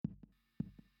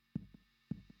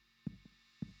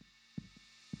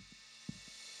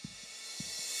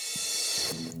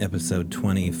episode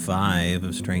 25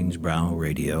 of Strange Brow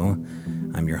Radio.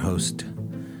 I'm your host,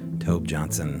 Tobe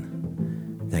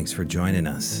Johnson. Thanks for joining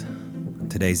us.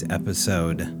 Today's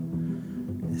episode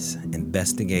is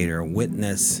investigator,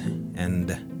 witness,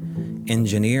 and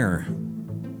engineer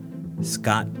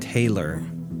Scott Taylor.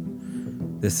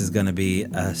 This is going to be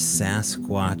a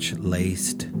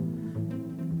Sasquatch-laced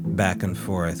back and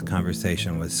forth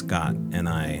conversation with Scott and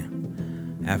I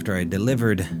after I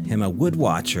delivered him a wood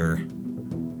watcher.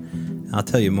 I'll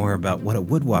tell you more about what a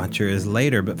wood watcher is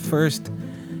later, but first,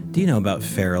 do you know about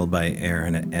Feral by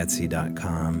Aaron at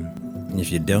Etsy.com? And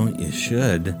if you don't, you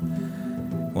should.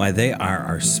 Why, they are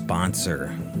our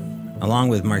sponsor, along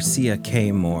with Marcia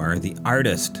K. Moore, the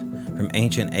artist from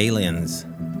Ancient Aliens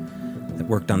that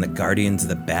worked on the Guardians of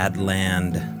the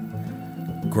Badland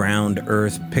Ground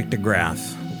Earth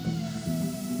pictograph.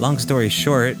 Long story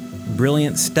short,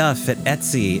 brilliant stuff at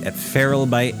Etsy at Feral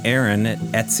by Aaron at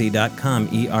Etsy.com,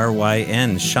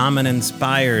 ERYN.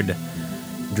 Shaman-inspired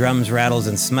drums, rattles,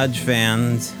 and smudge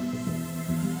fans.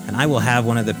 And I will have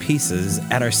one of the pieces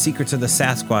at our Secrets of the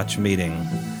Sasquatch meeting.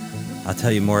 I'll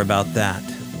tell you more about that.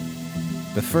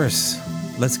 But first,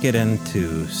 let's get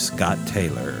into Scott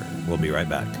Taylor. We'll be right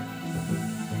back.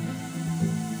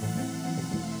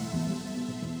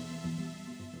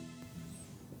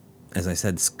 As I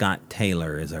said, Scott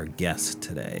Taylor is our guest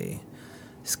today.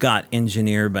 Scott,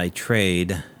 engineer by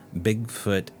trade,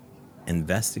 Bigfoot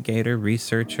investigator,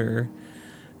 researcher,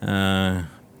 at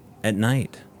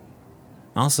night.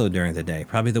 Also during the day,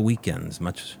 probably the weekends,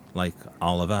 much like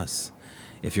all of us.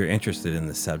 If you're interested in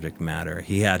the subject matter,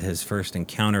 he had his first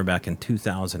encounter back in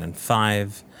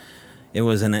 2005. It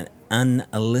was an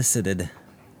unelicited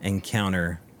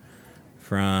encounter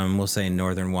from, we'll say,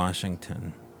 northern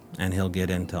Washington. And he'll get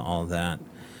into all that.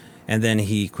 And then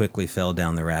he quickly fell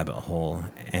down the rabbit hole.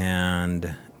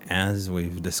 And as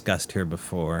we've discussed here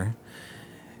before,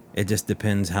 it just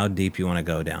depends how deep you want to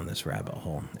go down this rabbit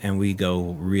hole. And we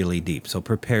go really deep. So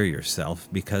prepare yourself,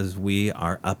 because we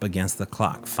are up against the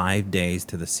clock. 5 days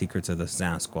to the Secrets of the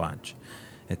Sasquatch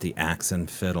at the Axe and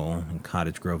Fiddle in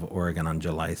Cottage Grove, Oregon on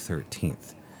July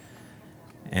 13th.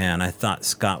 And I thought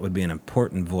Scott would be an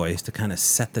important voice to kind of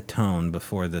set the tone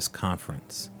before this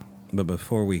conference. But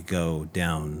before we go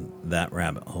down that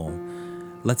rabbit hole,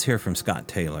 let's hear from Scott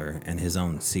Taylor and his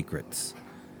own secrets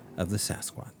of the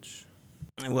Sasquatch.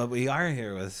 Well, we are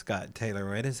here with Scott Taylor.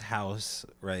 We're at his house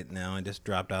right now. I just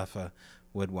dropped off a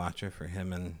wood watcher for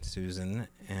him and Susan.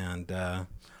 And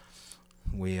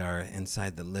we are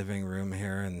inside the living room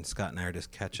here, and Scott and I are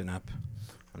just catching up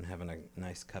on having a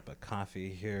nice cup of coffee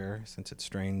here. Since it's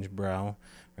Strange Brow,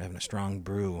 we're having a strong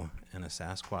brew in a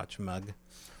Sasquatch mug.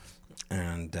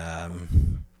 And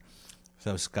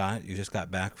so, Scott, you just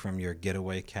got back from your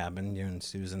getaway cabin, you and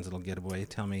Susan's little getaway.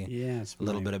 Tell me a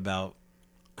little bit about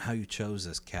how you chose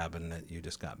this cabin that you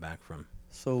just got back from.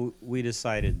 So we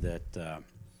decided that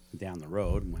down the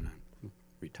road, when I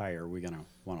retire, we're going to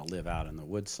want to live out in the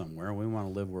woods somewhere. We want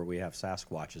to live where we have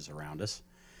Sasquatches around us,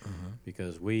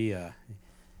 because we'd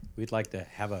like to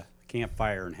have a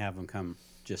campfire and have them come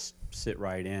just sit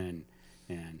right in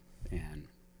and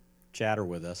chatter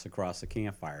with us across the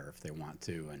campfire if they want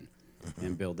to,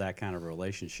 and build that kind of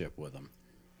relationship with them.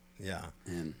 Yeah.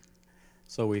 And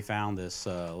so we found this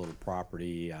little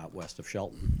property out west of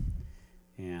Shelton,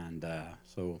 and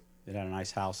so it had a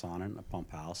nice house on it, a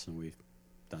pump house, and we've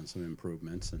done some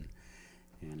improvements, and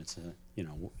it's a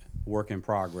work in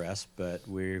progress, but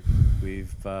we've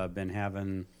been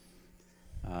having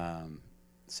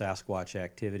Sasquatch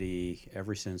activity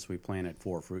ever since we planted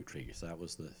 4 fruit trees. That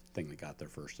was the thing that got their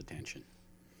first attention.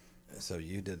 So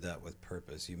you did that with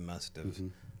purpose. You must have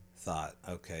thought,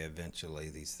 okay, eventually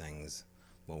these things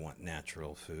will want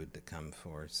natural food to come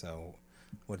for. So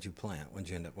what did you plant? What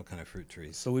did you end up? What kind of fruit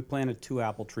trees? So we planted 2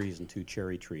 apple trees and 2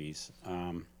 cherry trees.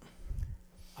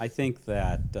 I think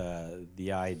that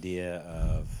the idea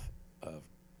of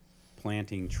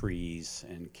planting trees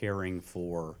and caring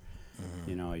for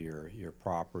your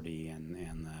property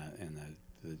and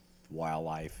the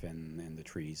wildlife and the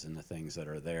trees and the things that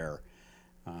are there,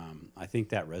 I think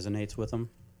that resonates with them.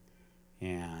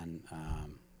 And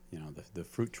the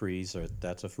fruit trees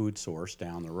that's a food source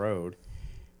down the road,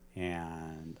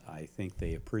 and I think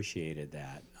they appreciated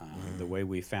that. The way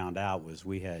we found out was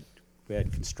we had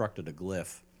constructed a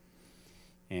glyph,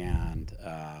 and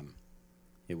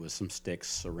it was some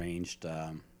sticks arranged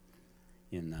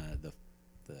in the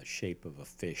shape of a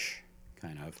fish,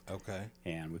 kind of. Okay.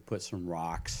 And we put some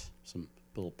rocks, some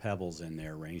little pebbles in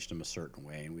there, arranged them a certain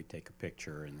way, and we'd take a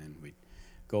picture, and then we'd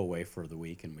go away for the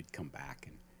week, and we'd come back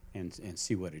and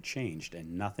see what had changed.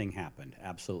 And nothing happened.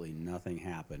 Absolutely nothing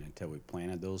happened until we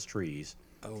planted those trees.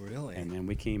 Oh, really? And then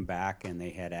we came back and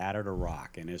they had added a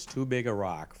rock, and it's too big a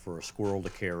rock for a squirrel to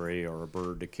carry or a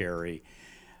bird to carry.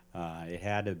 It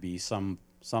had to be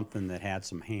something that had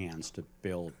some hands to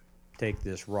build, take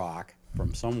this rock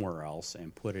from somewhere else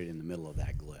and put it in the middle of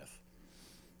that glyph.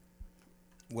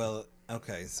 Well,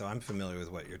 okay, so I'm familiar with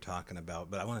what you're talking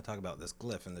about, but I want to talk about this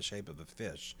glyph in the shape of a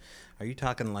fish. Are you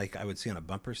talking like I would see on a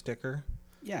bumper sticker?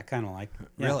 Yeah, kind of like.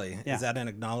 Yeah, Really? Yeah. Is that an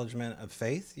acknowledgement of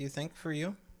faith, you think, for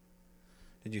you?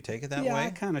 Did you take it that Yeah, way? I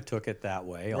kind of took it that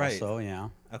way Right. also, yeah.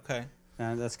 Okay.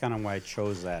 And that's kind of why I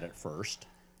chose that at first.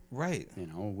 Right. You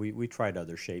know, we tried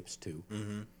other shapes too.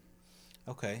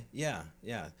 Okay. Yeah.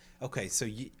 Yeah. Okay. So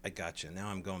I got you. Now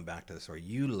I'm going back to the story.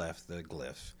 You left the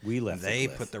glyph. We left the They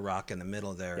glyph. put the rock in the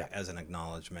middle there Yeah. as an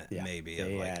acknowledgement, Yeah, maybe,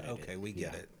 they of like, added okay, it. we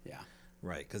get Yeah, it. Yeah.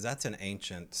 Right. Because that's an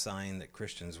ancient sign that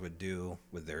Christians would do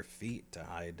with their feet to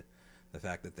hide the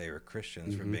fact that they were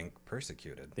Christians from being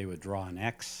persecuted. They would draw an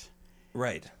X,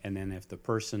 Right. and then if the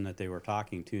person that they were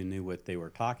talking to knew what they were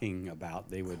talking about,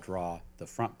 they would draw the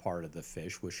front part of the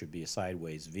fish, which should be a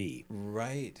sideways V.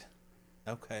 Right.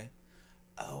 Okay.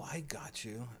 Oh, I got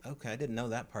you. Okay. I didn't know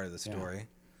that part of the story.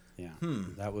 Yeah.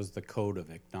 That was the code of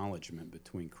acknowledgement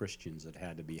between Christians that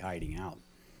had to be hiding out.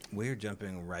 We're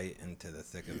jumping right into the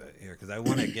thick of it here because I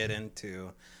want to get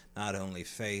into not only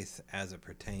faith as it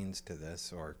pertains to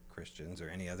this or Christians or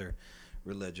any other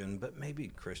religion, but maybe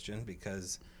Christian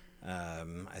because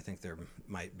I think there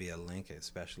might be a link,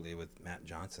 especially with Matt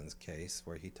Johnson's case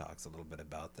where he talks a little bit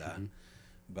about that.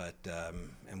 But,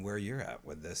 and where you're at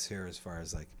with this here as far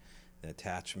as like the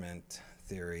attachment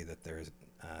theory that there's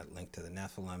linked to the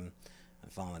Nephilim,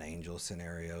 fallen angel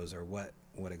scenarios, or what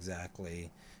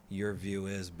exactly your view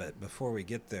is. But before we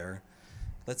get there,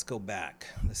 let's go back.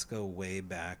 Let's go way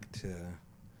back to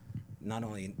not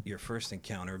only your first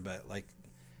encounter, but like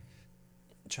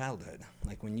childhood.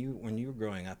 Like when you were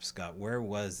growing up, Scott, where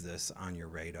was this on your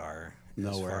radar?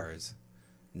 Nowhere. As far as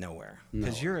nowhere.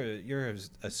 Because you're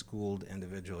a schooled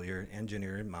individual. You're an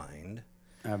engineer in mind.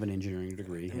 I have an engineering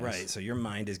degree. Yes. Right, so your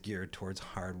mind is geared towards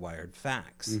hardwired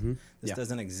facts. This Yeah.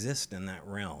 doesn't exist in that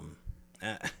realm.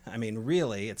 I mean,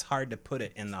 really, it's hard to put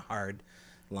it in the hard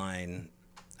line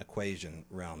equation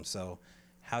realm. So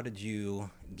how did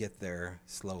you get there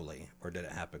slowly, or did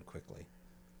it happen quickly?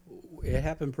 It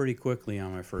happened pretty quickly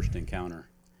on my first encounter.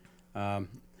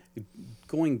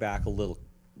 Going back a little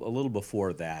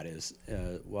before that is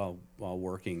while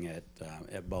working at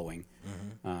Boeing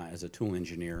as a tool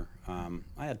engineer,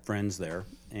 I had friends there,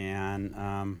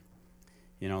 and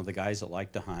you know, the guys that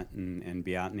like to hunt and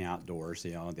be out in the outdoors,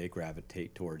 you know, they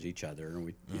gravitate towards each other, and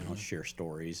we you know, share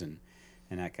stories and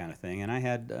that kind of thing. And I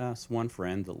had one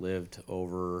friend that lived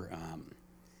over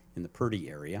in the Purdy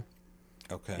area.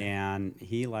 Okay. And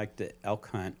he liked to elk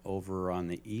hunt over on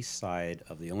the east side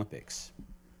of the Olympics.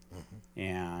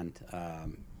 And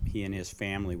he and his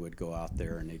family would go out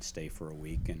there and they'd stay for a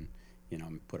week and, you know,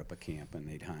 put up a camp and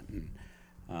they'd hunt. And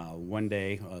one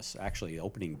day, was actually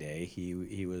opening day,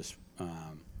 he was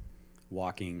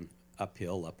walking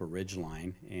uphill up a ridge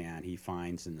line, and he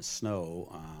finds in the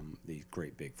snow these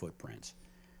great big footprints,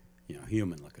 you know,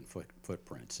 human-looking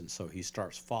footprints. And so he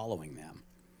starts following them.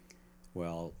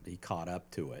 Well, he caught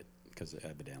up to it because it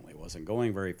evidently wasn't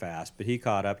going very fast, but he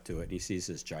caught up to it and he sees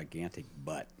this gigantic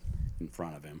butt in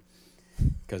front of him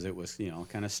because it was, you know,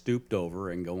 kind of stooped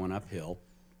over and going uphill,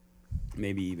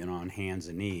 maybe even on hands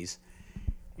and knees.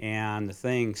 And the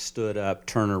thing stood up,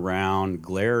 turned around,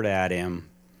 glared at him,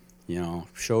 you know,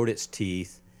 showed its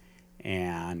teeth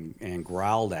and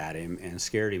growled at him and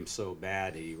scared him so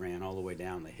bad that he ran all the way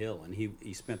down the hill. And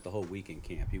he spent the whole week in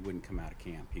camp. He wouldn't come out of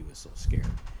camp. He was so scared.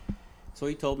 So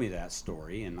he told me that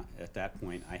story, and at that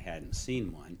point I hadn't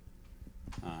seen one,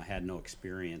 had no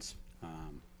experience.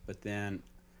 But then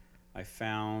I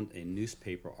found a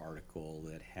newspaper article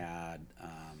that had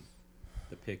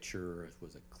the picture,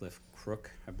 was it Cliff Crook,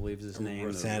 I believe is his name.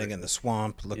 We're standing in the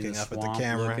swamp, looking up at the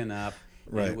camera. Looking up,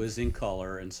 Right. and it was in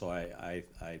color, and so I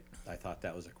thought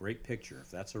that was a great picture. If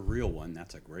that's a real one,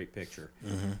 that's a great picture.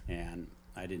 And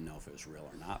I didn't know if it was real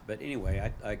or not. But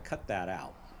anyway, I cut that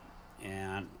out.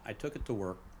 And I took it to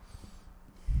work,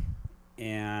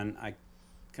 and I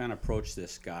kind of approached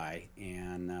this guy,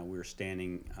 and we were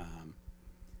standing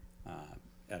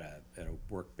at a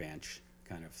workbench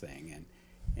kind of thing,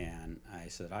 and I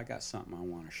said, I got something I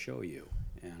want to show you,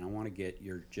 and I want to get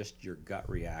your gut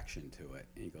reaction to it.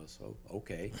 And he goes, oh,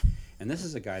 okay. And this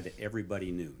is a guy that everybody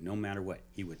knew. No matter what,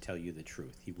 he would tell you the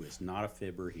truth. He was not a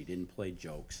fibber. He didn't play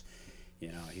jokes. You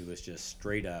know, he was just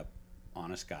straight up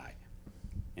honest guy.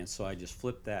 And so I just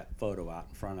flipped that photo out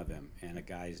in front of him, and a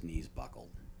guy's knees buckled,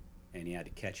 and he had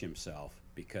to catch himself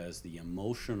because the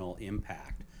emotional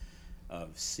impact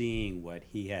of seeing what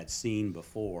he had seen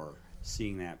before,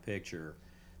 seeing that picture,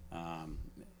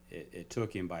 it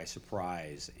took him by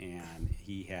surprise, and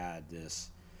he had this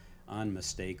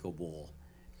unmistakable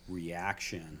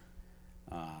reaction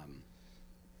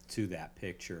to that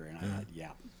picture. And I thought,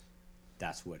 yeah,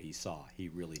 that's what he saw. He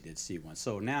really did see one.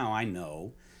 So now I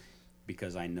know,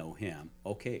 because I know him,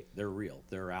 okay, they're real,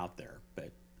 they're out there, but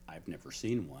I've never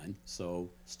seen one, so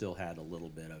still had a little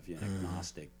bit of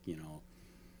agnostic,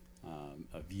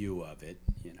 a view of it,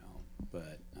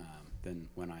 But then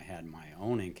when I had my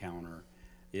own encounter,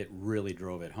 it really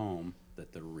drove it home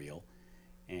that they're real,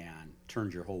 and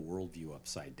turned your whole worldview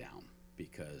upside down,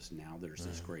 because now there's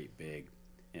this great big,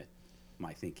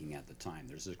 my thinking at the time,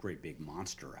 there's this great big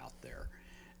monster out there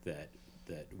that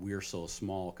we're so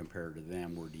small compared to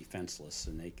them. We're defenseless,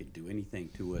 and they could do anything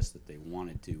to us that they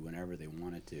wanted to whenever they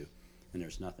wanted to, and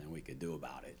there's nothing we could do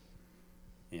about it.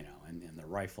 And the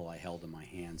rifle I held in my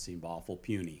hand seemed awful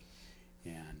puny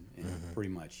and pretty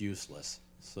much useless.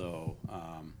 So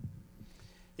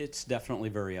it's definitely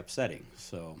very upsetting.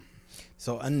 So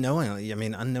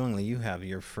unknowingly, you have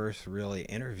your first really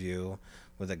interview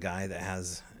with a guy that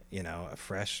has, a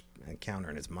fresh encounter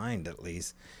in his mind, at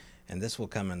least. And this will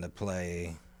come into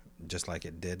play just like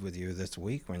it did with you this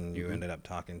week when you ended up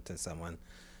talking to someone.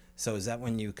 So is that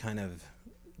when you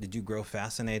did you grow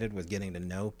fascinated with getting to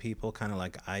know people, kind of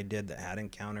like I did, that had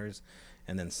encounters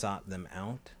and then sought them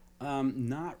out?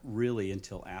 Not really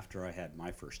until after I had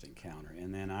my first encounter.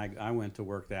 And then I went to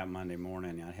work that Monday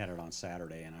morning. I had it on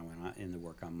Saturday, and I went into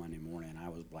work on Monday morning, and I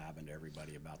was blabbing to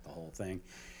everybody about the whole thing.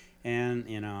 And,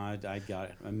 I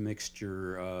got a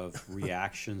mixture of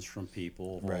reactions from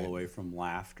people, all the way from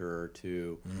laughter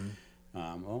to,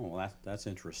 that's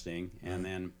interesting. And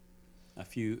then a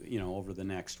few, over the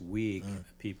next week,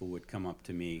 people would come up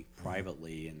to me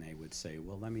privately, and they would say,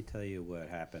 well, let me tell you what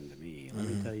happened to me. Let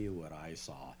me tell you what I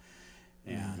saw.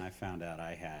 And I found out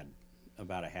I had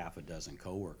about a half a dozen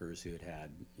coworkers who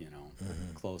had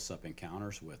close-up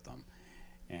encounters with them.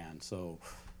 And so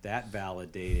that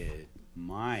validated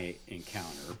my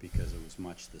encounter, because it was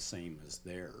much the same as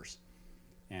theirs.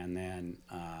 And then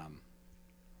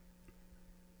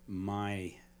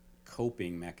my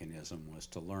coping mechanism was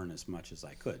to learn as much as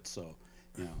I could. So,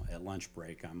 at lunch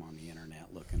break, I'm on the internet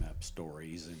looking up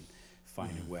stories and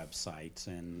finding websites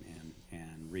and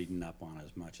reading up on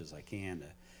as much as I can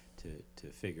to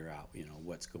figure out,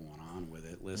 what's going on with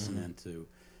it, listening to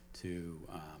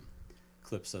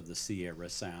clips of the Sierra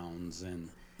Sounds and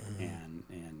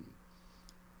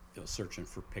searching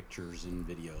for pictures and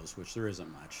videos, which there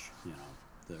isn't much,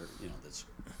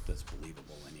 that's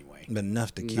believable anyway. But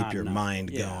enough to keep Not your enough.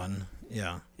 mind going.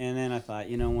 Yeah. And then I thought,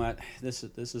 you know what, this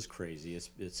is crazy.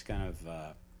 It's kind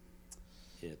of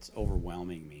it's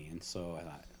overwhelming me, and so I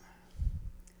thought,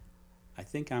 I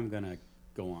think I'm gonna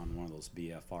go on one of those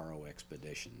BFRO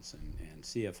expeditions and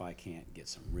see if I can't get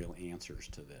some real answers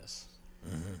to this.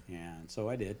 And so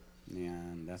I did,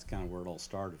 and that's kind of where it all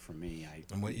started for me.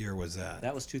 And what year was that?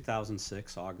 That was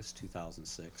 2006, August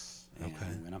 2006, and Okay.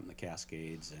 we went up in the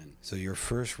Cascades. And So your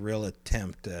first real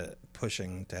attempt at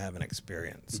pushing to have an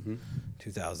experience,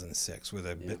 2006, with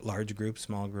a bit large group,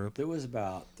 small group? there was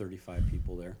about 35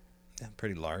 people there. Yeah,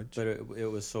 pretty large. But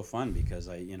it was so fun because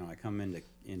I come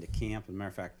into camp. As a matter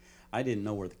of fact, I didn't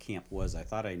know where the camp was. I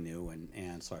thought I knew,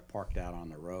 and so I parked out on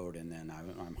the road, and then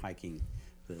I'm hiking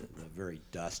the very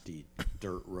dusty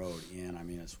dirt road in. I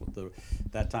mean, it's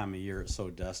that time of year, it's so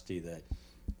dusty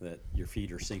that your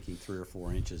feet are sinking 3 or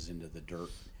 4 inches into the dirt.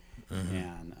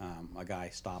 And a guy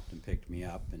stopped and picked me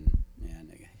up, and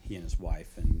he and his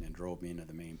wife and drove me into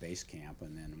the main base camp.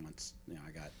 And then once I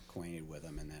got acquainted with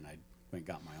him, and then I went and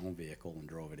got my own vehicle and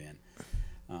drove it in.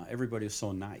 Everybody was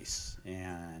so nice,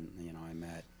 and I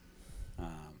met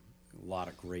a lot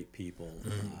of great people.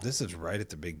 This is right at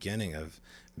the beginning of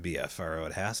BFRO.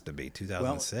 It has to be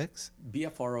 2006.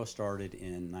 BFRO started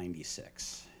in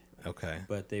 '96. Okay.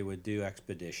 But they would do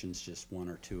expeditions, just 1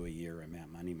 or 2 a year, and Matt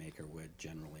Moneymaker would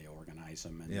generally organize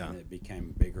them, and then it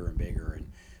became bigger and bigger,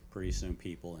 and pretty soon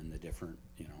people in the different,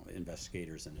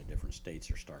 investigators in the different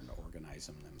states are starting to organize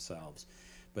them themselves.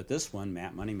 But this one,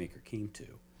 Matt Moneymaker came to.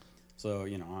 So,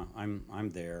 I'm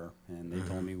there, and they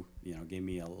told me, gave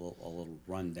me a little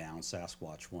rundown,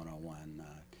 Sasquatch 101.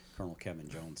 Colonel Kevin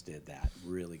Jones did that,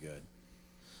 really good.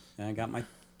 And I got my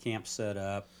camp set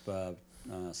up,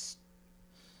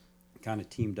 kind of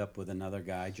teamed up with another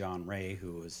guy, John Ray,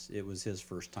 it was his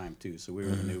first time too. So we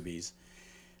were the newbies,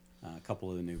 a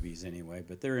couple of the newbies anyway,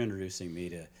 but they're introducing me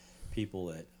to people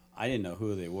that I didn't know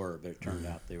who they were, but it turned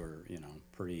out they were,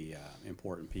 pretty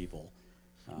important people.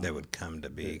 They would come to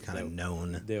be kind of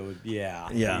known. They would, yeah.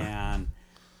 Yeah.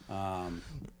 And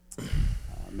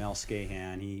Mel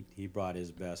Scahan, he brought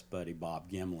his best buddy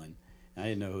Bob Gimlin. And I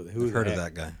didn't know who I've heard of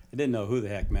that guy. I didn't know who the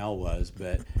heck Mel was,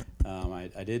 but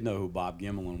I did know who Bob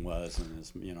Gimlin was, and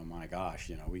it's, my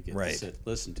gosh, we get Right. to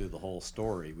listen to the whole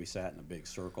story. We sat in a big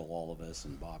circle, all of us,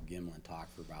 and Bob Gimlin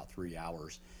talked for about 3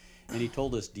 hours, and he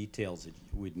told us details that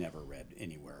we'd never read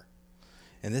anywhere.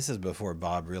 And this is before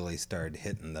Bob really started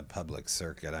hitting the public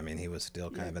circuit. I mean, he was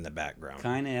still kind of in the background.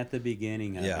 Kind of at the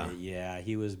beginning of Yeah. it, yeah.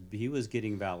 He was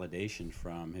getting validation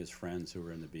from his friends who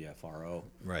were in the BFRO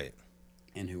Right.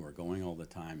 and who were going all the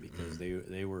time because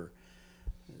they were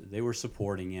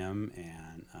supporting him,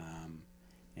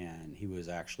 and he was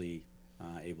actually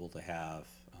able to have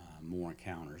more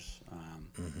encounters.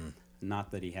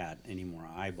 Not that he had any more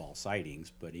eyeball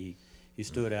sightings, but he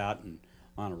stood out and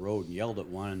on a road and yelled at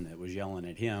one that was yelling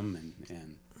at him,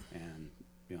 and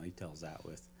he tells that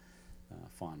with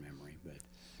fond memory. But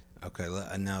Okay.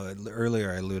 Now,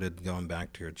 earlier I alluded going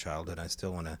back to your childhood. I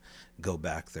still want to go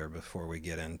back there before we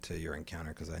get into your encounter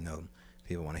because I know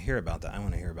people want to hear about that. I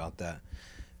want to hear about that.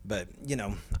 But,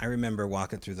 I remember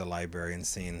walking through the library and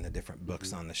seeing the different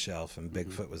books on the shelf, and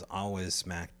Bigfoot was always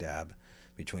smack dab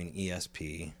between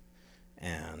ESP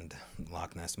and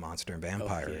Loch Ness Monster and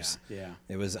Vampires. Oh, yeah.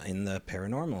 It was in the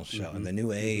paranormal shelf, the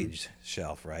New Age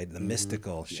shelf, right? The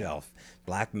mystical shelf.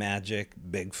 Black magic,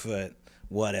 Bigfoot,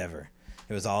 whatever.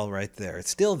 It was all right there. It's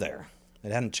still there.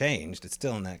 It hadn't changed. It's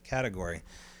still in that category.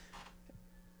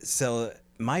 So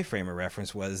my frame of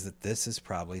reference was that this is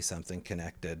probably something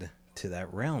connected to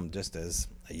that realm, just as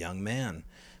a young man.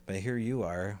 But here you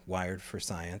are, wired for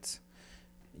science.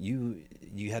 You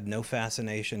had no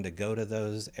fascination to go to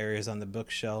those areas on the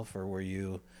bookshelf, or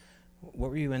what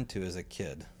were you into as a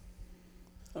kid?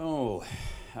 Oh,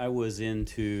 I was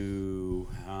into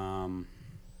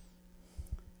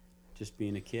just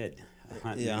being a kid,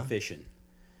 hunting and fishing.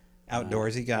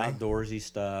 Outdoorsy guy? Outdoorsy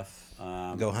stuff.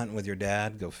 Go hunting with your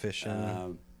dad? Go fishing? My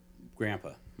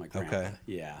grandpa. Okay.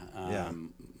 Yeah.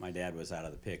 My dad was out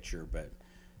of the picture, but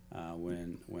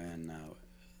when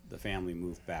the family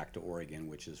moved back to Oregon,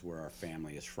 which is where our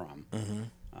family is from,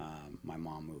 my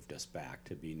mom moved us back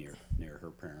to be near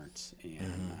her parents,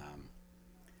 and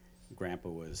Grandpa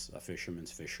was a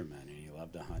fisherman's fisherman, and he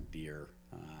loved to hunt deer,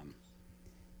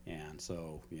 and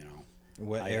so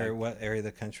What area of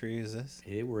the country is this?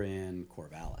 they were in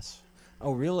Corvallis.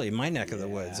 Oh, really? My neck of the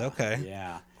woods. Okay.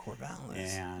 Yeah. Corvallis.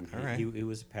 And all right. he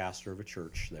was a pastor of a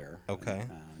church there. Okay.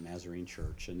 Nazarene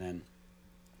church. And then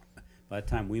by the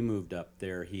time we moved up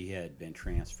there, he had been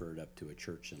transferred up to a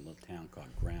church in a little town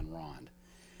called Grand Ronde,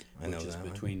 which is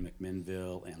between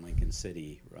McMinnville and Lincoln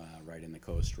City, right in the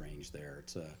Coast Range there.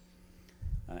 It's a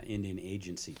Indian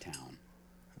agency town.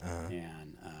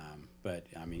 And but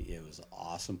I mean, it was an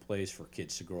awesome place for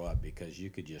kids to grow up because you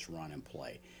could just run and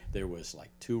play. There was like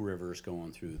 2 rivers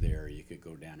going through there. You could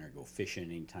go down there, go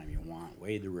fishing anytime you want,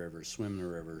 wade the rivers, swim the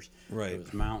rivers. Right. There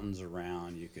was mountains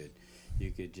around. You could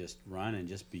just run and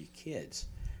just be kids.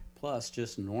 Plus,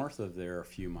 just north of there, a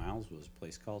few miles, was a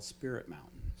place called Spirit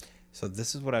Mountain. So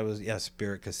this is what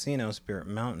Spirit Casino, Spirit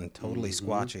Mountain, totally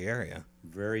squatchy area.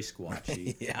 Very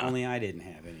squatchy. Yeah. Only I didn't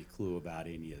have any clue about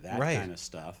any of that Right. kind of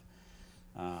stuff.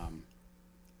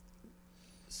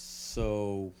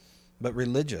 So But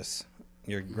religious.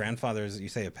 Your grandfather's, you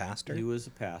say, a pastor? he was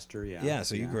a pastor, yeah. Yeah,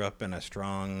 so you grew up in a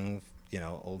strong,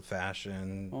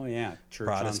 old-fashioned... Oh, yeah. Church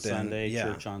Protestant, on Sunday, yeah.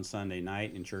 church on Sunday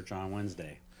night, and church on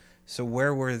Wednesday. So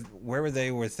where were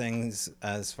they with things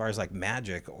as far as like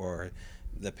magic or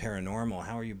the paranormal?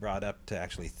 How were you brought up to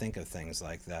actually think of things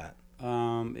like that?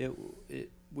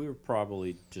 We were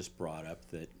probably just brought up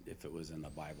that if it was in the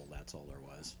Bible, that's all there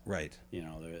was. Right.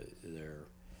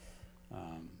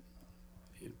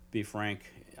 Be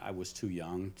frank, I was too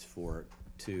young for it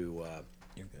to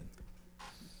You're good.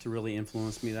 to really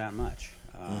influence me that much.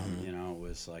 It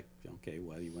was like, okay,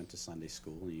 well, you went to Sunday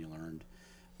school and you learned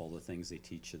all the things they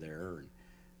teach you there.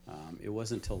 And it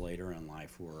wasn't until later in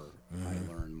life where I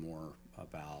learned more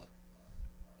about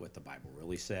what the Bible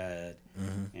really said,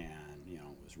 and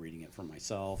was reading it for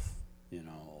myself,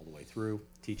 all the way through,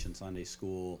 teaching Sunday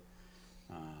school,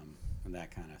 and that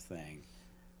kind of thing.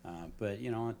 But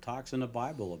it talks in the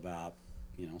Bible about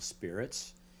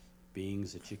spirits,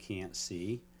 beings that you can't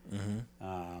see,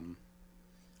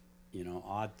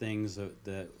 odd things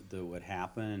that would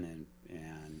happen,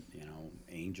 and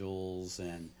angels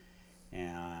and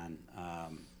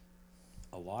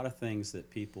a lot of things that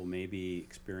people maybe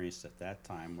experienced at that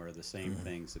time were the same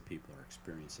things that people are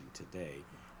experiencing today,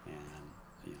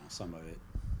 and some of it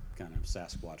kind of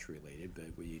Sasquatch related, but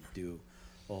we do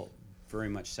very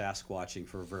much Sasquatching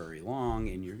for very long,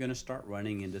 and you're going to start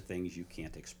running into things you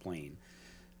can't explain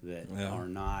that are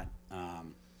not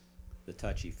the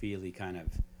touchy-feely kind of,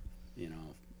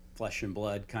 flesh and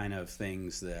blood kind of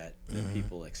things that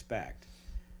people expect.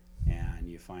 And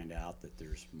you find out that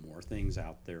there's more things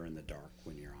out there in the dark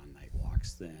when you're on night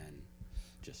walks than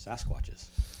just Sasquatches.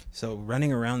 So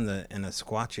running around in a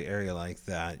squatchy area like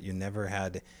that, you never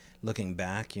had, looking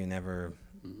back, you never,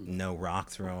 no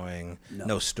rock throwing,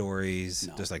 no stories,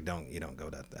 just like you don't go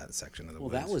to that section of the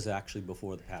woods. Well, that was actually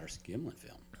before the Patterson-Gimlin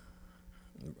film.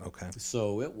 Okay.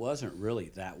 So it wasn't really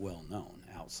that well known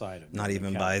outside of not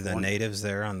even California. by the natives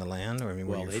there on the land, or I mean,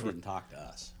 well, they didn't talk to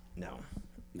us. No.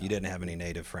 You didn't have any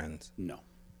native friends. No,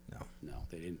 no,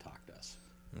 they didn't talk to us.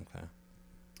 Okay.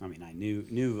 I mean, I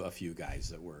knew a few guys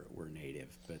that were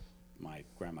native, but my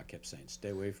grandma kept saying, "Stay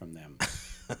away from them."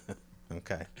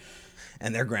 Okay.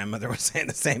 And their grandmother was saying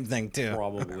the same thing too.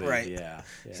 Probably, right. Yeah.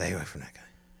 Stay away from that guy.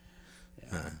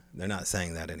 Yeah. They're not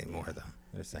saying that anymore, though.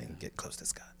 They're saying, get close to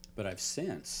Scott. But I've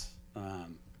since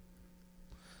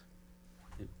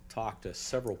talked to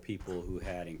several people who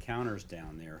had encounters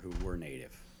down there who were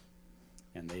native,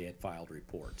 and they had filed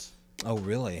reports. Oh,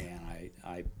 really? And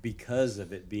I because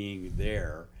of it being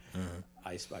there,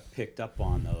 I picked up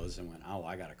on those and went, oh,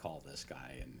 I got to call this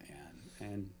guy,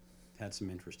 and had some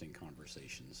interesting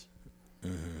conversations.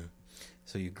 Mm-hmm.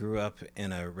 So you grew up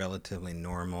in a relatively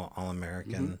normal,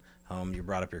 all-American home. You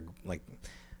brought up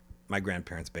my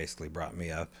grandparents basically brought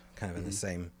me up kind of in the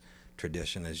same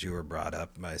tradition as you were brought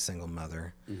up by a single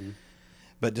mother.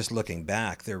 But just looking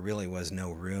back, there really was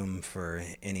no room for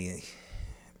any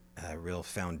real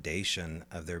foundation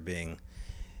of there being,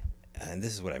 and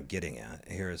this is what I'm getting at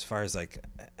here, as far as like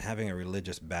having a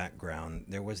religious background,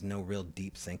 there was no real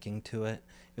deep thinking to it.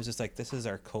 It was just like, this is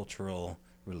our cultural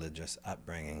religious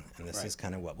upbringing, and this is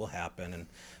kind of what will happen, and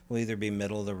we'll either be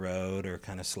middle of the road or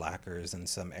kind of slackers in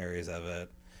some areas of it.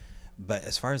 But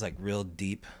as far as like real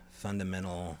deep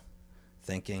fundamental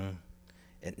thinking,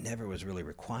 it never was really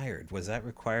required. Was that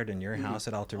required in your house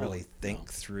at all to really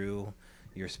think through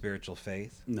your spiritual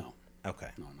faith? No. Okay.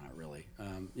 No, not really.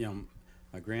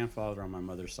 My grandfather on my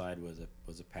mother's side was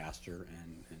a pastor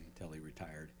until he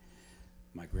retired.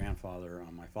 My grandfather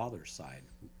on my father's side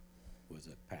was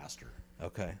a pastor.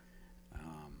 Okay.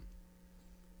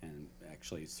 And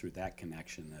actually, it's through that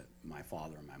connection that my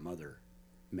father and my mother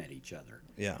met each other.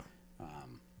 Yeah.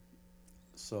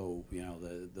 So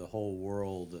the whole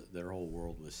world, their whole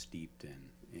world was steeped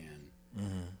in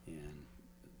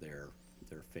their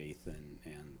faith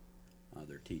and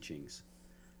their teachings.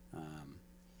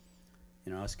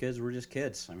 Us kids were just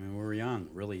kids. I mean, we were young,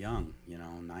 really young.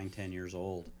 9, 10 years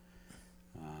old.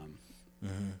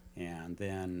 And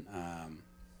then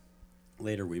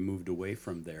later we moved away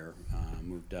from there,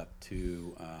 moved up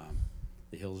to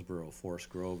the Hillsboro, Forest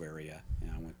Grove area,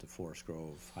 and I went to Forest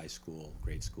Grove High School,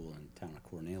 grade school in the town of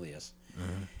Cornelius.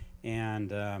 And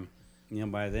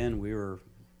by then we were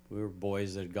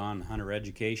boys that had gone hunter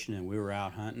education, and we were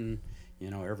out hunting,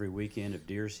 every weekend of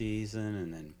deer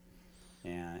season,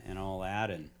 and all that.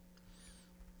 And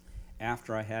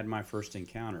after I had my first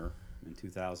encounter in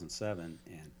 2007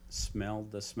 and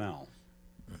smelled the smell,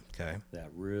 that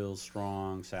real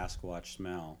strong Sasquatch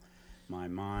smell, my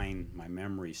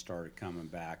memory started coming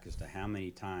back as to how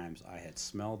many times I had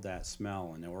smelled that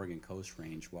smell in the Oregon Coast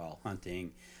Range while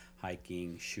hunting,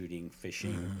 hiking, shooting,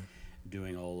 fishing,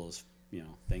 doing all those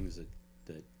things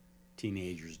that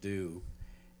teenagers do,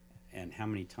 and how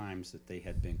many times that they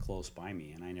had been close by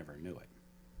me and I never knew it,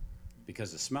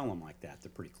 because to smell them like that,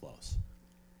 they're pretty close.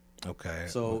 Okay.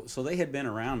 So they had been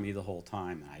around me the whole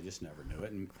time, and I just never knew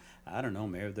it. And I don't know,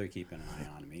 maybe they're keeping an eye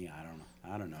on me.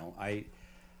 I don't know.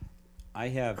 I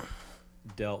have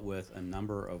dealt with a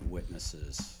number of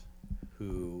witnesses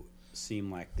who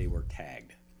seemed like they were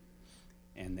tagged,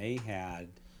 and they had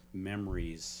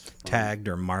memories tagged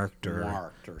or marked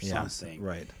or something.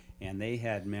 Right. And they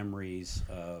had memories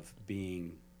of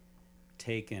being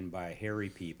taken by hairy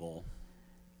people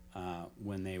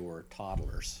when they were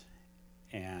toddlers,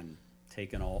 and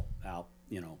taken all out,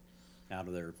 out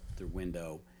of their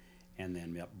window, and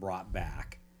then brought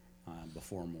back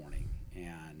before morning.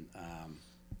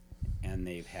 And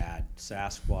they've had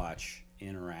Sasquatch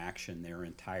interaction their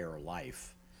entire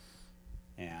life.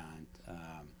 And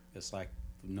it's like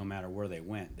no matter where they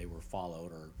went, they were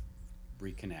followed or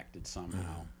reconnected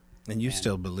somehow. And you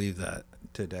still believe that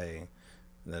today,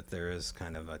 that there is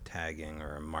kind of a tagging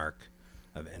or a mark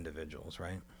of individuals,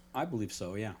 right? I believe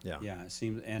so. Yeah. It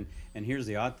seems, and here's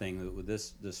the odd thing with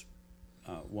this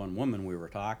one woman we were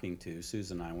talking to.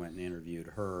 Susan and I went and interviewed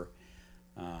her.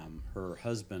 Her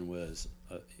husband was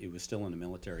he was still in the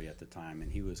military at the time,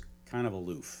 and he was kind of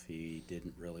aloof. He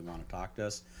didn't really want to talk to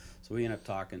us, so we ended up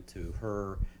talking to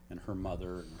her and her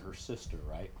mother and her sister,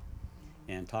 right?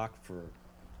 And talked for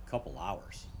a couple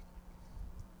hours,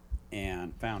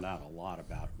 and found out a lot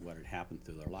about what had happened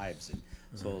through their lives. And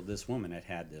so this woman had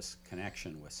had this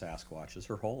connection with Sasquatches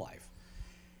her whole life.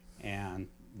 And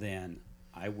then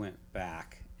I went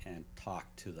back and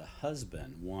talked to the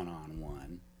husband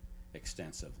one-on-one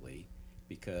extensively,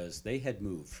 because they had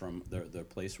moved from the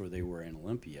place where they were in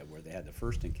Olympia, where they had the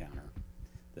first encounter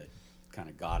that kind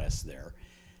of got us there.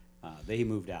 They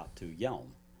moved out to Yelm.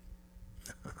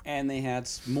 And they had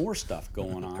more stuff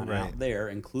going on Right. out there,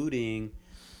 including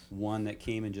one that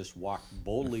came and just walked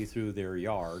boldly through their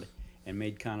yard and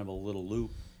made kind of a little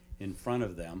loop in front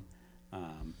of them.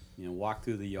 Walked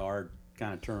through the yard,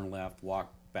 kind of turned left,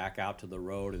 walked back out to the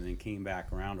road, and then came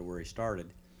back around to where he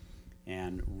started.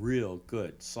 And real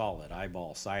good, solid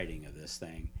eyeball sighting of this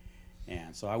thing.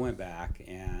 And so I went back,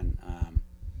 and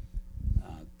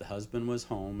the husband was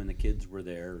home and the kids were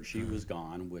there. She was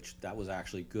gone, which that was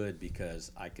actually good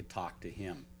because I could talk to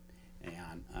him.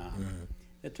 And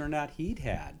it turned out he'd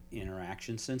had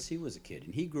interaction since he was a kid,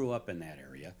 and he grew up in that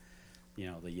area,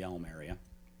 the Yelm area.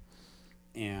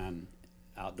 And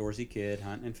outdoorsy kid,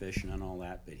 hunting and fishing and all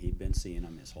that, but he'd been seeing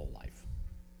them his whole life.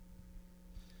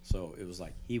 So it was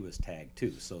like he was tagged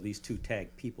too. So these two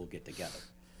tagged people get together.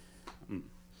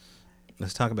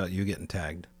 Let's talk about you getting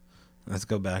tagged. Let's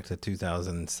go back to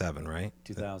 2007, right?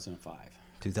 2005.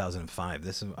 2005.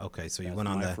 This is okay. So you That's went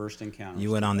on my first encounter. You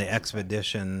was went on the 2005.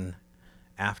 expedition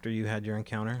after you had your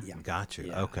encounter. Yeah. Got you.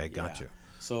 Yeah, Okay, got yeah. you.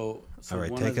 So All right,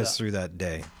 one take of the- us through that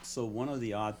day. So one of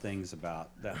the odd things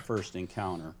about that first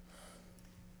encounter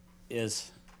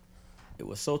is it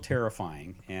was so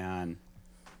terrifying and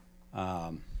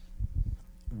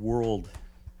world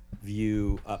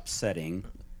view upsetting,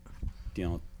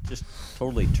 just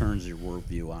totally turns your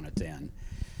worldview on its end.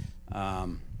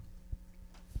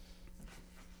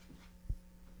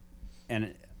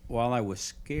 And while I was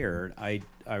scared, I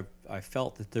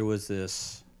felt that there was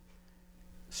this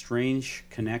strange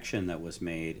connection that was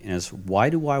made, and it's, why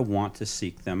do I want to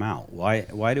seek them out?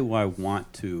 Why do I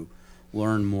want to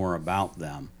learn more about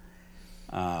them?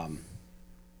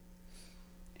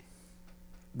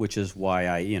 Which is why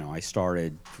I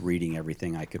started reading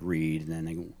everything I could read, and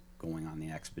then going on the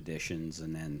expeditions,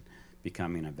 and then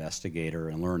becoming an investigator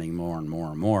and learning more and more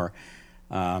and more.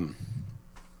 But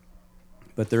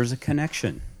there's a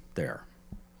connection there.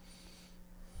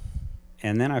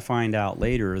 And then I find out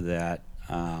later that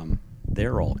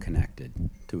they're all connected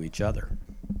to each other.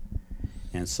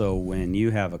 And so when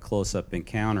you have a close-up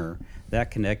encounter,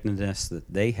 that connectedness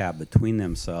that they have between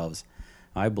themselves,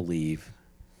 I believe,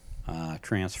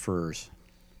 transfers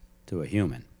to a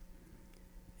human.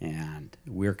 And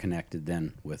we're connected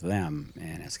then with them,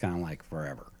 and it's kind of like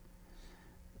forever.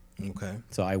 Okay.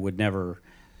 So I would never,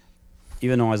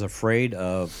 even though I was afraid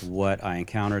of what I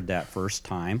encountered that first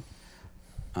time,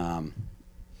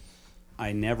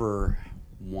 I never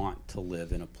want to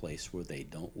live in a place where they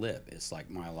don't live. It's like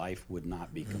my life would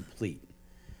not be complete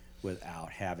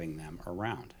without having them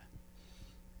around.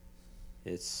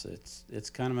 It's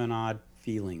kind of an odd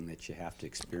feeling that you have to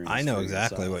experience. I know for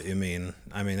exactly yourself. what you mean.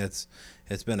 I mean, it's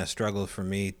been a struggle for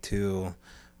me too,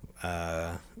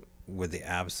 with the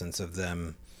absence of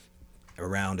them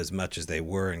around as much as they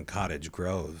were in Cottage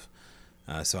Grove.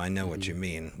 So I know what you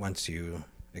mean. Once you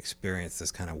experience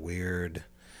this kind of weird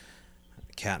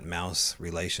cat and mouse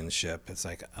relationship, it's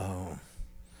like, oh,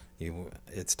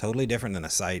 it's totally different than a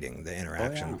sighting, the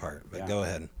interaction yeah. part. But Yeah. go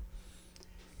ahead.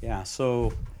 Yeah,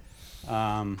 so,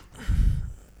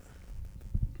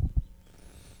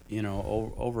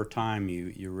 over time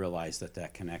you realize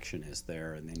that connection is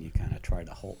there, and then you kind of try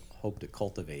to hope to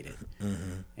cultivate it.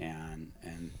 And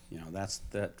that's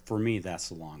for me, that's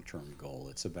the long-term goal.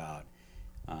 It's about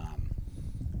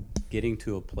getting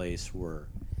to a place where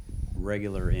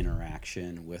regular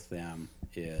interaction with them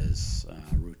is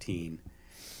routine,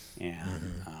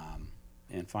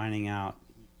 and finding out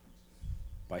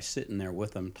by sitting there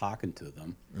with them, talking to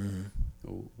them,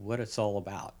 what it's all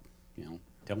about.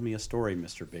 Tell me a story,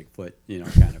 Mr. Bigfoot,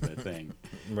 kind of a thing.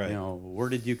 Right. Where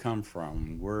did you come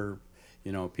from?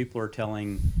 People are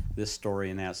telling this story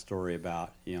and that story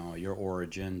about, your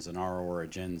origins and our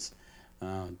origins.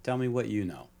 Tell me what you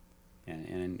know,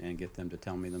 and get them to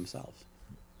tell me themselves.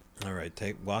 All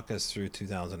right. Walk us through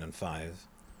 2005.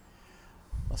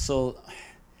 So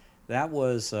that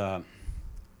was,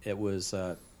 it was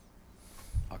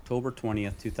October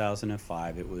 20th,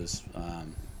 2005. It was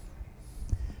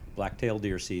black-tailed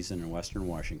deer season in western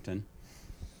Washington.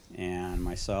 and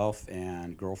myself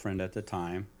and girlfriend at the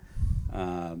time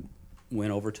uh,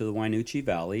 went over to the Wynoochee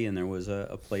Valley, and there was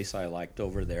a place I liked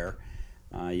over there.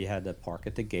 You had to park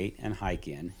at the gate and hike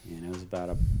in, and it was about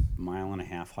a mile and a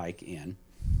half hike in.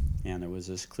 And there was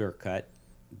this clear cut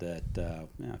that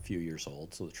a few years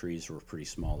old, so the trees were pretty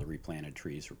small. The replanted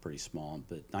trees were pretty small,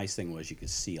 but the nice thing was you could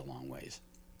see a long ways.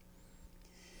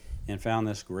 And found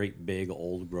this great big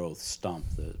old growth stump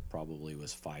that probably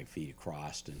was 5 feet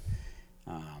across, and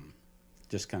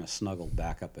just kind of snuggled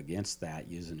back up against that,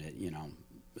 using it,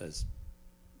 as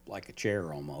like a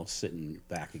chair almost, sitting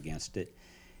back against it,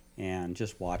 and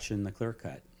just watching the clear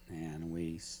cut. And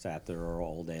we sat there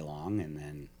all day long, and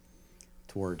then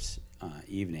towards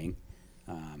evening,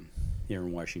 here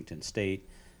in Washington State,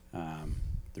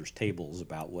 there's tables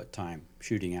about what time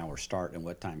shooting hours start and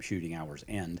what time shooting hours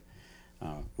end.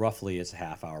 Roughly, it's a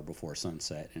half hour before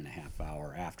sunset and a half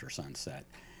hour after sunset.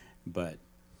 But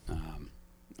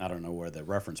I don't know where the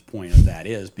reference point of that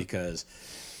is, because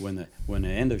when the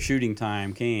end of shooting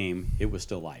time came, it was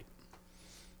still light.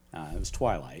 It was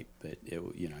twilight, but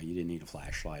you didn't need a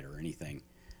flashlight or anything.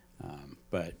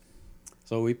 But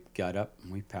so we got up,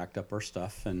 and we packed up our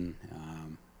stuff, and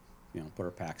put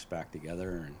our packs back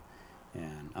together,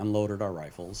 and unloaded our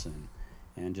rifles,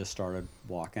 and just started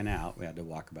walking out. We had to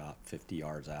walk about 50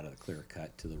 yards out of the clear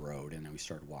cut to the road, and then we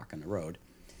started walking the road.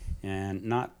 And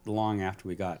not long after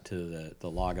we got to the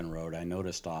logging road, I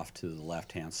noticed off to the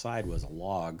left-hand side was a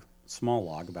log, small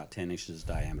log, about 10 inches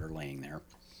diameter, laying there.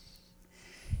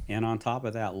 And on top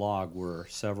of that log were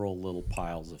several little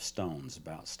piles of stones,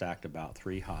 stacked about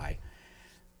 3 high.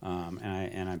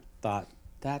 And I thought,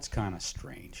 that's kind of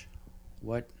strange.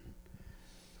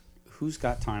 Who's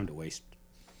got time to waste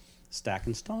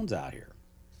stacking stones out here?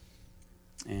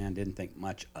 And didn't think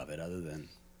much of it, other than,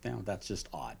 that's just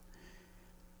odd.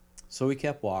 So we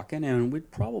kept walking, and we'd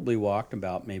probably walked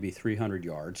about maybe 300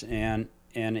 yards, and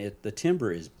the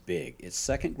timber is big. It's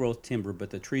second growth timber, but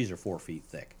the trees are 4 feet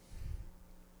thick.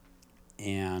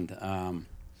 And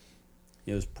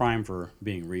it was prime for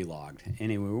being relogged.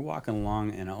 Anyway, we're walking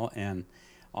along, and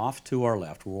off to our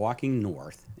left, we're walking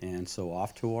north, and so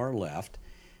off to our left,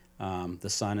 the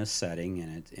sun is setting,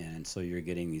 and so you're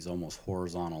getting these almost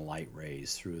horizontal light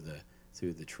rays through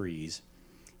the trees.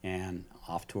 And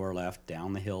off to our left,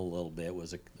 down the hill a little bit,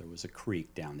 there was a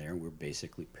creek down there. We're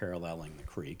basically paralleling the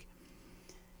creek,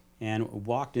 and we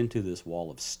walked into this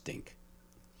wall of stink.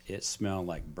 It smelled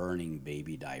like burning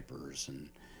baby diapers, and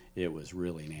it was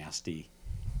really nasty.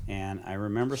 And I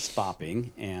remember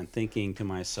stopping and thinking to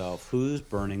myself, who's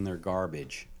burning their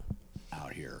garbage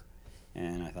out here?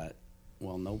 And I thought,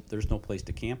 well, no, there's no place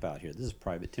to camp out here. This is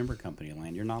private timber company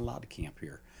land. You're not allowed to camp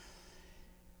here.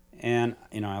 And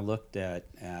I looked at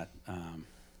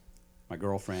my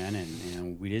girlfriend,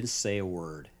 and we didn't say a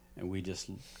word, and we just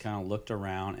kind of looked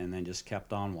around, and then just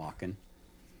kept on walking.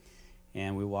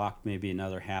 And we walked maybe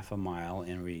another half a mile,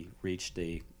 and we reached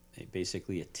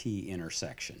basically a T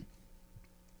intersection.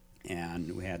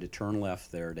 And we had to turn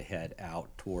left there to head out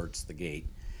towards the gate.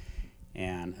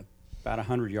 And about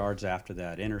 100 yards after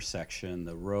that intersection,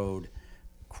 the road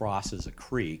crosses a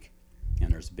creek,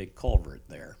 and there's a big culvert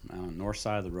there. On the north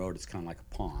side of the road, it's kind of like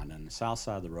a pond, and the south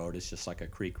side of the road is just like a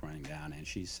creek running down. And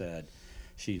she said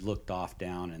she looked off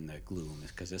down in the gloom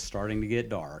because it's starting to get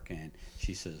dark, and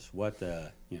she says, what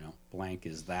the blank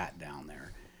is that down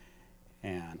there?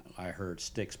 And I heard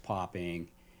sticks popping,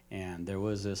 and there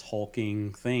was this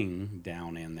hulking thing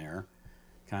down in there,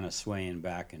 kind of swaying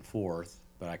back and forth,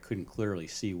 but I couldn't clearly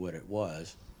see what it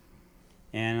was.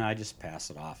 And I just passed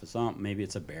it off as, maybe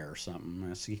it's a bear or something.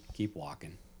 Let's keep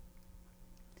walking.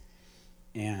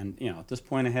 And, at this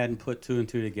point I hadn't put 2 and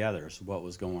 2 together as to what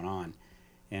was going on.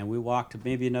 And we walked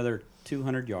maybe another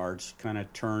 200 yards, kind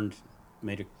of turned,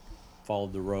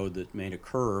 followed the road that made a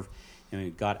curve, and we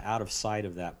got out of sight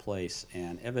of that place.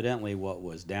 And evidently what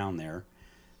was down there,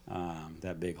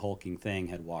 that big hulking thing,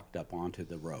 had walked up onto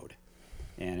the road.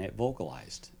 And it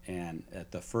vocalized. And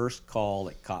at the first call,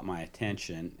 it caught my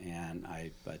attention, and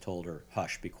I told her,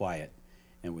 hush, be quiet.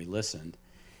 And we listened.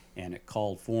 And it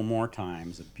called 4 more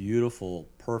times, a beautiful,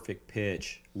 perfect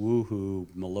pitch, woohoo,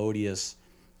 melodious,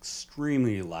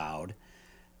 extremely loud.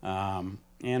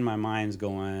 And my mind's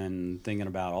going, thinking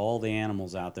about all the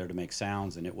animals out there to make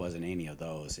sounds, and it wasn't any of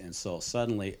those. And so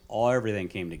suddenly, everything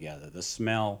came together. The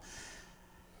smell,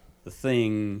 the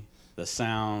thing, the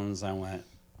sounds. I went,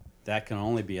 that can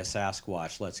only be a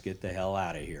Sasquatch. Let's get the hell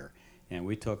out of here. And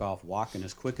we took off walking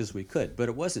as quick as we could. But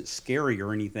it wasn't scary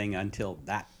or anything until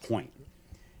that point.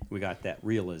 We got that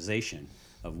realization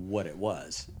of what it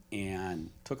was, and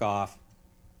took off,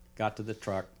 got to the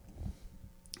truck,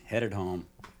 headed home.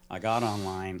 I got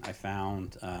online. I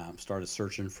found, started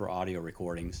searching for audio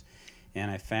recordings, and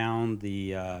I found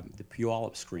the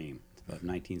Puyallup Scream of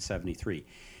 1973,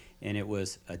 and it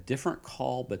was a different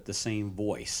call but the same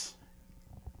voice.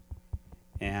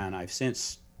 And I've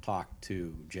since talked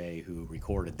to Jay, who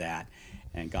recorded that,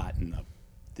 and gotten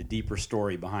the deeper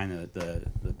story behind the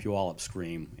Puyallup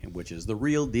Scream, which is the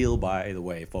real deal, by the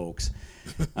way, folks.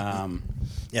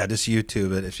 Yeah, just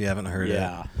YouTube it if you haven't heard it.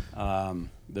 Yeah,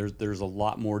 there's a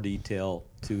lot more detail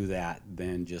to that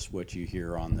than just what you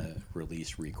hear on the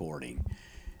release recording.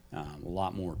 A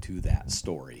lot more to that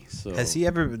story. So, Has he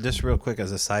ever, just real quick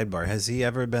as a sidebar, has he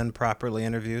ever been properly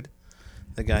interviewed?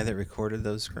 The guy that recorded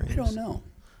those screams? I don't know.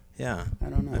 Yeah. I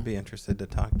don't know. I'd be interested to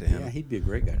talk to him. Yeah, he'd be a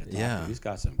great guy to talk Yeah. to. He's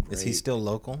got some great... Is he still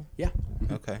local? Yeah.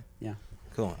 Okay. Yeah.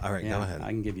 Cool. All right, Yeah, go ahead. I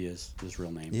can give you his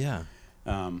real name. Yeah.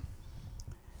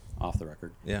 Off the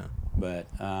record. Yeah. But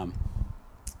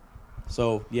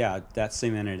so yeah, that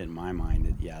cemented in my mind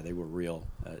that yeah, they were real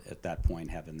at that point,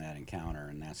 having that encounter,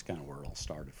 and that's kind of where it all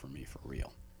started for me for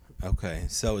real. Okay.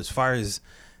 So as far as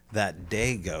that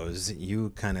day goes, you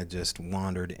kind of just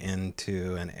wandered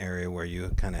into an area where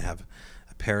you kind of have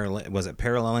a parallel. Was it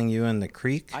paralleling you in the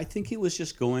creek? I think he was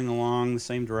just going along the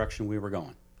same direction we were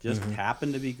going. Just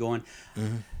happened to be going.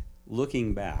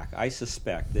 Looking back, I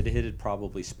suspect that it had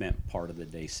probably spent part of the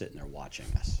day sitting there watching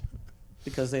us,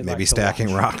 because they Maybe like to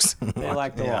stacking watch. rocks. They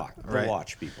like to, Yeah, right.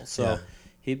 watch people. So Yeah.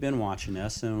 he'd been watching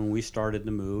us, and when we started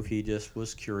to move, he just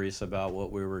was curious about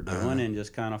what we were doing and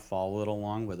just kind of followed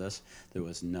along with us. There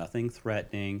was nothing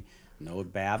threatening, no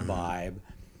bad vibe,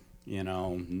 you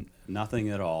know,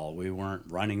 nothing at all. We weren't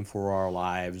running for our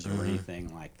lives or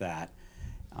anything like that.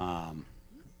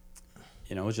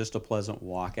 You know, it was just a pleasant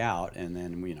walk out, and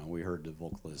then you know we heard the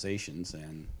vocalizations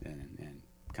and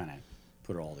kind of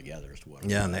put it all together as to what.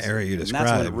 Yeah, it in the was. area you And that's when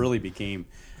it described. really became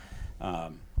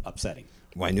upsetting.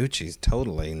 Wynoochie's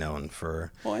totally known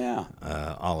for Well,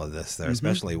 yeah, all of this there,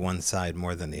 especially one side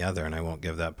more than the other, and I won't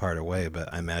give that part away,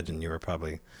 but I imagine you were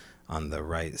probably on the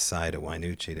right side of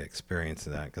Wynoochie to experience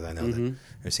that, because I know that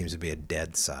there seems to be a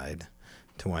dead side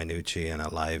to Wynoochie and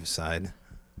a live side.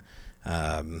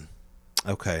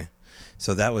 Okay,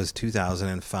 so that was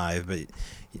 2005, but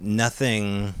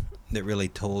nothing that really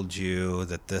told you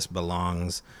that this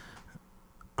belongs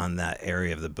on that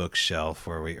area of the bookshelf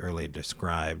where we earlier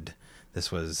described.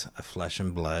 This was a flesh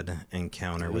and blood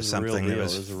encounter it with was a real something that deal.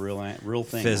 was It was a real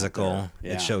thing. out physical. there.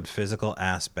 Yeah. It showed physical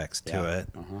aspects to Yeah. it.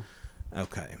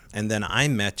 Okay. And then I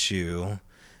met you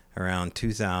around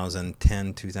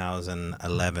 2010,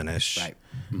 2011-ish. Right.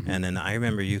 And then I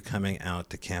remember you coming out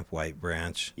to Camp White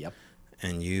Branch. Yep.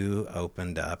 And you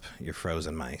opened up your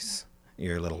frozen mice,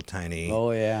 your little tiny Oh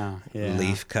yeah. Yeah.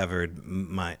 leaf-covered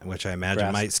mice, which I imagine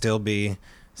Grass. might still be They're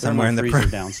somewhere in the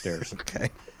freezer downstairs. Okay,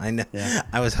 I know. Yeah.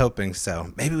 I was hoping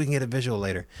so. Maybe we can get a visual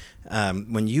later.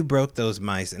 When you broke those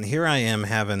mice, and here I am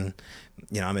having,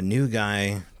 I'm a new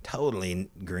guy, totally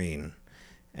green,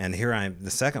 and here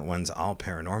the second one's all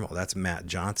paranormal. That's Matt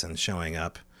Johnson showing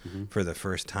up for the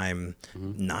first time,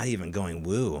 not even going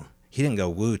woo. He didn't go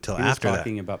woo till He was after that.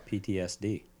 talking about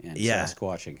PTSD and Yeah.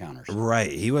 Sasquatch encounters.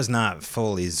 Right. He was not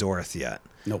fully Zorth yet.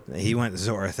 Nope. He went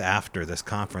Zorth after this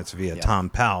conference via Tom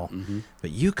Powell.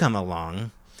 But you come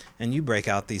along and you break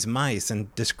out these mice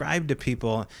and describe to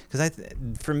people, because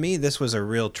for me, this was a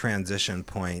real transition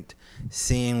point,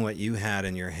 seeing what you had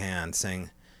in your hand, saying,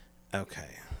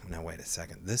 okay, now wait a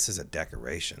second. This is a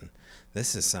decoration.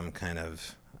 This is some kind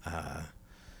of,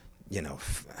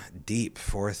 deep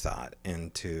forethought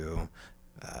into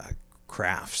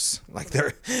crafts. Like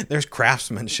there's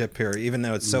craftsmanship here, even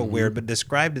though it's so weird. But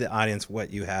describe to the audience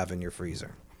what you have in your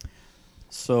freezer.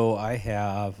 So I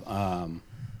have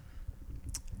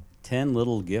 10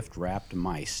 little gift wrapped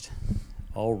mice,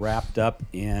 all wrapped up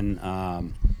in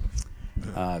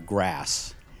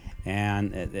grass,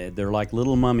 and they're like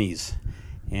little mummies,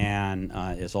 and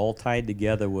it's all tied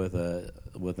together with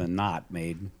a knot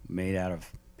made out of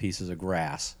pieces of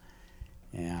grass,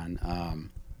 and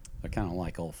they're kind of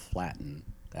like all flattened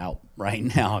out right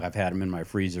now. I've had them in my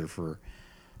freezer for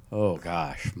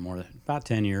about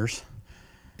 10 years.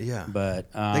 Yeah,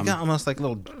 But they got almost like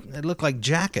it looked like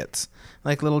jackets,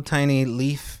 like little tiny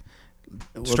leaf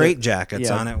straight jackets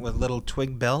yeah. on it with little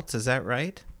twig belts. Is that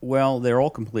right? Well, they're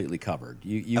all completely covered.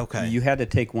 Okay. You had to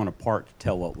take one apart to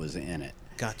tell what was in it.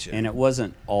 Gotcha. And it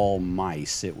wasn't all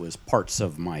mice. It was parts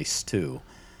of mice, too.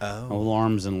 Oh.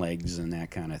 Arms and legs and that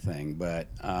kind of thing. But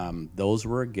those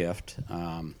were a gift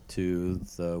to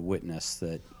the witness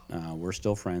that we're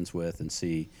still friends with and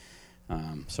see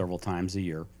several times a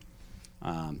year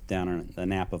down on the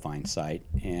Napa Vine site.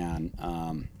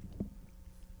 And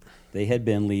they had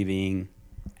been leaving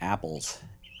apples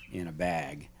in a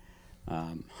bag,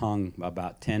 hung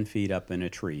about 10 feet up in a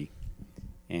tree,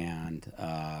 and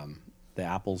the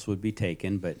apples would be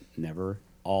taken, but never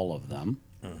all of them.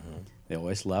 They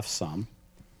always left some,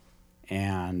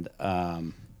 and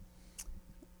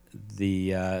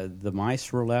the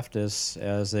mice were left as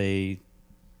an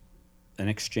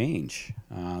exchange,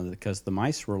 because the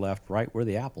mice were left right where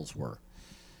the apples were.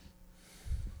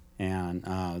 And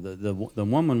the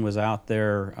woman was out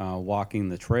there walking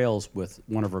the trails with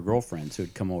one of her girlfriends who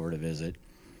had come over to visit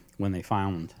when they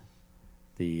found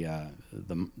the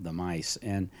mice.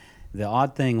 And the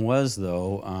odd thing was,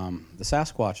 though, the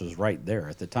Sasquatch was right there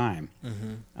at the time.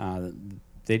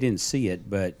 They didn't see it,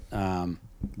 but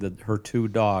her two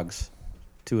dogs,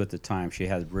 two at the time, she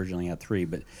originally had three,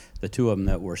 but the two of them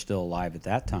that were still alive at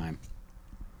that time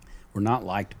were not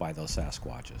liked by those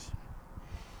Sasquatches.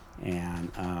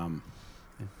 And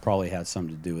it probably had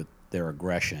something to do with their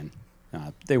aggression.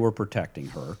 They were protecting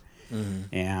her.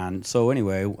 And so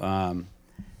anyway,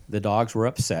 the dogs were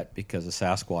upset because the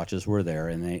Sasquatches were there,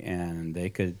 and they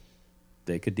could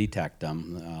detect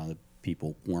them. The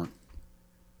people weren't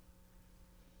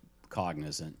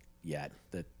cognizant yet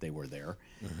that they were there.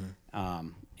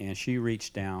 And she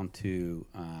reached down to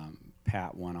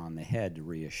pat one on the head to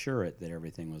reassure it that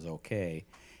everything was okay,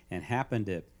 and happened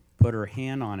to put her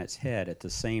hand on its head at the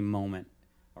same moment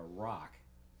a rock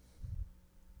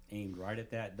aimed right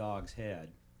at that dog's head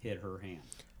hit her hand.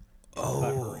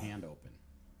 Cut her hand open.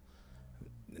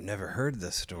 Never heard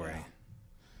this story.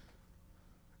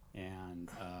 Yeah. And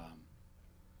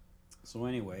so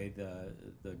anyway,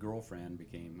 the girlfriend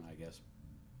became, I guess,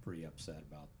 pretty upset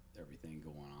about everything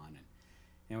going on. And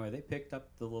anyway, they picked up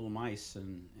the little mice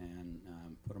and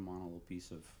put them on a little piece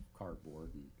of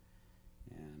cardboard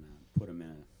and put them in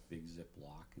a big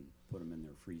Ziploc and put them in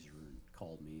their freezer and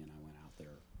called me, and I went out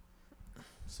there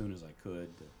as soon as I could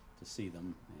to see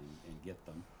them and get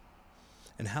them.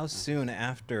 And how soon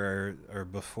after or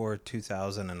before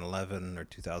 2011 or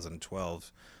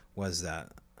 2012 was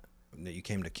that you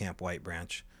came to Camp White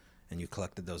Branch and you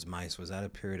collected those mice? Was that a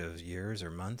period of years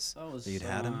or months that you'd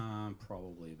had them?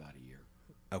 Probably about a year.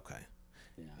 Okay.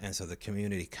 Yeah. And so the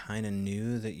community kind of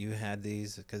knew that you had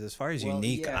these, because as far as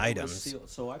unique items.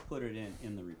 So I put it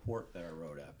in the report that I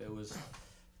wrote up. It was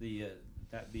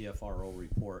that BFRO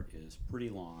report is pretty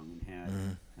long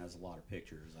and has a lot of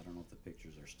pictures. I don't know if the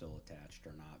pictures are still attached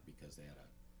or not because they had a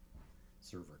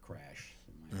server crash.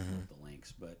 I might have the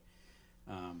links, but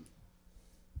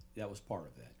that was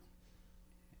part of it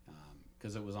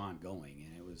because it was ongoing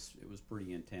and it was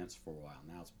pretty intense for a while.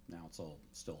 Now it's all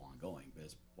still ongoing, but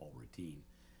it's all routine.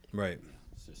 Right. You know,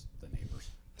 it's just the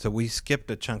neighbors. So we skipped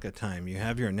a chunk of time. You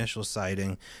have your initial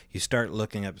sighting. You start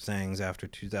looking up things after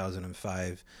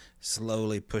 2005,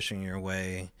 slowly pushing your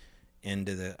way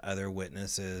into the other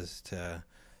witnesses to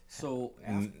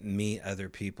meet other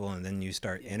people, and then you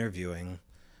start interviewing.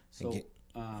 So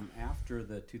after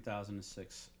the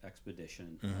 2006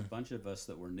 expedition, a bunch of us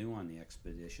that were new on the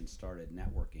expedition started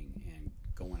networking and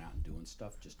going out and doing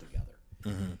stuff just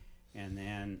together. And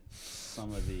then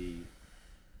some of the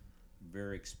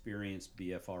very experienced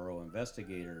BFRO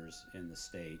investigators in the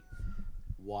state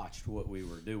watched what we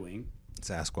were doing.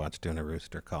 Sasquatch doing a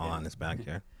rooster call on his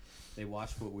backyard. They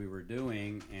watched what we were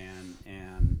doing,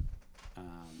 and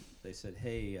they said,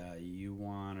 "Hey, you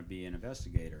want to be an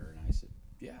investigator?" And I said,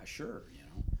 "Yeah, sure." You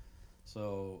know,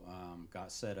 so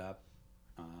got set up,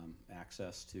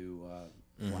 access to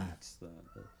flats,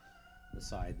 the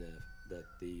side that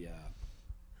the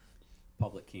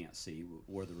public can't see,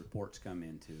 where the reports come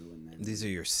into, and then these are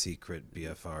your secret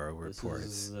BFRO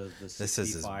reports. This is the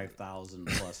 65,000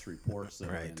 plus reports that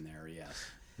are in there. Yes.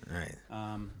 Right.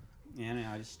 And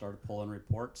I just started pulling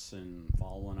reports and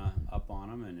following up on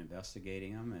them and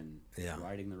investigating them and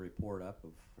writing the report up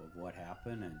of what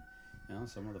happened. And you know,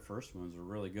 some of the first ones were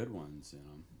really good ones, you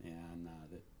know, and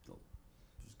there's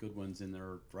good ones in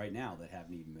there right now that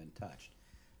haven't even been touched.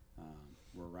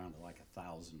 We're around to like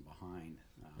 1,000 behind.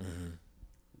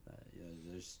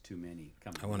 There's too many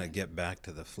coming. I want to get back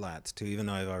to the flats too, even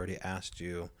though I've already asked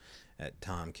you at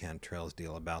Tom Cantrell's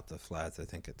deal about the flats. I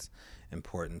think it's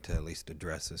important to at least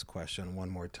address this question one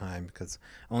more time because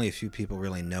only a few people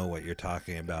really know what you're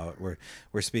talking about.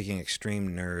 We're speaking extreme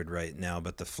nerd right now,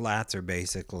 but the flats are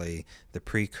basically the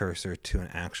precursor to an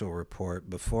actual report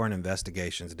before an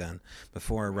investigation's done,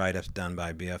 before a write-up's done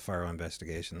by BFRO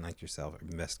investigator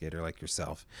like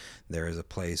yourself. There is a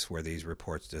place where these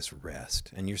reports just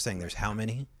rest. And you're saying there's how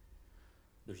many?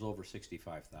 There's over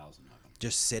 65,000 of them.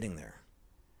 Just sitting there.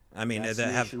 I mean, that's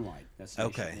nationwide. That's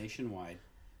nationwide.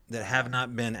 That have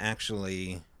not been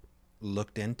actually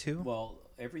looked into? Well,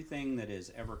 everything that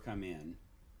has ever come in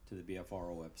to the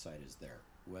BFRO website is there,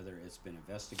 whether it's been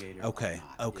investigated Okay, or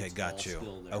not. okay, It's got all you.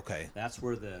 still there. Okay. That's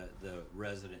where the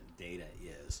resident data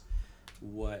is.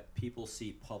 What people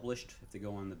see published, if they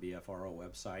go on the BFRO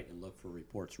website and look for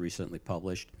reports recently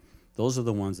published, those are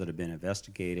the ones that have been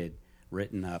investigated,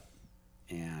 written up,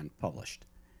 and published.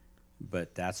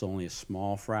 But that's only a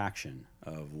small fraction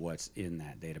of what's in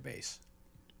that database.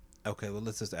 Okay, well,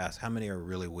 let's just ask, how many are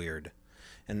really weird?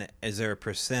 And is there a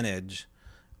percentage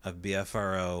of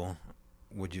BFRO,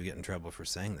 would you get in trouble for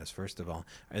saying this, first of all?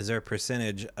 Is there a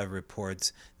percentage of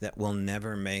reports that will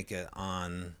never make it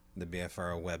on the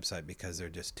BFRO website because they're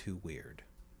just too weird?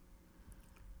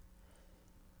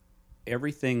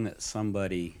 Everything that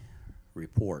somebody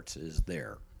reports is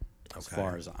there, as Okay.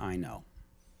 far as I know.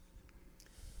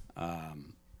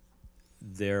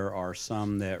 There are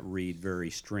some that read very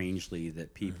strangely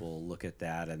that people look at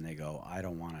that and they go, I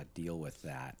don't want to deal with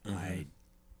that. I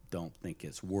don't think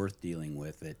it's worth dealing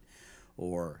with it.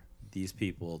 Or these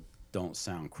people don't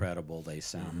sound credible. They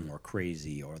sound more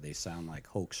crazy, or they sound like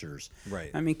hoaxers. Right.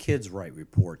 I mean, kids write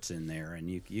reports in there, and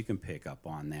you can pick up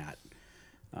on that.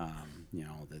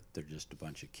 That they're just a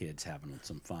bunch of kids having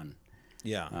some fun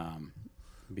Yeah.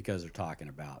 because they're talking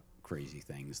about crazy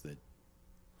things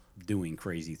doing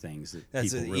crazy things that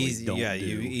That's people an really easy, don't yeah, do.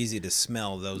 easy to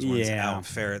smell those ones Yeah. out,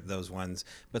 ferret those ones.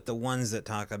 But the ones that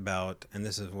talk about, and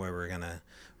this is where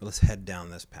let's head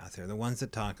down this path here. The ones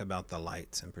that talk about the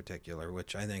lights in particular,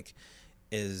 which I think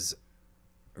is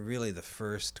really the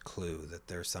first clue that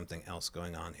there's something else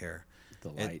going on here. The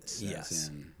lights, yes. as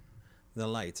in, The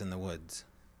lights in the woods.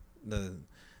 The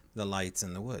lights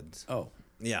in the woods. oh,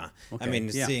 Yeah. I Okay, mean,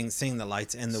 yeah. seeing the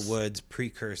lights in the woods,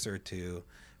 precursor to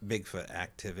Bigfoot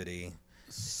activity,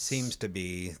 seems to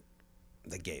be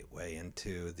the gateway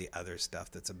into the other stuff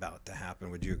that's about to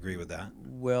happen. Would you agree with that?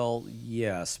 well,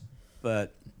 yes,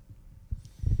 but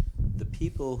the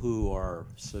people who are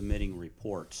submitting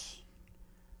reports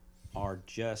are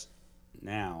just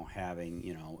now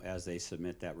having, as they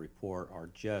submit that report, are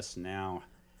just now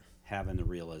having the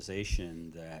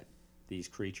realization that these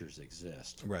creatures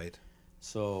exist. Right.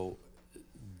 So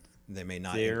They may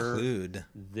not They're- include.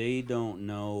 they don't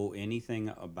know anything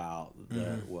about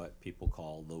what people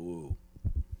call the woo.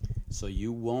 So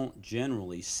you won't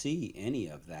generally see any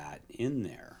of that in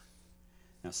there.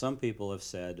 Now, some people have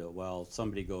said, well,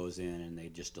 somebody goes in and they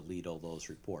just delete all those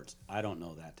reports. I don't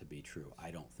know that to be true.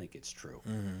 I don't think it's true.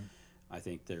 I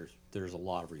think there's a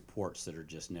lot of reports that are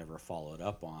just never followed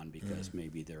up on because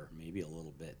maybe they're a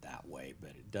little bit that way,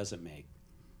 but it doesn't make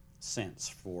sense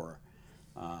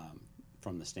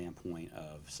from the standpoint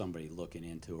of somebody looking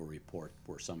into a report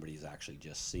where somebody's actually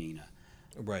just seen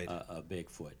Right. a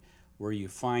Bigfoot. Where you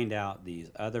find out these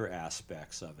other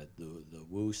aspects of it, the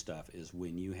woo stuff, is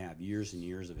when you have years and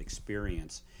years of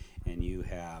experience and you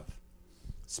have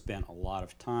spent a lot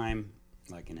of time,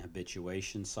 like in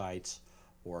habituation sites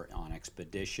or on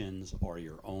expeditions or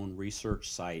your own research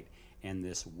site, and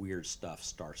this weird stuff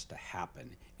starts to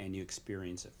happen and you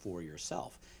experience it for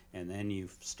yourself. And then you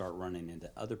start running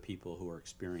into other people who are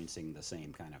experiencing the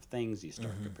same kind of things. You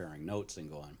start comparing notes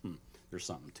and going, there's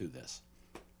something to this.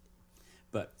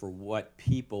 But for what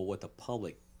the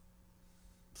public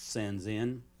sends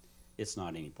in, it's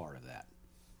not any part of that.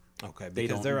 Okay. They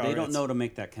Because don't, don't know to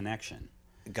make that connection.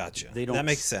 Gotcha. they don't That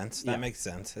makes s- sense. yeah. That makes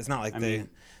sense. It's not like I they. mean-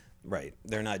 Right.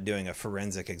 They're not doing a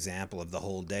forensic example of the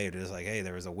whole day. They're just like, hey,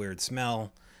 there was a weird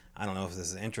smell. I don't know if this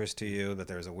is of interest to you, but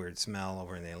there was a weird smell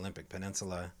over in the Olympic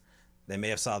Peninsula. They may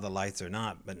have saw the lights or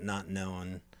not, but not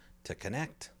known to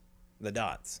connect the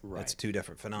dots. Right. That's two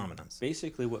different phenomena.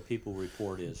 Basically, what people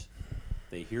report is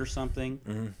they hear something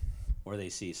Mm-hmm. or they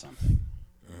see something.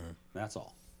 That's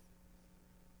all.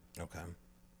 Okay.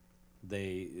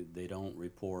 They don't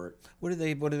report. What do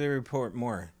they report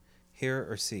more? Hear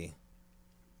or see?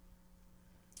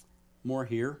 More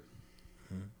here.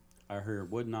 I hear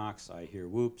wood knocks. I hear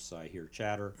whoops. I hear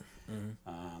chatter.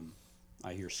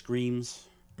 I hear screams.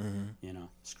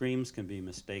 Screams can be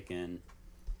mistaken.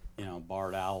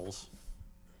 Barred owls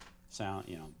sound.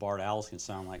 Barred owls can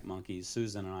sound like monkeys.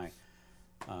 Susan and I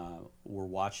were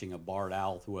watching a barred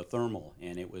owl through a thermal,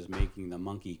 and it was making the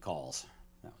monkey calls.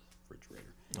 That was a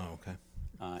refrigerator. Oh, okay.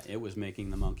 It was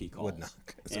making the monkey calls. Wood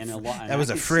knock. And and That was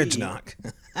I a could fridge see- knock.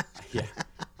 Yeah,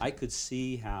 I could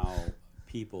see how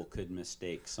people could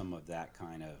mistake some of that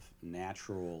kind of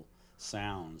natural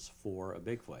sounds for a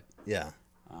Bigfoot. Yeah.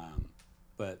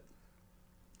 But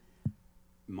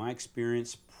my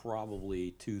experience,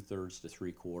 probably 2/3 to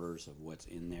 3/4 of what's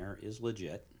in there is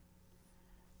legit,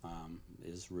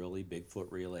 is really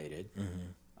Bigfoot related.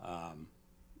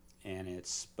 And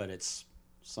it's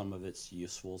some of it's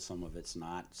useful, some of it's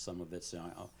not, some of it's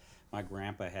My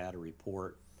grandpa had a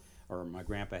report, or my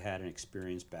grandpa had an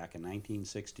experience back in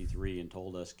 1963 and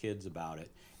told us kids about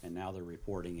it, and now they're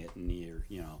reporting it in the year,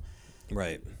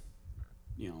 Right.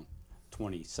 you know,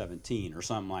 2017 or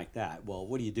something like that. Well,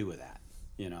 what do you do with that?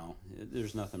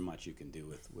 There's nothing much you can do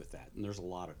with that, and there's a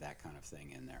lot of that kind of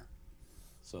thing in there.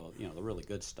 So, the really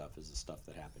good stuff is the stuff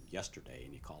that happened yesterday,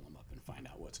 and you call them up and find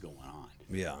out what's going on.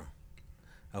 Yeah.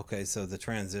 Okay, so the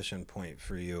transition point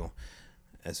for you,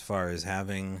 as far as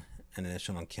having an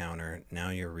initial encounter,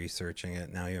 now you're researching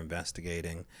it, now you're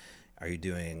investigating. Are you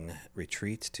doing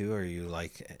retreats too? Are you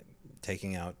like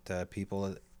taking out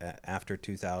people after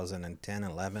 2010,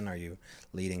 11? Are you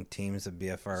leading teams of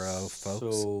BFRO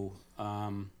folks? So,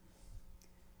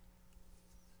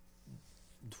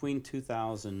 between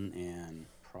 2000 and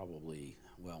probably,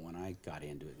 well, when I got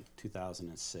into it in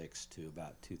 2006 to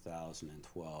about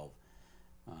 2012,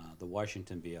 the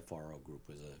Washington BFRO group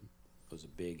was a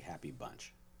big happy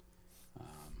bunch.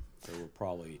 There were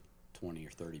probably 20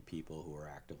 or 30 people who were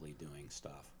actively doing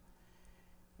stuff.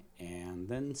 And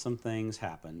then some things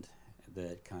happened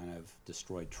that kind of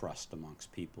destroyed trust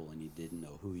amongst people, and you didn't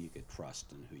know who you could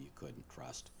trust and who you couldn't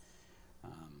trust.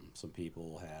 Some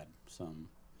people had some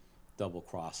double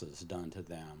crosses done to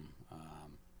them.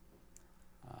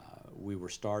 We were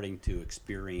starting to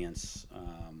experience,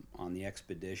 on the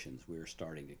expeditions, we were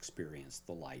starting to experience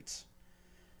the lights.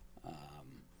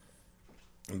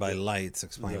 And by lights,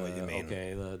 explain what you mean.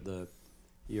 Okay,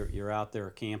 you're out there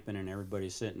camping and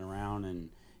everybody's sitting around and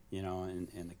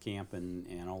in the camp,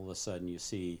 and all of a sudden you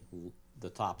see the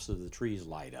tops of the trees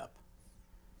light up,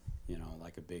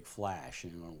 like a big flash,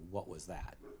 and what was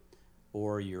that?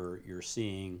 Or you're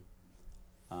seeing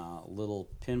little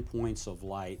pinpoints of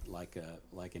light like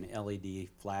an LED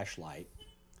flashlight,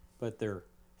 but they're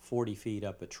 40 feet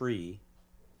up a tree,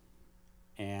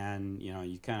 and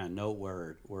you kind of know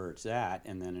where it's at,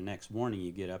 and then the next morning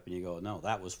you get up and you go, no,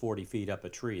 that was 40 feet up a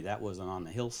tree, that wasn't on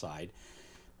the hillside.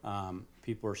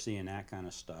 People are seeing that kind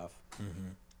of stuff.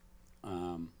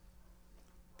 Mm-hmm.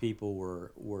 People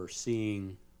were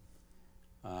seeing,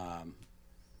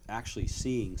 actually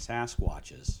seeing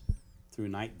Sasquatches through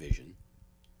night vision,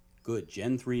 good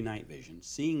Gen 3 night vision,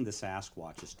 seeing the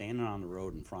Sasquatches standing on the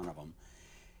road in front of them,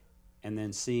 and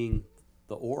then seeing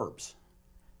the orbs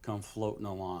come floating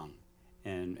along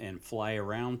and fly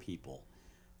around people.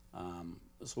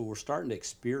 So we're starting to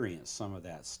experience some of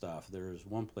that stuff. There's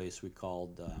one place we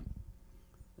called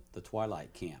the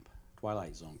Twilight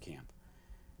Zone Camp,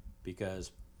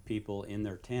 because people in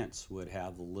their tents would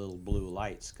have the little blue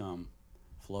lights come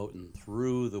floating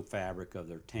through the fabric of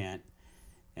their tent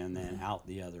and then out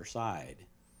the other side.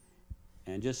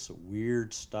 And just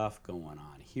weird stuff going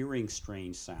on. Hearing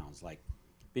strange sounds, like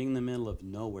being in the middle of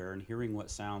nowhere and hearing what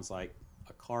sounds like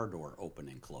a car door open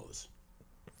and close.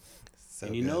 So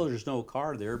and there's no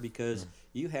car there because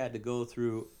you had to go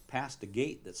through past a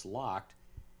gate that's locked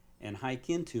and hike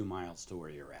in 2 miles to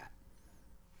where you're at.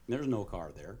 There's no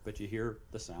car there, but you hear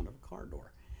the sound of a car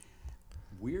door.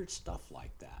 Weird stuff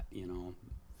like that,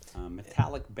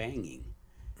 metallic banging.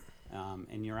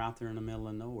 And you're out there in the middle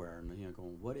of nowhere and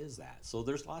going, what is that? So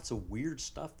there's lots of weird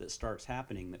stuff that starts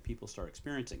happening that people start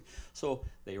experiencing. So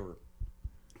they were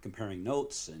comparing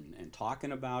notes and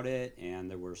talking about it, and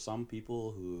there were some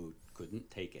people who couldn't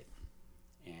take it,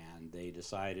 and they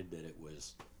decided that it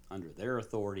was under their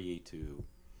authority to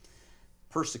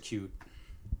persecute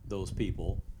those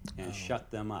people and shut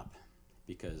them up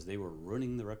because they were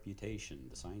ruining the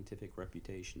scientific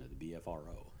reputation of the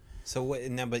BFRO. So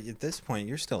but at this point,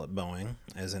 you're still at Boeing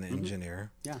as an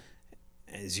engineer. Yeah.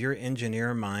 Is your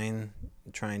engineer mind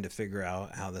trying to figure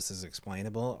out how this is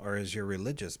explainable, or is your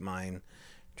religious mind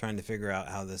trying to figure out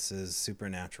how this is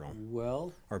supernatural?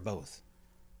 Well, or both?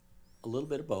 A little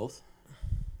bit of both.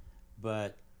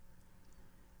 But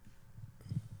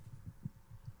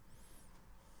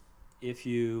if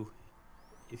you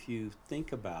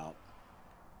think about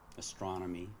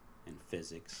astronomy and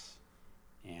physics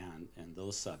and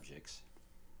those subjects,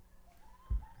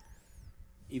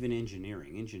 even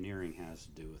engineering has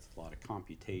to do with a lot of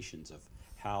computations of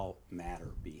how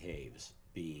matter behaves,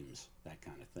 beams, that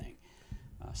kind of thing,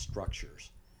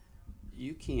 structures.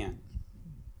 You can't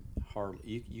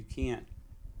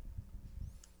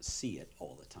see it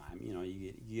all the time.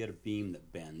 You get a beam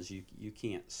that bends. You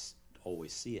can't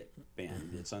always see it bend.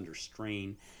 Mm-hmm. It's under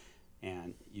strain,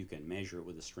 and you can measure it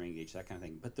with a strain gauge, that kind of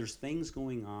thing. But there's things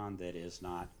going on that is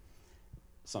not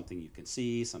something you can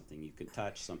see, something you can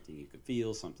touch, something you can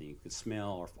feel, something you can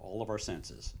smell, or all of our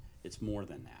senses. It's more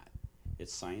than that.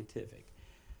 It's scientific.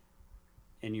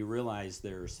 And you realize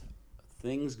there's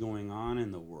things going on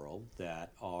in the world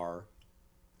that are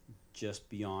just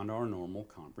beyond our normal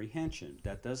comprehension.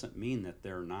 That doesn't mean that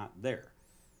they're not there.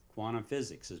 Quantum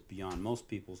physics is beyond most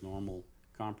people's normal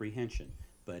comprehension,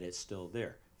 but it's still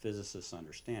there. Physicists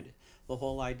understand it. The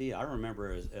whole idea, I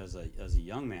remember as a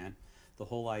young man, the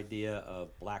whole idea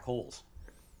of black holes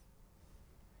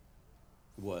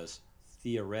was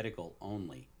theoretical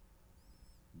only.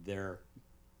 Their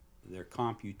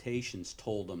computations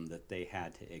told them that they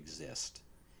had to exist,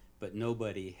 but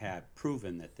nobody had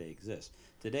proven that they exist.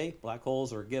 Today, black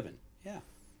holes are given. Yeah,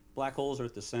 black holes are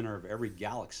at the center of every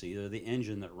galaxy. They're the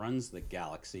engine that runs the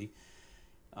galaxy.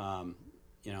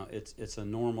 It's a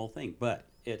normal thing, but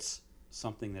it's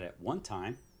something that at one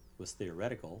time was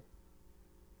theoretical,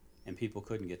 and people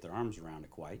couldn't get their arms around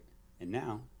it quite, and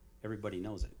now everybody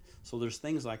knows it. So there's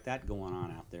things like that going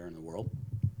on out there in the world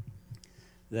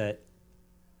that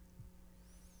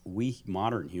we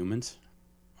modern humans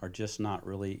are just not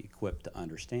really equipped to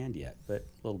understand yet, but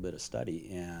a little bit of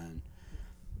study and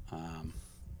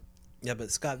yeah,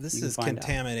 but Scott, this is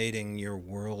contaminating your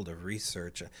world of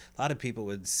research. A lot of people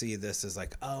would see this as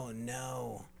like, oh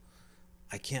no,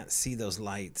 I can't see those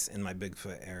lights in my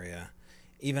Bigfoot area.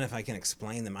 Even if I can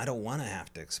explain them, I don't want to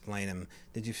have to explain them.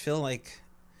 Did you feel like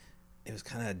it was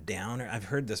kind of downer? I've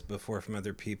heard this before from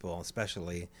other people,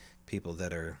 especially people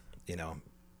that are,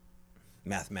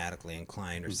 mathematically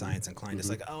inclined or science inclined. It's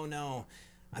like, oh no,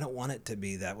 I don't want it to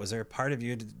be that. Was there a part of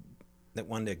you that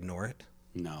wanted to ignore it?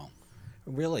 No.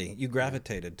 Really? You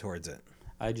gravitated towards it?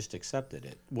 I just accepted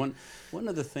it. One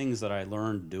of the things that I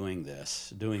learned doing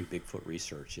Bigfoot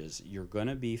research, is you're going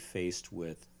to be faced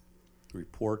with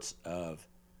reports of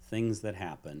things that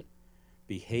happen,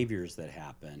 behaviors that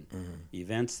happen,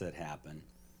 events that happen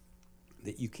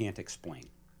that you can't explain.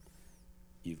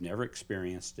 You've never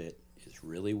experienced it. It's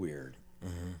really weird.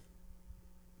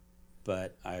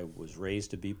 But I was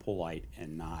raised to be polite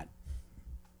and not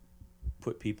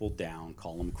put people down,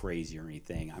 call them crazy or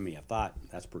anything. I mean, I thought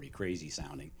that's pretty crazy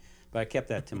sounding, but I kept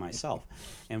that to myself.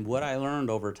 And what I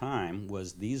learned over time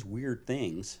was these weird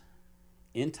things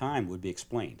in time would be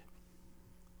explained.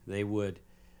 You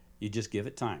just give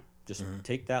it time. Just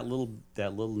take that little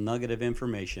nugget of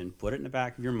information, put it in the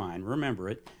back of your mind, remember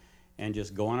it, and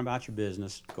just go on about your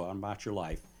business, go on about your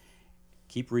life.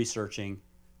 Keep researching,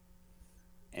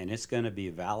 and it's going to be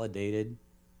validated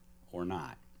or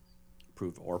not,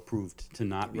 proved to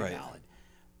not be valid.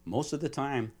 Most of the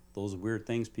time, those weird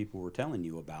things people were telling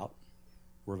you about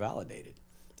were validated.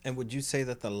 And would you say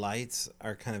that the lights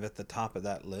are kind of at the top of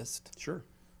that list? Sure.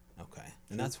 Okay.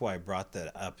 And that's why I brought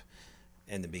that up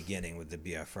in the beginning with the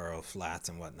BFRO flats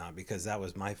and whatnot, because that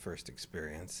was my first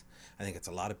experience. I think it's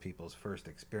a lot of people's first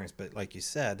experience. But like you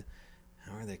said,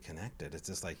 how are they connected? It's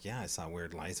just like, yeah, I saw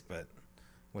weird lights, but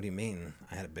what do you mean?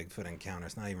 I had a Bigfoot encounter.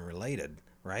 It's not even related,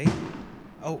 right?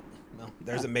 Oh, well,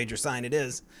 there's a major sign it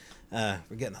is. We're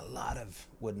getting a lot of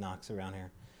wood knocks around here.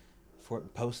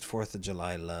 Post 4th of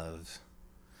July love.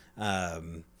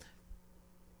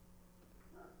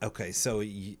 Okay, so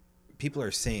people are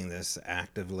seeing this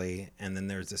actively, and then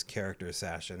there's this character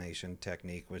assassination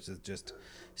technique, which is just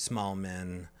small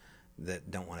men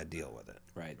that don't want to deal with it.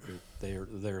 Right.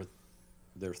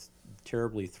 They're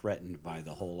terribly threatened by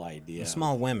the whole idea.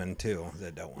 Small women too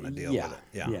that don't want to deal with it.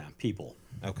 Yeah. People.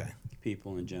 Okay.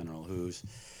 People in general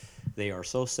they are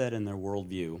so set in their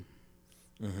worldview.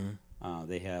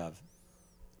 They have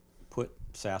put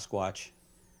Sasquatch,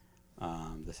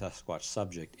 the Sasquatch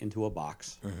subject, into a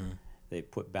box. They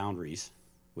put boundaries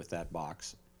with that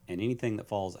box, and anything that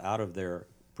falls out of their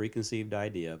preconceived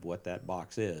idea of what that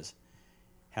box is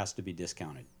has to be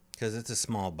discounted. Because it's a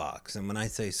small box, and when I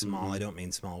say small, I don't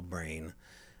mean small brain.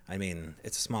 I mean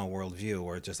it's a small worldview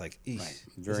where it's just like, right.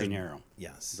 Very narrow.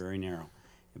 Yes, very narrow.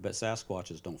 But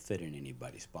Sasquatches don't fit in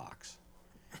anybody's box.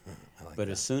 But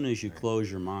as soon as you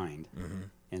close your mind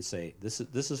and say this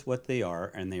is what they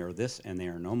are, and they are this, and they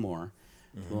are no more,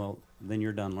 well, then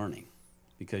you're done learning,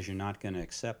 because you're not going to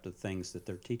accept the things that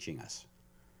they're teaching us.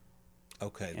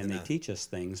 Okay. And they teach us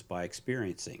things by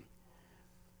experiencing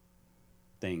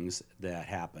things that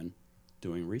happen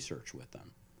doing research with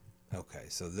them. Okay,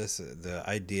 so the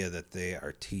idea that they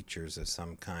are teachers of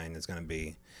some kind is going to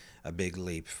be a big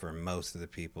leap for most of the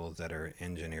people that are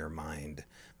engineer mind,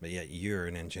 but yet you're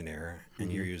an engineer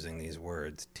and you're using these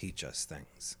words, teach us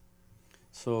things.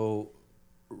 So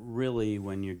really,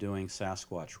 when you're doing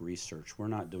Sasquatch research, we're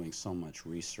not doing so much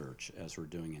research as we're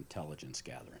doing intelligence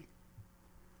gathering.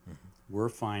 We're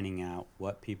finding out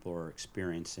what people are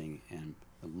experiencing and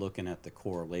looking at the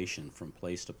correlation from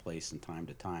place to place and time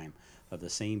to time of the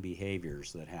same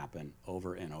behaviors that happen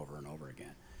over and over and over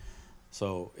again.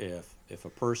 So if a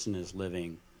person is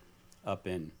living up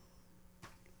in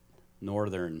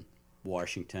northern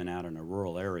Washington out in a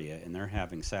rural area and they're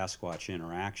having Sasquatch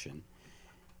interaction,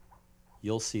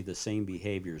 you'll see the same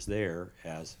behaviors there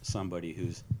as somebody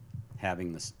who's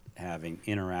having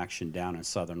interaction down in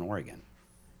Southern Oregon.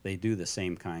 They do the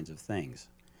same kinds of things.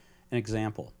 An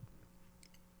example,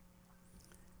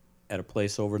 at a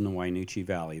place over in the Wainuchi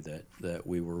Valley that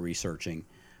we were researching,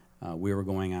 we were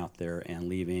going out there and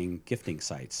leaving gifting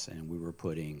sites, and we were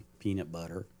putting peanut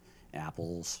butter,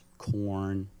 apples,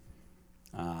 corn,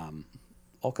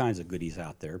 all kinds of goodies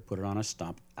out there, put it on a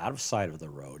stump out of sight of the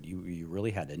road. You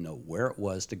really had to know where it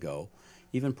was to go.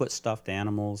 Even put stuffed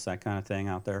animals, that kind of thing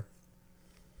out there.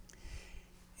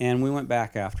 And we went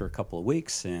back after a couple of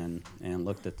weeks and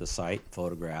looked at the site,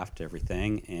 photographed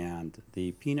everything, and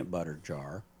the peanut butter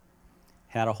jar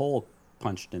had a hole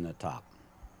punched in the top.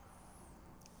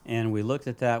 And we looked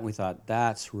at that and we thought,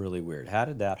 that's really weird. How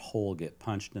did that hole get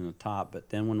punched in the top? But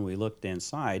then when we looked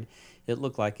inside, it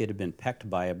looked like it had been pecked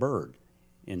by a bird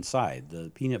inside.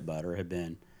 The peanut butter had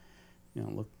been,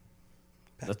 look,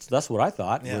 that's what I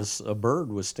thought, Yeah. was a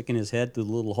bird was sticking his head through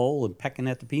the little hole and pecking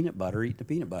at the peanut butter, eating the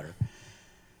peanut butter.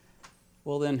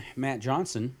 Well, then Matt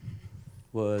Johnson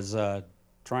was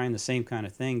trying the same kind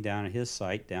of thing down at his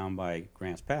site down by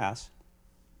Grants Pass,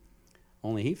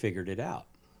 only he figured it out.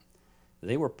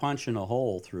 They were punching a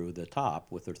hole through the top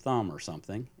with their thumb or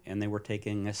something, and they were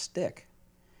taking a stick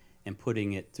and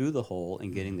putting it through the hole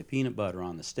and getting the peanut butter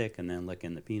on the stick and then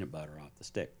licking the peanut butter off the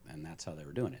stick, and that's how they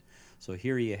were doing it. So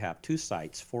here you have two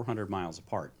sites 400 miles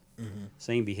apart,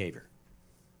 same behavior,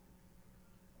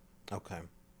 Okay.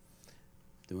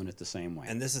 doing it the same way.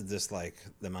 And this is just like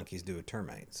the monkeys do with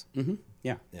termites.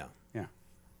 Yeah, Yeah. yeah.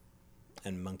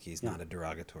 And monkey's Yeah. not a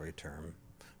derogatory term.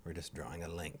 We're just drawing a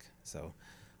link. So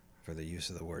for the use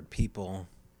of the word people,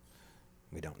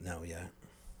 we don't know yet.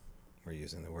 We're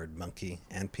using the word monkey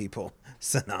and people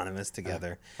synonymous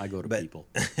together. I go to But- people.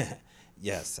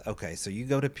 Yes. Okay. So you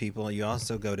go to people. You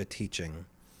also go to teaching.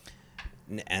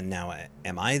 And now,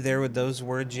 am I there with those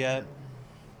words yet?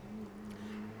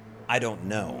 I don't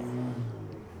know.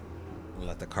 We'll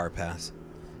let the car pass.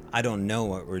 I don't know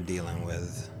what we're dealing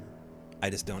with. I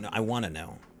just don't know. I want to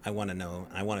know. I want to know.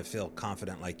 I want to feel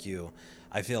confident like you.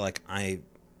 I feel like I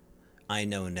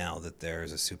know now that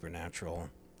there's a supernatural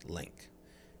link.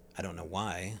 I don't know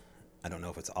why. I don't know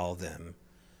if it's all them.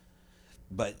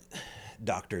 But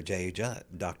Dr. J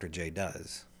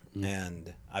does.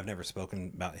 And I've never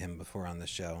spoken about him before on the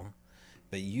show.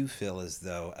 But you feel as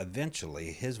though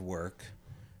eventually his work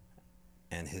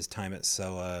and his time at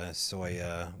SOA,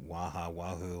 Soya, Waha,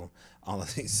 Wahoo, all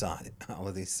of these sites,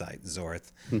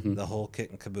 Zorth, the whole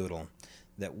kit and caboodle,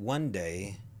 that one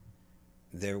day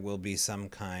there will be some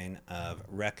kind of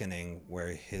reckoning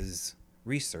where his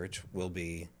research will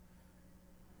be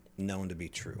known to be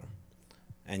true.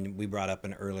 And we brought up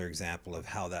an earlier example of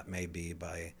how that may be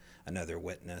by another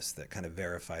witness that kind of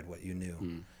verified what you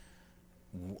knew.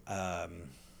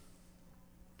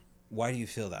 Why do you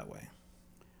feel that way?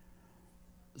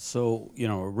 So,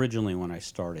 originally when I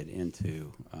started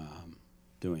into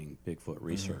doing Bigfoot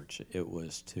research, it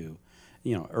was to,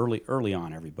 early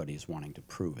on everybody's wanting to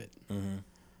prove it.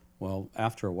 Well,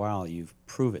 after a while, you've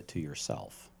prove it to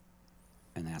yourself,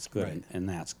 and that's good, Right. and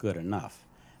that's good enough.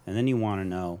 And then you want to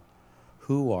know,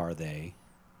 who are they?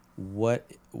 What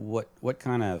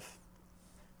kind of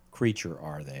creature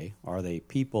are they? Are they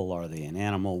people? Are they an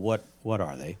animal? What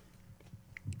are they?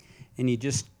 And you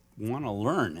just want to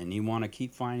learn, and you want to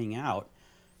keep finding out,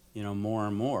 more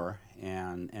and more,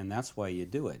 and that's why you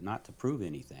do it, not to prove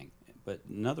anything. But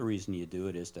another reason you do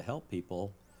it is to help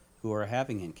people who are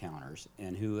having encounters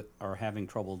and who are having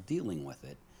trouble dealing with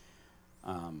it.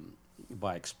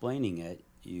 By explaining it,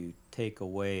 you take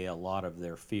away a lot of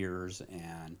their fears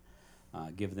and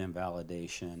give them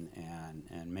validation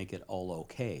and make it all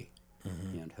okay.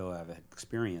 To have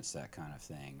experienced that kind of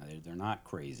thing. They're not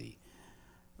crazy.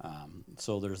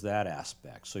 So there's that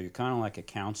aspect. So you're kind of like a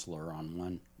counselor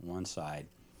on one side,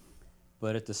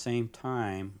 but at the same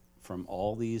time, from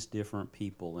all these different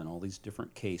people and all these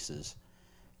different cases,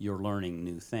 you're learning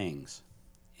new things,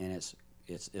 and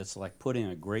it's like putting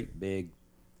a great big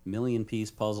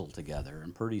million-piece puzzle together,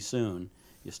 and pretty soon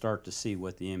you start to see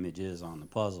what the image is on the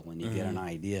puzzle, and you get an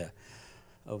idea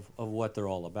of what they're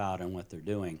all about and what they're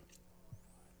doing.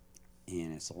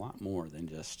 And it's a lot more than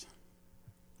just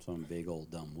some big old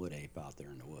dumb wood ape out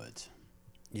there in the woods.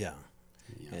 Yeah.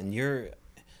 You know? And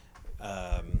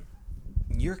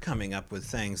you're coming up with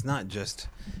things, not just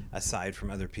aside from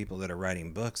other people that are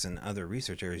writing books and other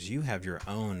research areas. You have your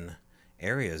own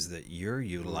areas that you're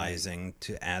utilizing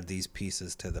to add these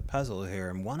pieces to the puzzle here.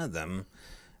 And one of them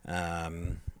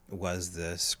was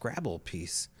the Scrabble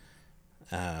piece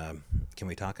Can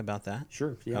we talk about that?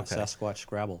 Sure, yeah, Okay. Sasquatch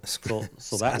Scrabble.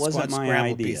 So that wasn't Sasquatch my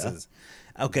Scrabble idea. pieces.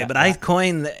 Okay, That- but I that-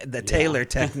 coined the Taylor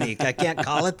technique. I can't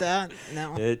call it that?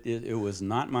 No? It was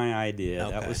not my idea.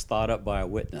 That Okay. was thought up by a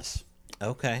witness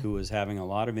Okay. who was having a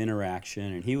lot of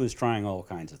interaction, and he was trying all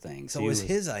kinds of things. So He it was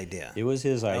his idea. It was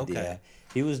his idea. Okay.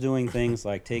 He was doing things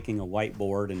like taking a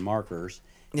whiteboard and markers,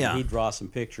 and Yeah. he'd draw some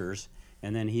pictures,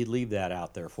 and then he'd leave that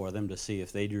out there for them to see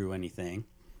if they drew anything.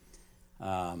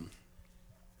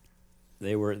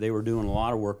 They were doing a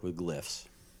lot of work with glyphs,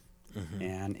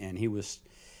 and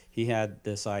he had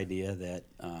this idea that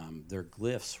their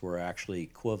glyphs were actually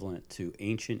equivalent to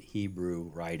ancient Hebrew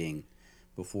writing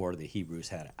before the Hebrews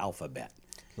had an alphabet.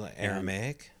 Like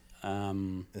Aramaic?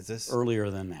 Is this Earlier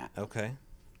than that. okay?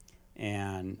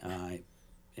 And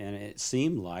it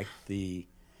seemed like the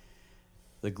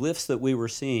glyphs that we were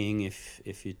seeing,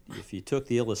 if you took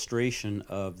the illustration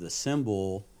of the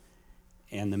symbol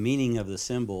and the meaning of the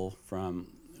symbol from,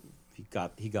 he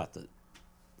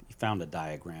found a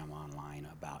diagram online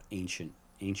about ancient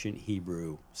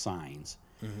Hebrew signs,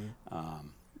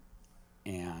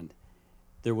 and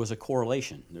there was a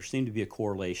correlation. There seemed to be a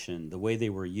correlation. The way they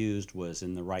were used was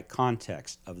in the right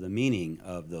context of the meaning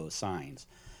of those signs.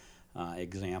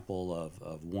 Example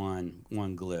of one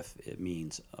glyph, it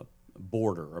means a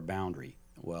border or boundary.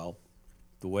 Well,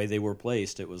 the way they were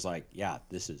placed, it was like, yeah,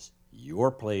 this is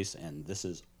your place and this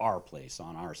is our place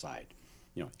on our side.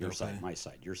 You know, your Okay. side, my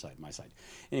side, your side, my side.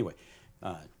 Anyway,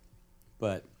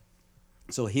 but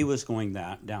so he was going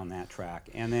down that track,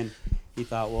 and then he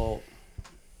thought, well,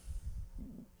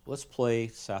 let's play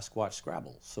Sasquatch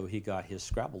Scrabble. So he got his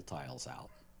Scrabble tiles out,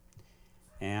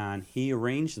 and he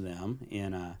arranged them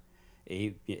in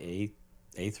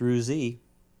A through Z,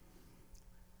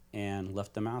 and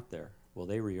left them out there. Well,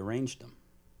 they rearranged them,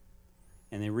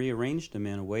 and they rearranged them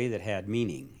in a way that had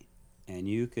meaning, and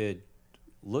you could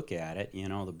look at it. You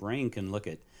know, the brain can look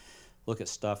at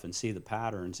stuff and see the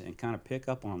patterns and kind of pick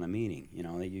up on the meaning. You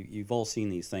know, you've all seen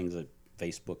these things at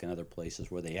Facebook and other places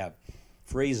where they have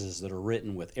phrases that are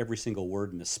written with every single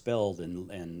word misspelled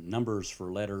and numbers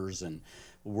for letters and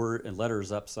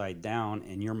letters upside down,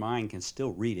 and your mind can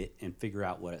still read it and figure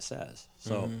out what it says.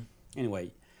 So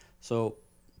anyway, so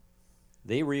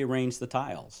they rearranged the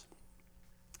tiles,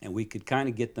 and we could kind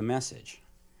of get the message.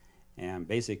 And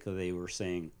basically they were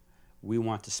saying, we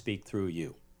want to speak through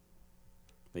you.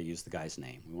 They used the guy's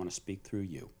name. We want to speak through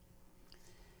you.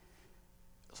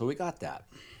 So we got that.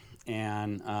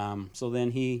 And so then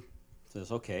he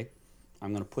says, okay,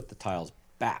 I'm going to put the tiles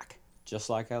back, just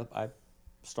like I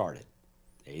started,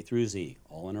 A through Z,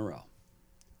 all in a row.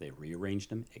 They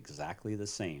rearranged them exactly the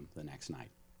same the next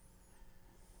night.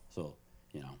 So,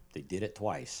 you know, they did it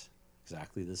twice,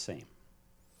 exactly the same.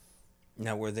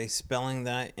 Now, were they spelling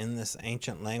that in this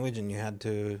ancient language, and you had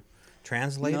to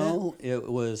translate it? No, it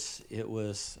was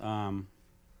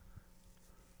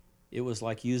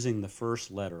like using the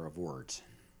first letter of words.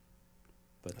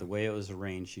 But the way it was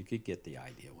arranged, you could get the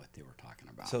idea what they were talking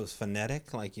about. So it's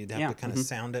phonetic, like you'd have to kind of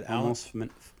sound it out?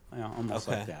 Almost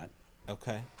like that.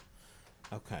 Okay.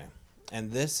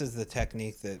 And this is the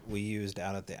technique that we used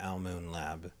out at the Almoon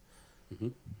Lab.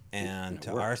 And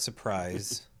to our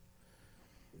surprise,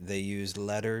 they used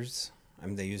letters. I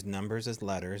mean, they used numbers as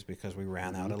letters because we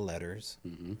ran out of letters.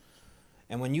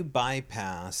 And when you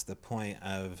bypass the point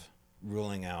of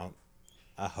ruling out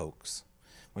a hoax,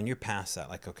 when you're past that,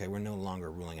 like, okay, we're no longer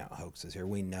ruling out hoaxes here.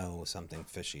 We know something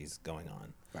fishy's going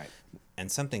on. Right. And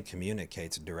something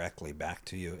communicates directly back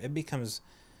to you. It becomes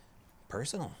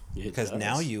personal. It because does.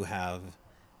 now you have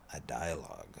a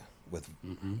dialogue with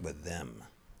them.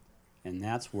 And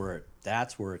that's where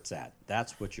it's at.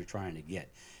 That's what you're trying to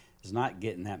get. It's not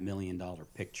getting that $1 million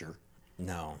picture.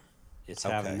 No. It's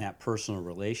having that personal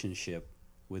relationship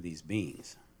with these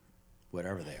beings,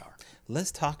 whatever they are.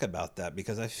 Let's talk about that,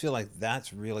 because I feel like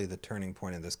that's really the turning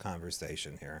point of this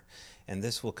conversation here. And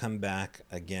this will come back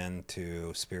again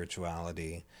to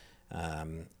spirituality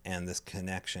and this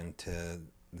connection to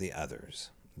the others,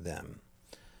 them.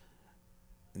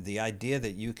 The idea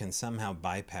that you can somehow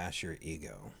bypass your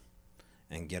ego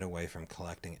and get away from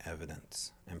collecting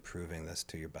evidence and proving this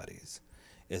to your buddies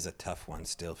is a tough one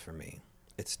still for me.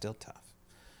 It's still tough.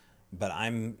 But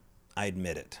I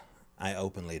admit it. I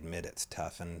openly admit it's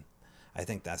tough, and I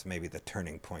think that's maybe the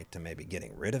turning point to maybe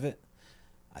getting rid of it.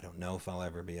 I don't know if I'll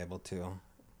ever be able to.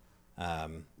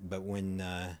 But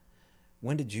when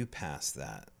did you pass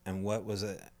that? And what was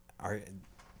it?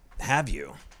 Have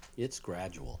you? It's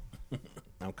gradual.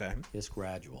 Okay. It's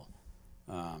gradual.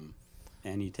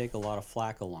 And you take a lot of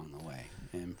flack along the way.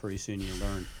 And pretty soon you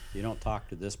learn you don't talk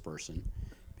to this person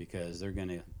because they're going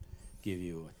to give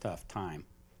you a tough time.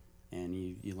 and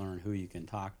you learn who you can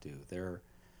talk to. There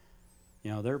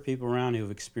are people around who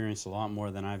have experienced a lot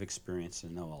more than I've experienced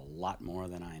and know a lot more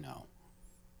than I know.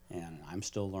 And I'm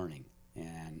still learning,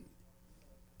 and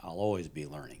I'll always be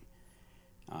learning.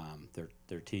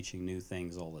 They're teaching new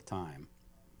things all the time,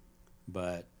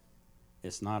 but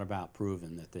it's not about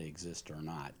proving that they exist or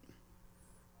not.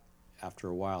 After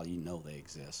a while, you know they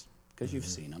exist because you've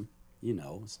seen them. You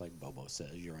know, it's like Bobo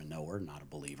says, you're a knower, not a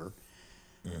believer.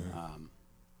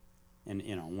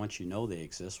 And once you know they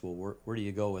exist, well, where do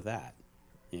you go with that?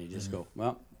 And you just go,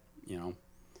 well,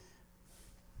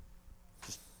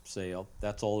 just say, oh,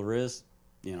 that's all there is.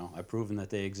 I've proven that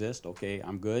they exist. Okay,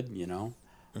 I'm good.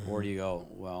 Or do you go,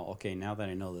 well, okay, now that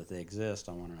I know that they exist,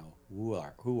 I want to know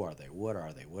who are they? What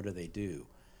are they? What do they do?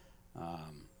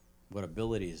 What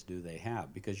abilities do they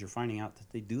have? Because you're finding out that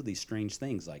they do these strange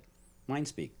things like mind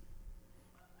speak.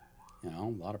 A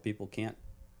lot of people can't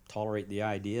tolerate the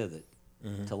idea that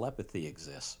telepathy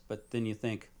exists. But then you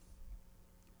think,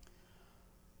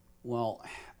 well,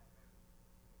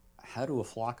 how do a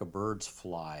flock of birds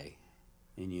fly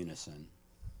in unison?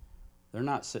 They're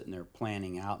not sitting there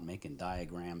planning out and making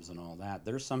diagrams and all that.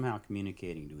 They're somehow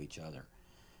communicating to each other.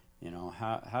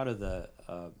 How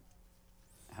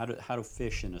do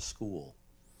fish in a school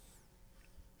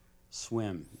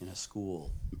swim in a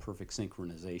school in perfect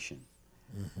synchronization?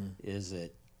 Is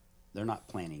it they're not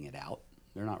planning it out?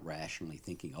 They're not rationally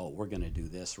thinking, oh, we're going to do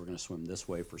this, we're going to swim this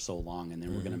way for so long, and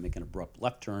then we're going to make an abrupt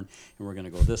left turn, and we're going to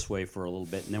go this way for a little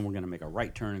bit, and then we're going to make a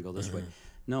right turn and go this way.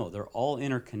 No, they're all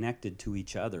interconnected to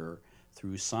each other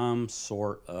through some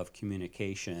sort of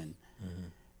communication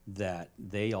that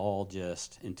they all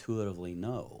just intuitively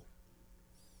know.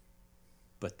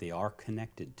 But they are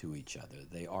connected to each other.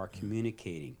 They are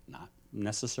communicating, not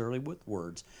necessarily with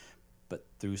words, but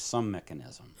through some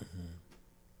mechanism.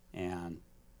 And,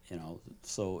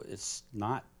 so it's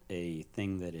not a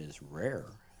thing that is rare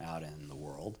out in the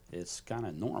world. It's kind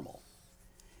of normal.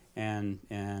 And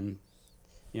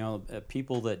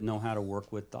people that know how to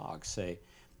work with dogs say,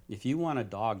 if you want a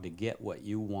dog to get what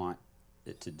you want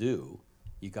it to do,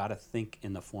 you got to think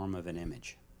in the form of an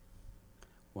image.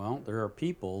 Well, there are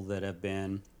people that have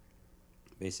been,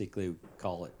 basically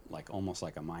call it almost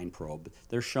like a mind probe.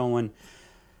 They're showing,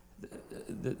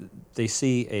 they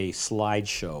see a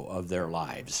slideshow of their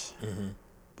lives,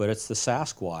 but it's the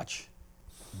Sasquatch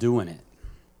doing it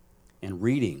and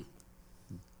reading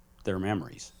their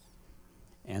memories.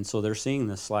 And so they're seeing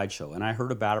this slideshow. And I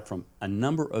heard about it from a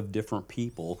number of different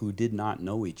people who did not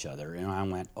know each other. And I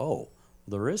went, oh,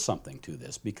 there is something to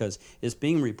this, because it's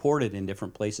being reported in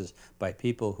different places by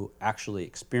people who actually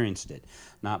experienced it,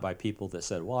 not by people that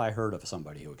said, well, I heard of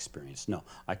somebody who experienced it. No,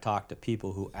 I talked to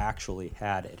people who actually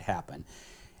had it happen.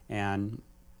 And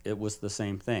it was the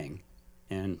same thing.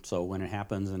 And so when it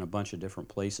happens in a bunch of different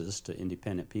places to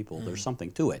independent people, there's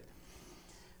something to it.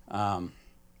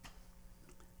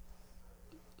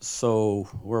 So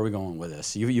where are we going with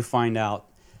this? You find out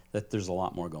that there's a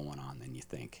lot more going on than you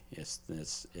think.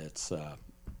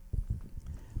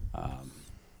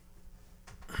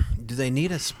 Do they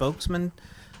need a spokesman?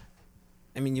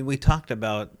 I mean, we talked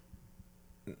about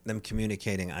them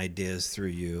communicating ideas through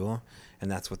you, and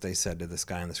that's what they said to this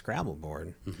guy on the Scrabble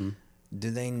board.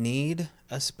 Do they need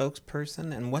a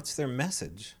spokesperson, and what's their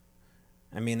message?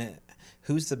 I mean,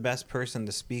 who's the best person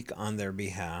to speak on their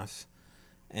behalf,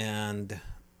 and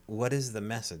what is the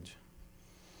message?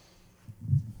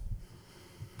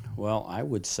 Well, I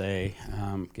would say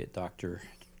get Dr.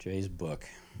 J's book.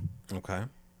 Okay.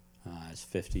 His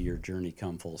 50-year journey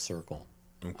come full circle.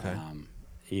 Okay.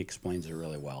 He explains it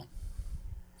really well.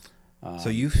 So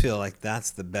you feel like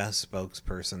that's the best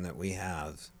spokesperson that we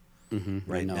have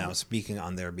right now, speaking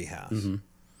on their behalf.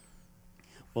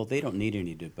 Well, they don't need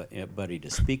anybody to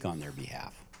speak on their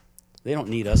behalf. They don't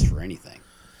need us for anything.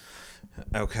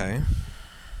 Okay.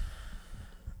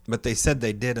 But they said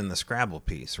they did in the Scrabble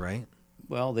piece, right?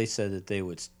 Well, they said that they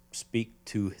would speak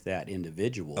to that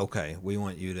individual. Okay, we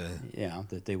want you to... Yeah,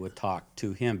 that they would talk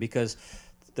to him, because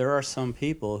there are some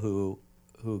people who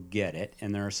get it,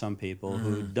 and there are some people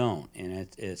who don't, and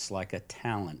it's like a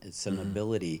talent. It's an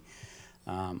ability.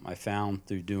 I found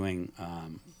through doing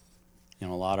a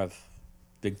lot of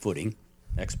Bigfooting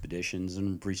expeditions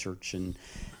and research and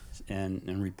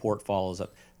report follows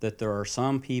up, that there are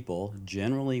some people,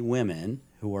 generally women,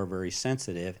 who are very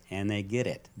sensitive, and they get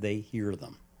it. They hear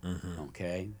them.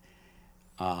 Okay?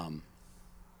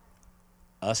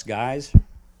 Us guys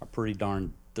are pretty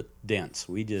darn dense.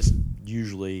 We just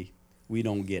usually, we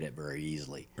don't get it very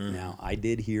easily. Now, I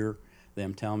did hear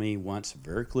them tell me once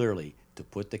very clearly to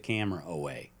put the camera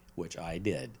away, which I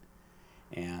did.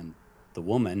 And the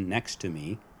woman next to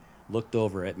me looked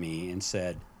over at me and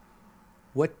said,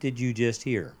 "What did you just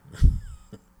hear?"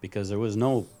 Because there was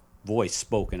no voice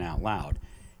spoken out loud.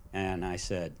 And I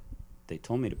said, "They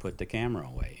told me to put the camera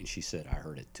away." And she said, "I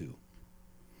heard it too."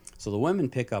 So the women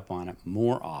pick up on it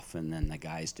more often than the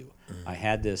guys do. I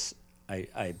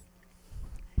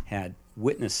had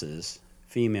witnesses,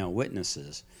 female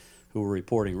witnesses, who were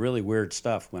reporting really weird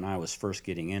stuff when I was first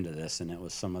getting into this, and it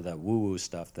was some of the woo-woo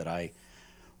stuff that I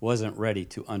wasn't ready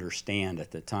to understand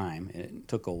at the time. It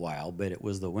took a while, but it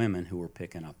was the women who were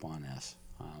picking up on this.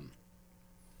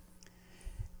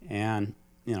 And,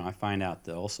 I find out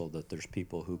that also that there's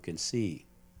people who can see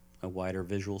a wider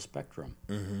visual spectrum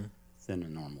than a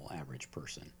normal average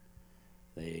person.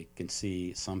 They can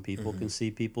see, some people can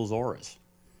see people's auras.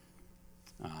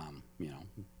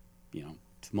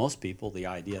 To most people, the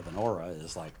idea of an aura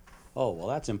is like, oh, well,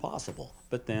 that's impossible.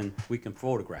 But then we can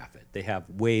photograph it. They have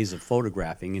ways of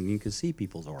photographing, and you can see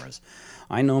people's auras.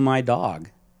 I know my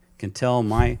dog can tell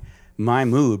my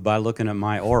mood by looking at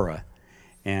my aura.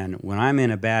 And when I'm in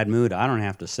a bad mood, I don't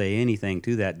have to say anything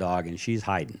to that dog, and she's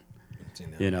hiding,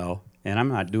 and I'm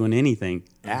not doing anything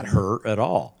at her at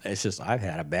all. It's just I've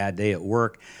had a bad day at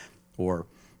work, or,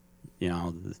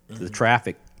 the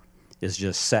traffic is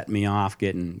just setting me off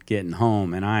getting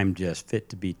home, and I'm just fit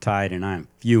to be tied, and I'm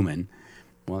fuming.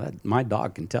 Well, my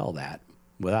dog can tell that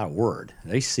without a word.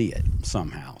 They see it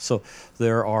somehow. So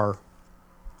there's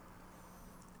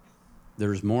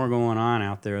more going on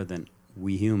out there than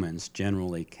we humans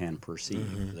generally can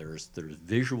perceive. There's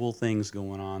visual things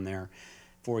going on there.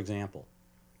 For example,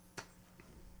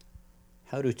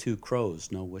 how do two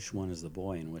crows know which one is the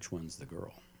boy and which one's the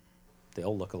girl? They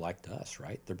all look alike to us,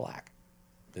 right? They're black.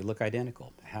 They look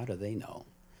identical. How do they know?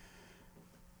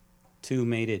 Two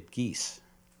mated geese,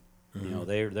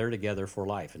 they're together for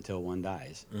life until one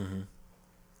dies.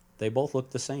 They both look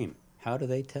the same. How do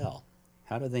they tell?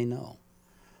 How do they know?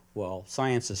 Well,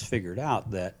 science has figured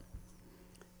out that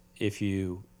if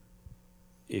you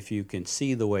can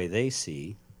see the way they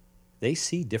see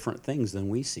different things than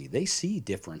we see. They see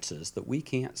differences that we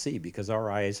can't see because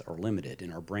our eyes are limited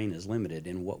and our brain is limited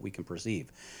in what we can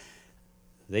perceive.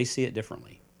 They see it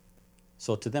differently.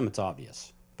 So to them it's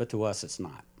obvious, but to us it's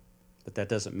not. But that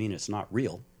doesn't mean it's not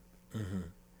real.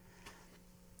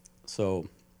 So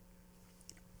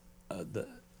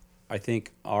I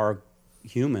think our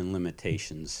human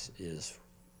limitations is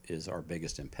our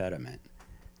biggest impediment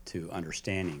to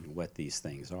understanding what these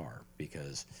things are,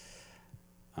 because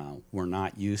we're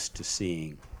not used to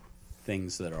seeing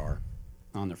things that are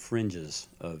on the fringes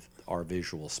of our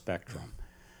visual spectrum.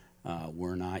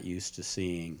 We're not used to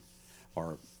seeing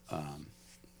or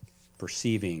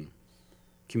perceiving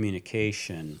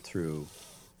communication through,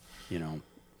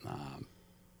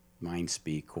 mind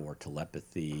speak or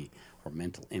telepathy or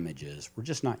mental images. We're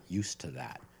just not used to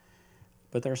that.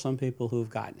 But there are some people who've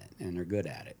gotten it and they're good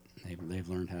at it. They've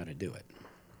learned how to do it.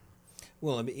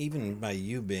 Well, I mean, even by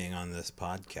you being on this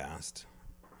podcast,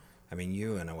 I mean,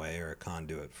 you in a way are a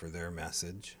conduit for their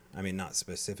message. I mean, not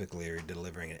specifically are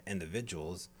delivering an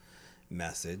individual's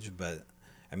message, but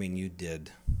I mean, you did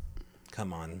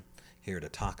come on here to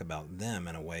talk about them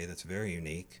in a way that's very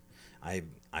unique. I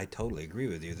totally agree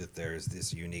with you that there's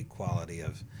this unique quality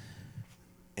of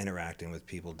interacting with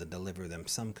people to deliver them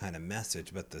some kind of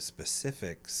message, but the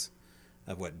specifics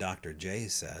of what Dr. J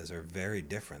says are very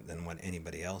different than what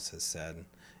anybody else has said.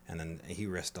 And then he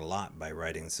risked a lot by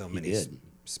writing so many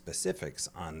specifics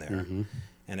on there.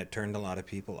 And it turned a lot of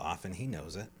people off, and he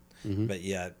knows it. But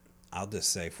yet, I'll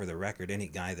just say for the record, any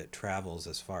guy that travels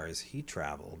as far as he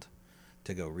traveled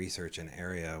to go research an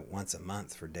area once a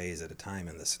month for days at a time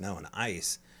in the snow and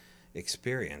ice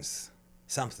experience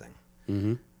something.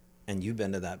 And you've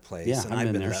been to that place, and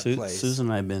I've been to that place. Susan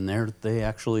and I have been there. They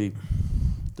actually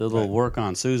did a little work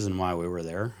on Susan while we were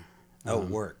there.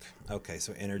 Work. Okay,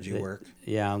 so energy work.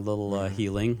 Yeah, a little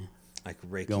healing like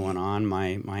Reiki going on.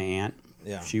 My aunt,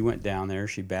 she went down there.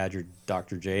 She badgered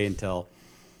Dr. J until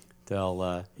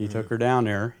he took her down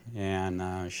there,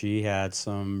 and she had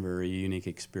some very unique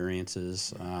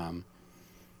experiences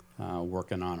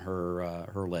working on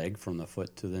her leg from the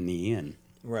foot to the knee, and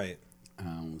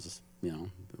was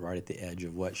right at the edge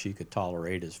of what she could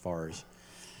tolerate as far as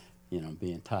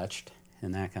being touched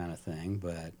and that kind of thing.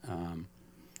 But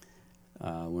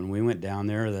when we went down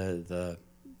there,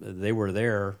 they were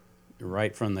there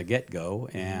right from the get-go,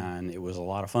 and it was a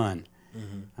lot of fun.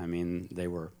 I mean, they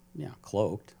were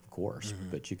cloaked, of course,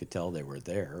 but you could tell they were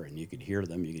there, and you could hear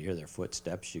them. You could hear their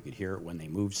footsteps. You could hear it when they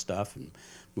moved stuff and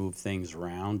moved things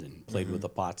around and played with the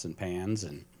pots and pans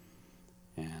and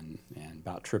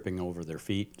about tripping over their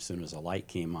feet as soon as a light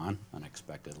came on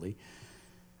unexpectedly.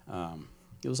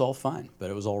 it was all fun, but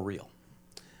it was all real.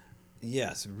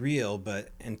 Yes, real, but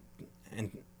and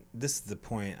this is the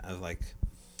point of like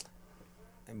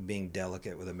being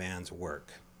delicate with a man's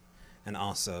work, and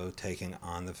also taking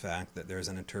on the fact that there's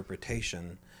an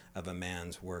interpretation of a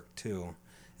man's work too.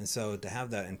 And so to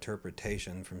have that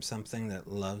interpretation from something that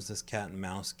loves this cat and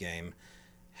mouse game,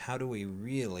 how do we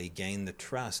really gain the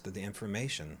trust of the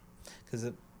information?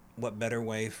 Because what better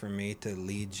way for me to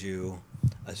lead you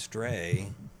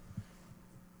astray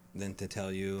than to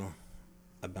tell you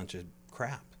a bunch of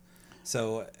crap?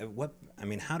 So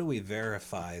how do we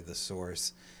verify the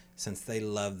source, since they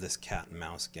love this cat and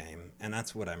mouse game? And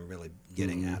that's what I'm really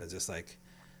getting at, is just like,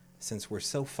 since we're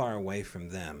so far away from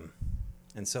them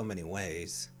in so many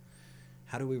ways,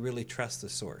 how do we really trust the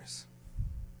source?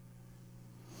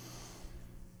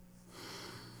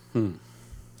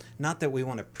 Not that we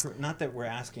want to, not that we're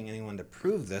asking anyone to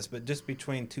prove this, but just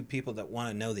between two people that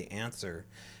want to know the answer,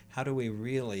 how do we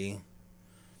really?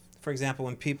 For example,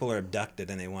 when people are abducted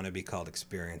and they want to be called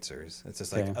experiencers, it's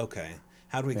just like, okay,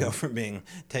 how do we go from being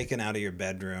taken out of your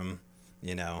bedroom,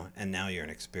 and now you're an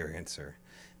experiencer?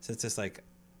 So it's just like,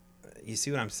 you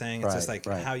see what I'm saying? It's just like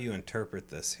how you interpret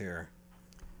this here.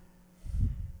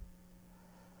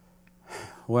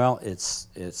 Well, it's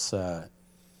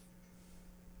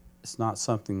not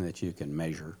something that you can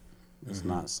measure. It's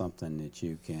not something that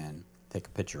you can take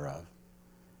a picture of.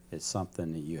 It's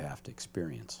something that you have to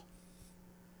experience.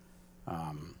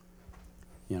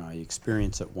 You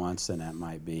experience it once, and that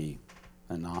might be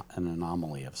an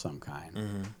anomaly of some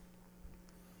kind.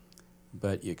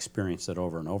 But you experience it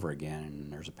over and over again,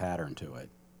 and there's a pattern to it,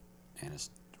 and it's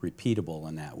repeatable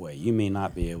in that way. You may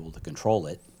not be able to control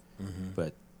it,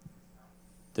 but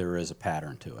there is a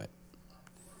pattern to it.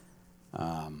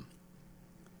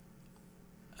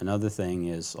 Another thing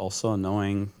is also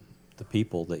knowing the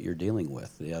people that you're dealing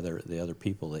with, the other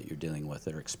people that you're dealing with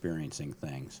that are experiencing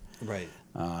things. Right.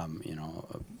 I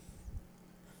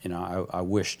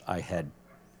wished I had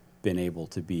been able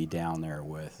to be down there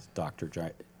with Dr.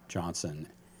 Johnson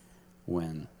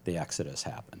when the Exodus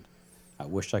happened. I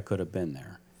wish I could have been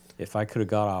there. If I could have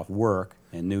got off work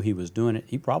and knew he was doing it,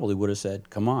 he probably would have said,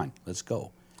 "Come on, let's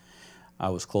go." I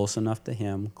was close enough to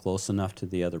him, close enough to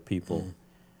the other people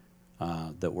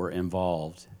that were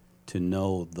involved to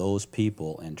know those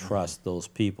people and trust those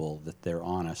people, that they're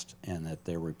honest and that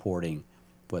they're reporting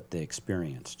what they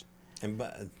experienced. And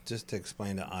just to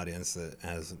explain to the audience that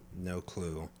has no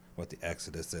clue what the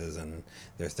Exodus is, and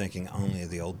they're thinking only of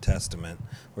the Old Testament,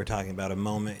 we're talking about a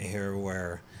moment here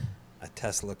where a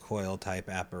Tesla coil type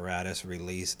apparatus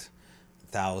released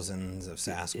thousands of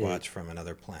Sasquatch from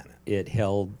another planet. It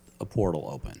held a portal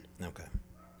open. Okay.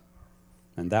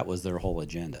 And that was their whole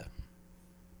agenda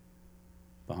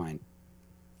behind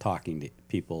talking to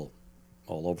people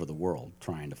all over the world,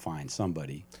 trying to find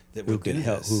somebody who could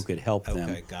help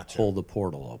them hold the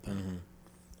portal open.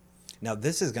 Now,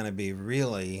 this is going to be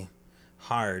really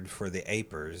hard for the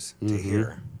apers to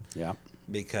hear. Yeah.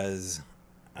 Because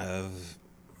of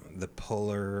the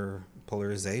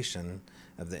polarization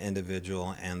of the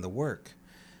individual and the work.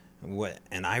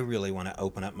 And I really want to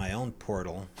open up my own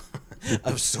portal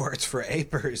of sorts for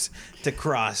apers to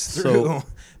cross through.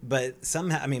 But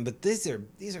somehow, but these are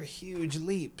huge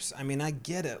leaps. I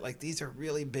get it. Like, these are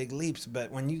really big leaps. But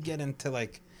when you get into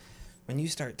when you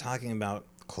start talking about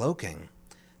cloaking,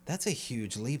 that's a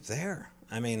huge leap there.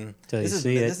 This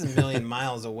is a million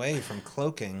miles away from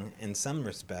cloaking in some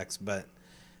respects, but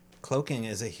cloaking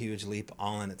is a huge leap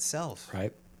all in itself.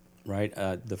 Right.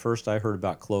 The first I heard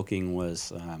about cloaking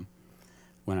was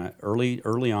when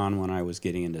early on when I was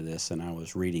getting into this, and I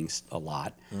was reading a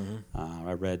lot.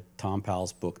 I read Tom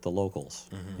Powell's book, The Locals,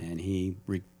 and he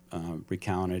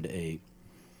recounted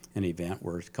an event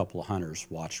where a couple of hunters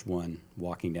watched one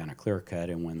walking down a clear cut,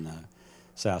 and when the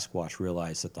Sasquatch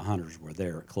realized that the hunters were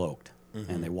there, it cloaked,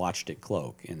 and they watched it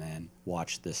cloak, and then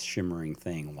watched this shimmering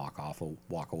thing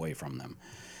walk away from them.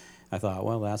 I thought,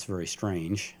 well, that's very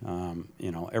strange.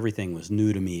 Everything was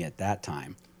new to me at that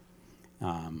time.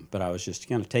 But I was just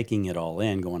kind of taking it all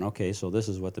in, going, okay, so this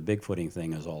is what the Bigfooting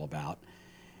thing is all about.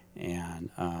 And,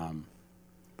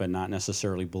 but not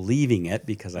necessarily believing it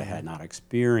because I had not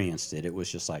experienced it. It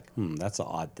was just like, that's an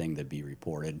odd thing to be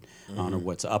reported on,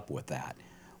 what's up with that.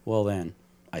 Well, then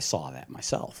I saw that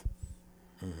myself.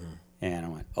 And I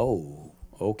went, oh,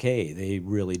 okay, they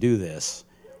really do this.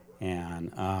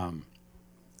 And,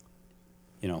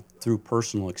 through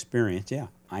personal experience,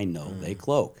 I know they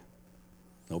cloak.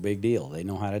 No big deal. They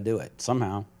know how to do it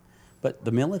somehow. But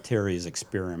the military is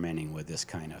experimenting with this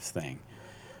kind of thing.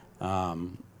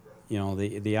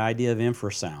 the idea of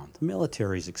infrasound. The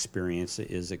military's experience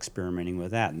is experimenting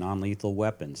with that. Non-lethal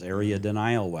weapons, area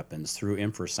denial weapons through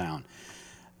infrasound.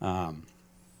 But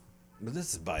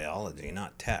this is biology,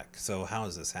 not tech. So how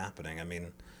is this happening? I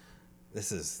mean,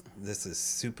 this is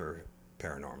super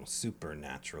paranormal,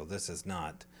 supernatural. This is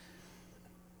not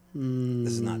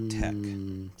tech.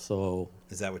 So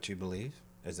Is that what you believe?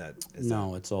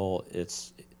 no,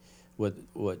 it's what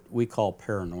we call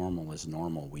paranormal is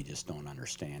normal. We just don't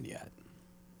understand yet.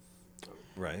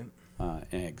 Right. An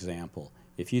example: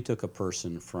 if you took a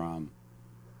person from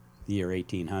the year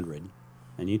 1800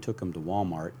 and you took them to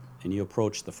Walmart and you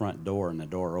approached the front door and the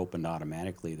door opened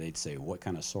automatically, they'd say, "What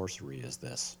kind of sorcery is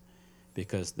this?"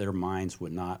 Because their minds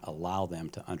would not allow them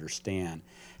to understand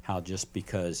how just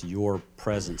because your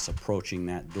presence approaching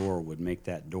that door would make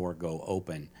that door go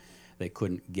open. They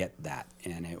couldn't get that,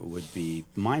 and it would be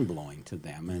mind-blowing to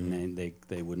them, and then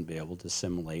they wouldn't be able to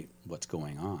assimilate what's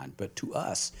going on. But to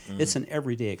us, it's an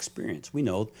everyday experience. We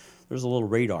know there's a little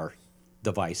radar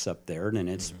device up there, and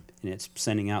it's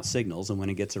sending out signals, and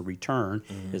when it gets a return,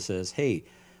 it says, "Hey,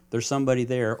 there's somebody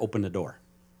there, open the door."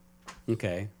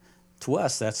 Okay. To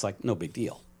us, that's like no big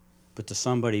deal. But to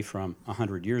somebody from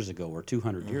 100 years ago or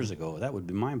 200 years ago, that would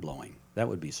be mind-blowing. That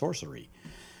would be sorcery.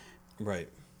 Right.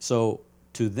 So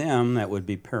to them, that would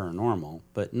be paranormal,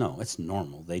 but no, it's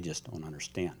normal. They just don't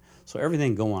understand. So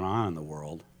everything going on in the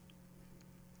world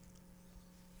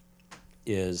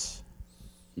is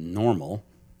normal.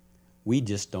 We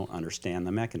just don't understand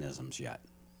the mechanisms yet.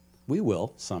 We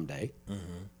will someday.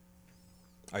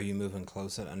 Are you moving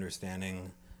closer to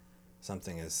understanding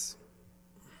something as,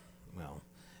 well,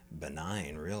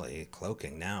 benign, really,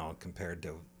 cloaking now compared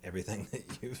to everything that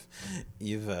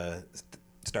you've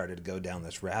started to go down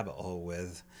this rabbit hole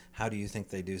with? How do you think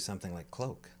they do something like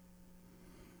cloak?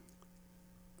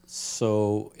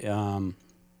 So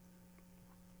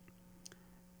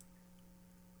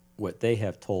what they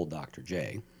have told Dr.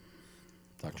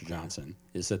 Johnson,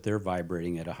 is that they're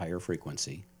vibrating at a higher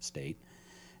frequency state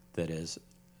that is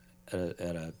at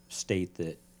a state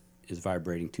that is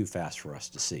vibrating too fast for us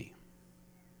to see.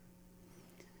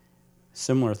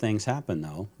 Similar things happen,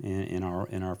 though, in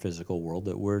our physical world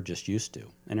that we're just used to.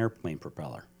 An airplane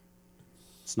propeller.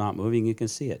 It's not moving, you can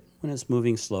see it. When it's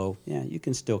moving slow, yeah, you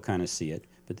can still kind of see it,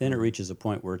 but then it reaches a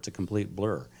point where it's a complete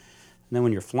blur. And then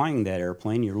when you're flying that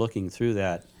airplane, you're looking through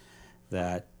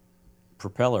that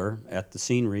propeller at the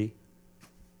scenery,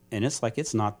 and it's like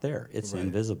it's not there. It's Right.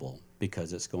 invisible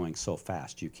because it's going so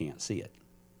fast you can't see it.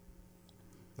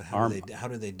 But how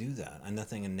do they do that? And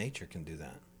nothing in nature can do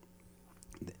that.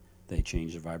 They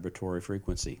change the vibratory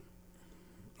frequency.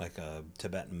 Like a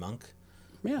Tibetan monk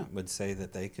Yeah. would say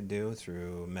that they could do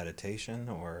through meditation,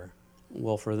 or...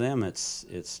 Well, for them, it's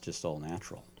just all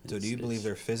natural. So do you believe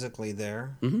they're physically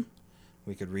there? Mhm.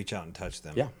 We could reach out and touch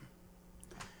them. Yeah.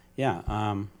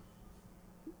 Yeah.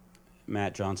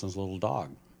 Matt Johnson's little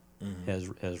dog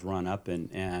has run up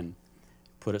and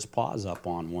put its paws up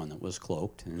on one that was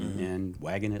cloaked and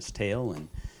wagging its tail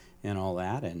and all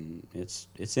that, and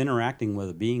it's interacting with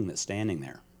a being that's standing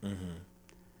there.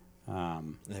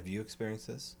 Have you experienced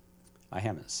this? I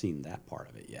haven't seen that part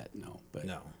of it yet, no. But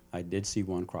No. I did see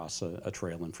one cross a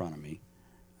trail in front of me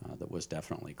that was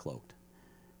definitely cloaked.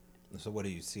 So what do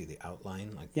you see? The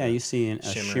outline? Like Yeah, the you see a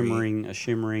shimmery-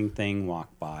 shimmering thing walk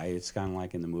by. It's kind of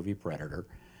like in the movie Predator.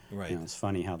 Right. You know, it's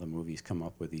funny how the movies come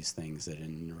up with these things that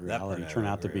in reality Predator turn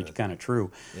out to agree be with. kind of true.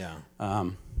 Yeah.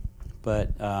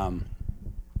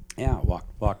 Yeah,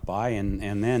 walked by, and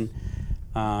then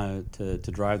to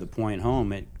drive the point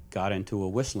home, it got into a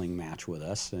whistling match with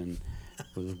us, and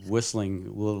was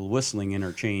little whistling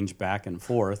interchange back and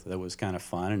forth. That was kind of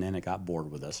fun, and then it got bored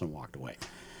with us and walked away.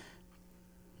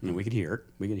 And we could hear it.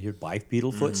 We could hear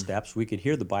bipedal footsteps. We could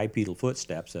hear the bipedal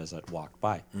footsteps as it walked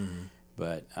by.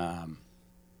 But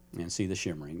and see the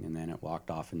shimmering, and then it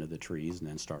walked off into the trees, and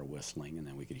then started whistling, and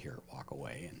then we could hear it walk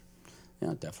away, and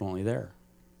yeah, definitely there.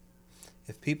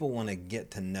 If people want to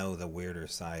get to know the weirder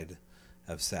side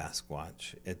of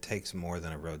Sasquatch, it takes more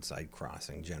than a roadside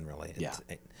crossing generally. Yeah.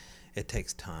 It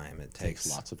takes time. It Takes takes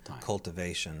lots of time.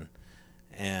 cultivation.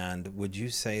 And would you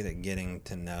say that getting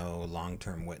to know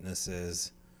long-term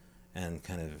witnesses and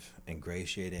kind of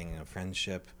ingratiating a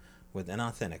friendship with an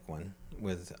authentic one,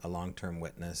 with a long-term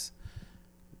witness,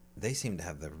 they seem to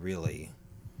have the really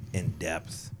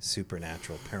in-depth,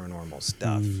 supernatural, paranormal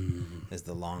stuff as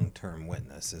the long-term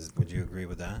witnesses. Would you agree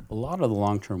with that? A lot of the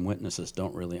long-term witnesses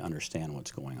don't really understand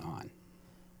what's going on.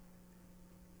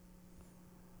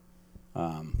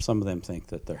 Some of them think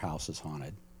that their house is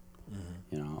haunted.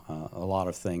 You know, a lot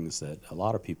of things that a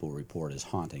lot of people report as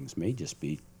hauntings may just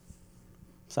be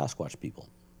Sasquatch people,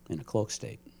 in a cloak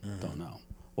state. Don't know.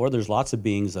 Or there's lots of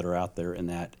beings that are out there in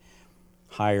that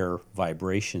higher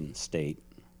vibration state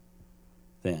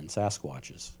than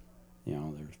Sasquatches. You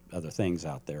know, there's other things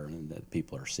out there that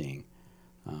people are seeing.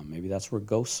 Maybe that's where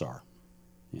ghosts are.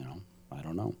 You know, I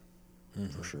don't know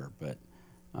for sure. But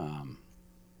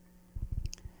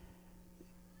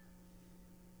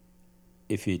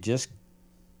if you just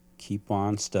keep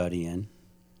on studying,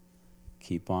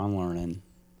 keep on learning,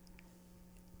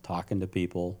 talking to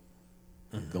people,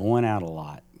 going out a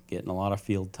lot, getting a lot of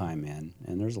field time in,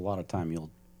 and there's a lot of time you'll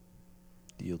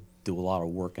do a lot of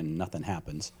work and nothing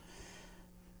happens.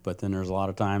 But then there's a lot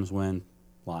of times when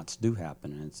lots do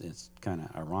happen, and it's kind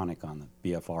of ironic on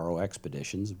the BFRO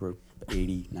expeditions. We're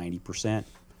 80-90%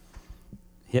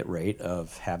 hit rate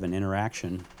of having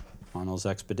interaction on those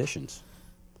expeditions.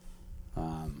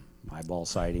 Eyeball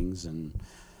sightings and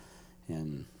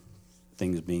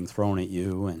things being thrown at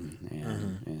you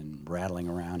and rattling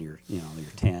around your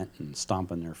tent and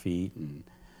stomping their feet and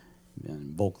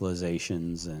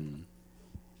vocalizations and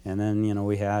then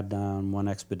we had one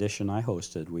expedition I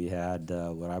hosted, we had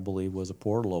what I believe was a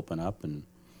portal open up, and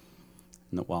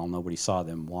while nobody saw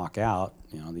them walk out,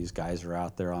 these guys are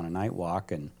out there on a night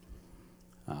walk, and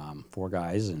 4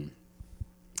 guys, and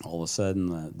all of a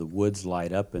sudden the woods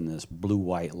light up in this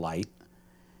blue-white light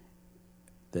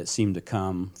that seemed to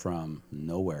come from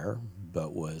nowhere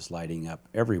but was lighting up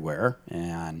everywhere.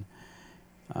 And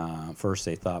first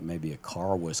they thought maybe a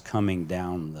car was coming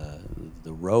down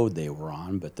the road they were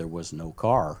on, but there was no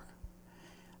car.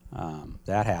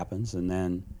 That happens, and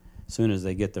then as soon as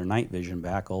they get their night vision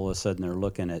back, all of a sudden they're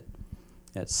looking at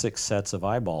 6 sets of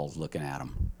eyeballs looking at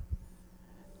them.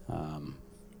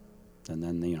 And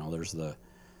then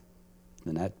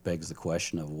then that begs the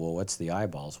question of, well, what's the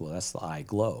eyeballs? Well, that's the eye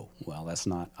glow. Well, that's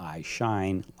not eye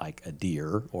shine like a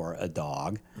deer or a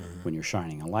dog. When you're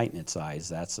shining a light in its eyes,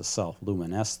 that's a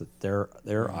self-luminesce that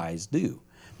their eyes do.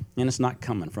 And it's not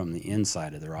coming from the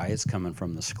inside of their eye, it's coming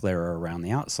from the sclera around the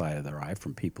outside of their eye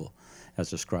from people, as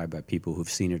described by people who've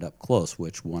seen it up close,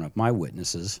 which one of my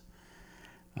witnesses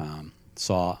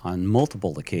saw on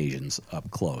multiple occasions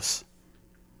up close.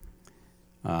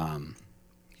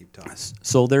 Keep talking.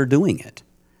 So they're doing it.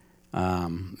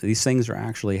 These things are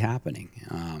actually happening.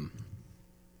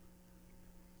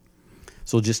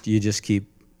 So you just keep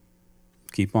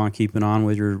on keeping on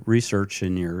with your research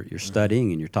and your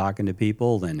studying, and you're talking to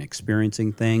people and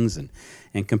experiencing things and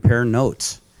compare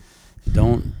notes.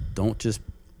 Don't just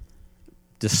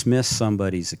dismiss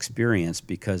somebody's experience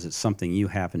because it's something you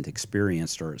haven't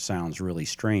experienced or it sounds really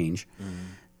strange.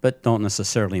 But don't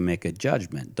necessarily make a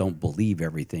judgment. Don't believe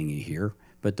everything you hear,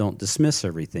 but don't dismiss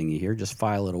everything you hear. Just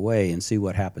file it away and see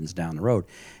what happens down the road.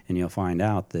 And you'll find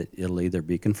out that it'll either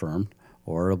be confirmed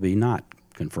or it'll be not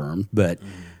confirmed, but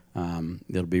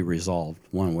it'll be resolved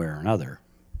one way or another.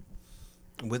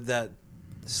 With that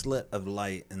slit of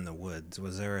light in the woods,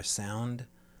 was there a sound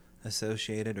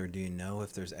associated, or do you know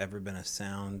if there's ever been a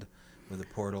sound with a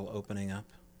portal opening up?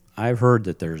 I've heard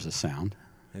that there's a sound.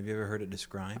 Have you ever heard it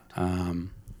described?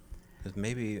 'Cause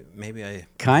maybe I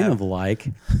kind have. of like,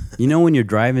 when you're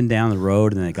driving down the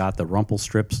road and they got the rumple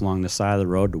strips along the side of the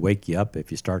road to wake you up if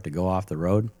you start to go off the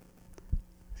road.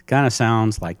 It kind of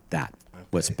sounds like that. Okay.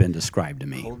 What's been described to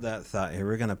me. Hold that thought here.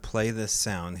 We're going to play this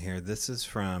sound here. This is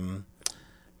from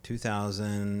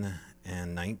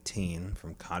 2019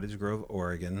 from Cottage Grove,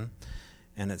 Oregon,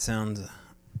 and it sounds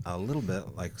a little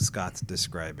bit like Scott's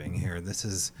describing here. This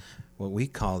is what we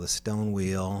call the stone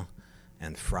wheel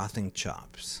and frothing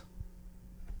chops.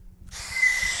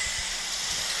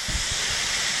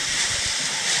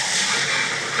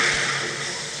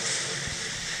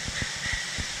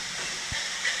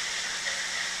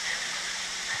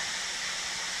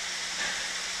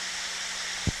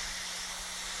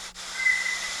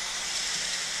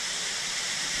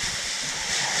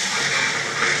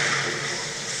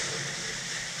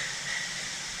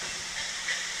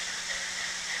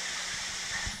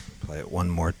 Play it one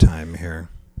more time here.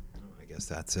 I guess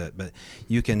that's it. But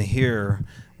you can hear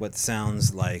what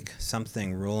sounds like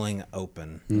something rolling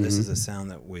open. This is a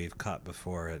sound that we've caught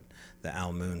before at the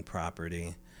Al Moon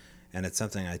property. And it's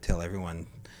something I tell everyone,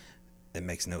 it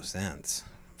makes no sense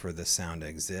for this sound to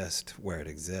exist where it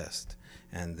exists.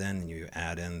 And then you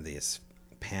add in this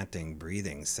panting,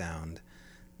 breathing sound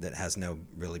that has no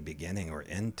really beginning or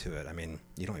end to it. I mean,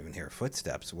 you don't even hear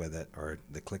footsteps with it or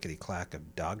the clickety-clack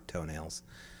of dog toenails.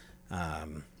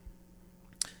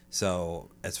 So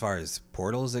as far as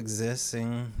portals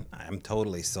existing, I'm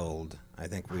totally sold. I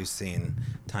think we've seen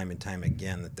time and time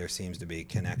again that there seems to be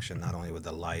connection not only with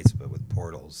the lights but with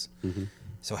portals.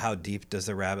 So how deep does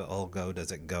the rabbit hole go?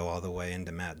 Does it go all the way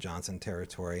into Matt Johnson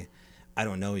territory? I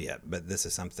don't know yet, but this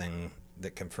is something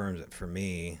that confirms it for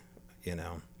me,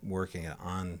 working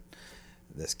on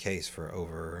this case for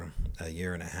over a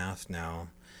year and a half now.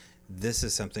 This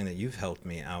is something that you've helped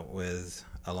me out with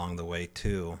along the way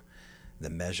too. The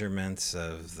measurements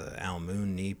of the Al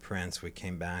Moon knee prints, we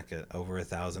came back at over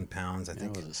 1,000 pounds. I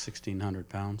think it was 1,600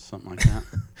 pounds, something like that.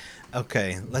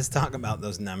 Okay, let's talk about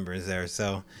those numbers there.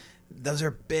 So those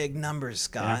are big numbers,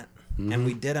 Scott, and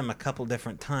we did them a couple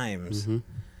different times.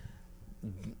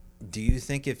 Do you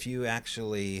think if you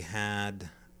actually had,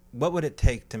 what would it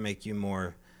take to make you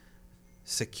more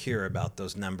secure about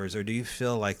those numbers? Or do you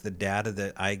feel like the data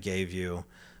that I gave you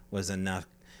was enough?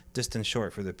 Just in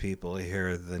short, for the people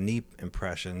here, the knee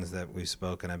impressions that we've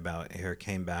spoken about here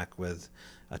came back with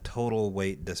a total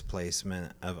weight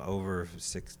displacement of over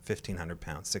 1,500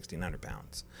 pounds, 1,600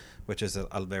 pounds, which is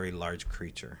a very large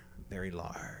creature. Very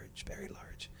large, very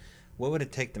large. What would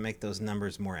it take to make those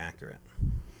numbers more accurate?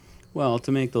 Well,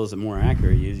 to make those more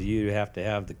accurate, you have to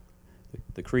have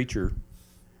the creature.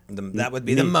 That would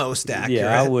be the most accurate.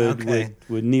 Yeah,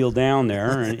 would kneel down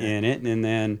there in it, and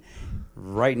then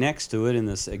right next to it, in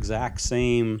this exact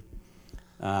same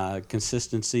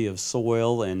consistency of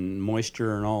soil and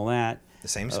moisture and all that. The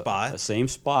same spot. Same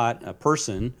spot, a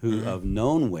person who of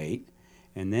known weight,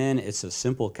 and then it's a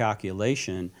simple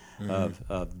calculation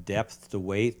of depth to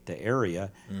weight to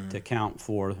area to count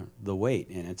for the weight,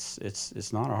 and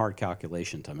it's not a hard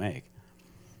calculation to make.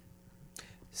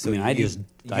 So I mean,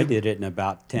 I did it in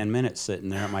about 10 minutes sitting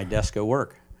there at my desk at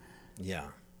work. Yeah.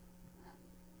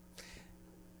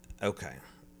 Okay.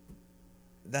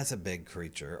 That's a big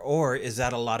creature. Or is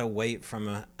that a lot of weight from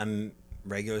a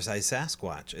regular sized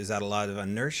Sasquatch? Is that a lot of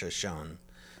inertia shown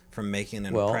from making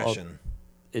an impression?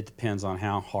 It depends on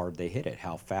how hard they hit it,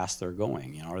 how fast they're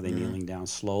going. Are they kneeling down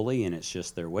slowly and it's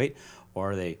just their weight,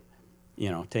 or are they,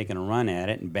 taking a run at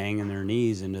it and banging their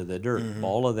knees into the dirt?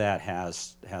 All of that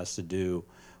has to do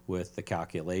with the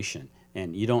calculation,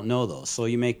 and you don't know those, so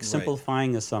you make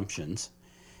simplifying assumptions,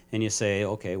 and you say,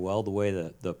 okay, well, the way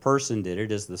the person did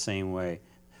it is the same way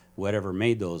whatever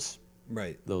made those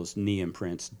knee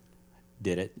imprints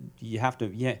did it. You have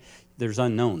to, there's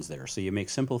unknowns there, so you make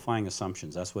simplifying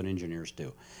assumptions. That's what engineers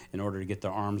do in order to get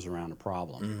their arms around a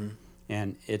problem.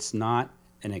 And it's not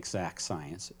an exact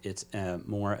science. It's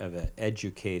more of an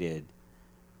educated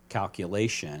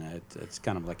calculation. It's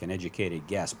kind of like an educated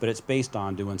guess, but it's based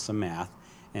on doing some math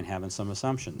and having some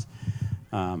assumptions.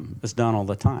 It's done all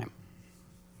the time.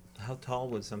 How tall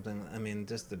would something? I mean,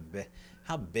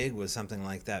 how big would something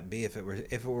like that be if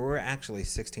it were actually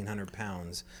 1,600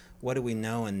 pounds? What do we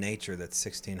know in nature that's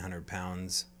 1,600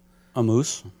 pounds? A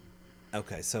moose.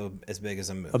 Okay, so as big as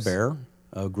a moose. A bear.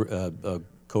 A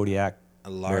Kodiak. A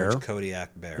large bear. Kodiak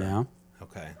bear. Yeah.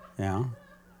 Okay. Yeah.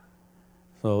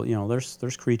 So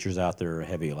there's creatures out there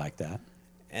heavy like that.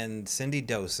 And Cindy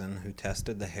Dosen, who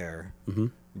tested the hair,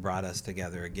 brought us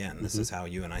together again. This is how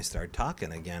you and I started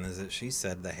talking again, is that she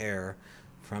said the hair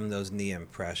from those knee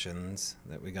impressions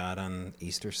that we got on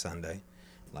Easter Sunday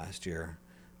last year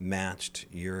matched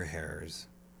your hairs.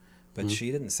 But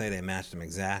she didn't say they matched them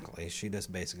exactly. She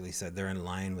just basically said they're in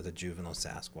line with a juvenile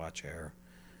Sasquatch hair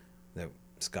that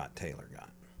Scott Taylor got.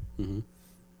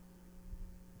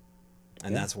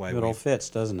 And that's why it all fits,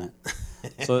 doesn't it?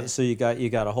 So you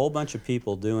got a whole bunch of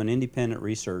people doing independent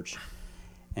research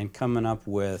and coming up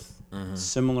with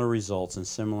similar results and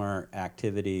similar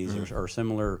activities or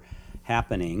similar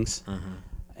happenings,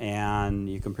 and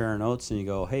you compare notes and you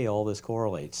go, hey, all this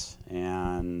correlates,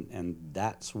 and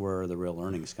that's where the real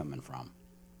learning's coming from.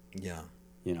 Yeah.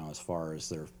 As far as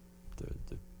the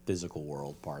physical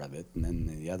world part of it, and then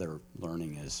the other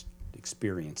learning is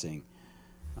experiencing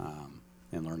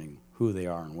and learning who they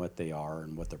are and what they are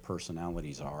and what their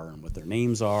personalities are and what their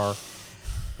names are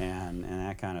and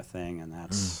that kind of thing. And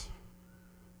that's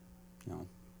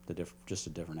just a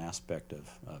different aspect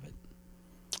of it.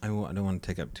 I don't want to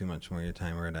take up too much more of your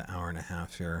time. We're at an hour and a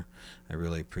half here. I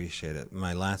really appreciate it.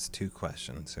 My last two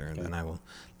questions here, and then I will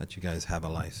let you guys have a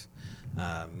life.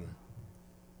 Do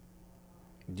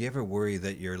you ever worry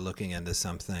that you're looking into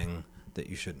something that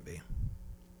you shouldn't be?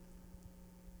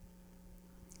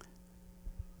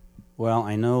 Well,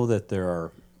 I know that there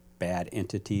are bad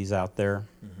entities out there.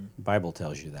 The Bible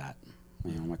tells you that.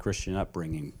 My Christian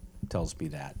upbringing tells me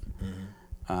that.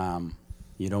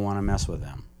 You don't want to mess with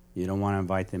them. You don't want to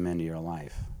invite them into your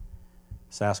life.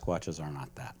 Sasquatches are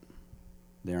not that.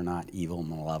 They're not evil,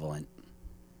 malevolent,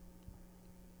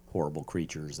 horrible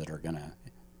creatures that are going to,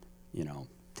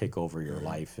 take over your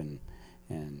life and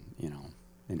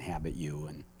inhabit you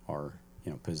or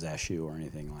possess you or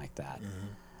anything like that.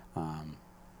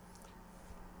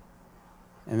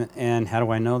 And how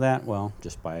do I know that? Well,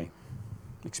 just by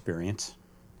experience.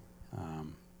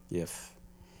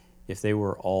 If they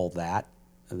were all that,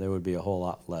 there would be a whole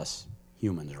lot less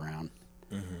humans around,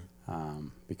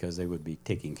 because they would be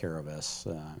taking care of us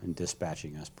and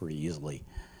dispatching us pretty easily.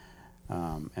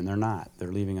 And they're not.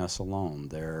 They're leaving us alone.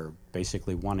 They're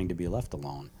basically wanting to be left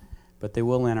alone. But they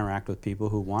will interact with people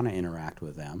who want to interact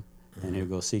with them and who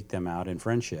go seek them out in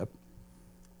friendship.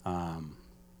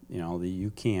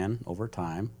 You can, over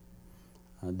time,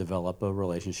 develop a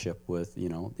relationship with,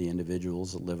 the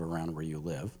individuals that live around where you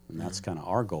live. And that's kind of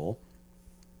our goal.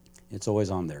 It's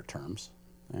always on their terms,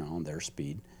 on their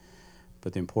speed.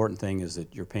 But the important thing is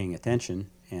that you're paying attention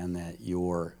and that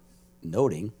you're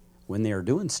noting when they are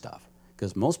doing stuff.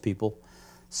 Because most people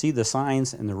see the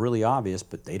signs and they're really obvious,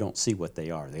 but they don't see what they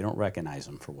are. They don't recognize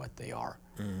them for what they are.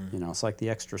 It's like the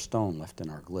extra stone left in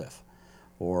our glyph.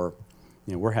 Or,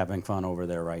 we're having fun over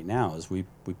there right now as we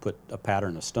put a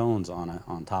pattern of stones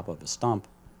on top of a stump,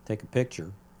 take a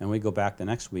picture, and we go back the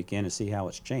next weekend and see how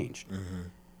it's changed.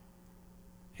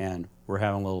 And we're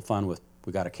having a little fun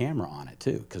we got a camera on it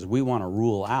too, because we want to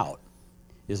rule out,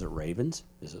 is it ravens?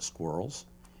 Is it squirrels?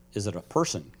 Is it a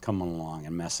person coming along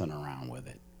and messing around with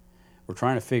it? We're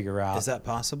trying to figure out. Is that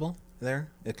possible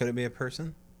there? Could it be a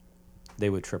person? They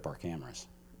would trip our cameras.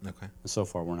 Okay. And so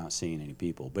far, we're not seeing any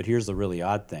people. But here's the really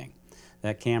odd thing.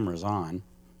 That camera's on.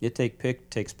 It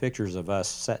takes pictures of us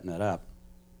setting it up.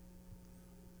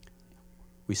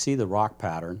 We see the rock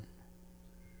pattern,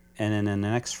 and then in the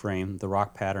next frame, the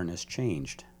rock pattern has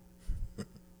changed.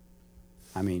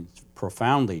 I mean,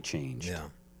 profoundly changed. Yeah.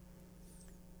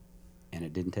 And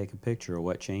it didn't take a picture of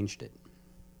what changed it.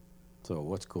 So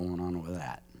what's going on with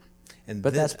that?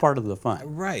 But that's part of the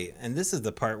fun. Right. And this is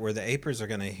the part where the apers are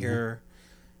going to hear,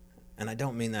 and I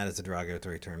don't mean that as a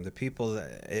derogatory term, the people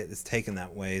that it's taken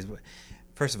that way.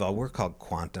 First of all, we're called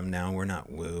Quantum now. We're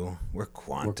not Woo. We're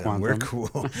Quantum. We're cool.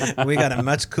 We got a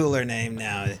much cooler name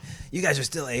now. You guys are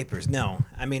still apers. No.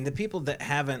 I mean, the people that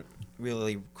haven't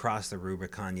really crossed the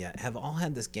Rubicon yet have all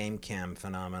had this game cam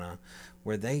phenomena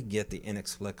where they get the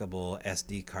inexplicable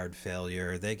SD card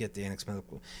failure. They get the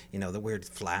inexplicable, the weird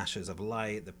flashes of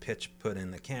light, the pitch put in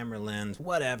the camera lens,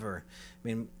 whatever. I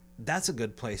mean, that's a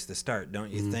good place to start,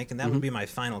 don't you think? And that would be my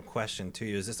final question to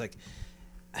you. Is this like,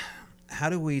 how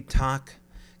do we talk?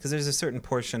 Because there's a certain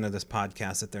portion of this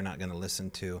podcast that they're not going to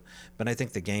listen to. But I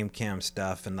think the game cam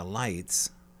stuff and the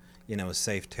lights, is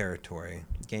safe territory.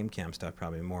 Game cam stuff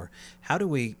probably more. How do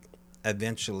we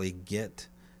eventually get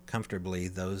comfortably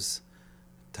those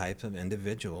types of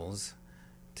individuals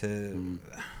to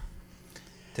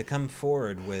come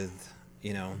forward with,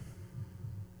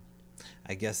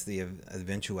 I guess the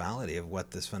eventuality of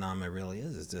what this phenomenon really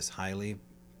is this highly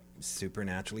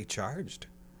supernaturally charged?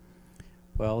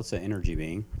 Well, it's an energy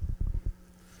being.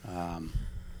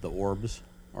 The orbs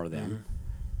are them.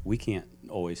 We can't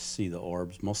always see the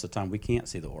orbs. Most of the time we can't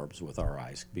see the orbs with our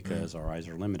eyes because our eyes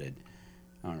are limited.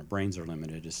 Our brains are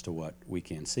limited as to what we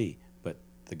can see. But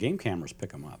the game cameras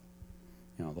pick them up.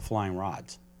 The flying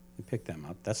rods, they pick them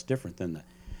up. That's different than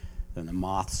the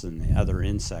moths and the other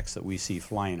insects that we see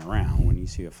flying around. When you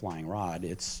see a flying rod,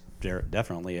 it's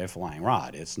definitely a flying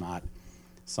rod. It's not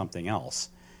something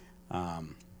else.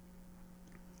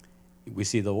 We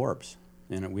see the orbs,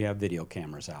 and we have video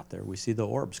cameras out there. We see the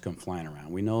orbs come flying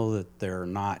around. We know that they're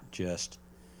not just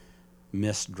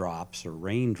mist drops or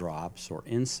raindrops or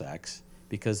insects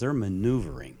because they're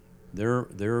maneuvering.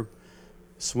 They're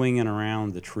swinging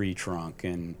around the tree trunk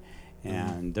and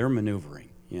they're maneuvering.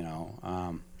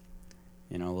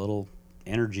 Little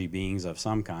energy beings of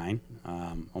some kind.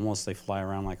 Almost they fly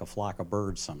around like a flock of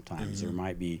birds sometimes. There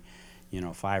might be,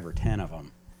 5 or 10 of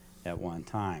them at one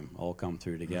time, all come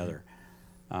through together.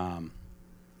 And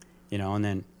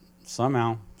then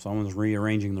somehow someone's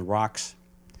rearranging the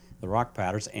rock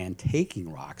patterns and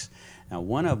taking rocks. Now,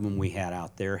 one of them we had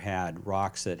out there had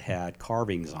rocks that had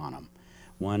carvings on them.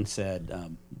 One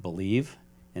said believe,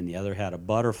 and the other had a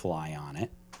butterfly on it.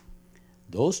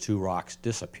 Those two rocks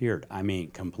disappeared. I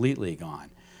mean, completely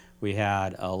gone. We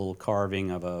had a little carving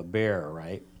of a bear,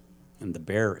 right? And the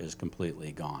bear is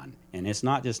completely gone. And it's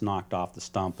not just knocked off the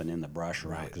stump and in the brush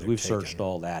around, because we've searched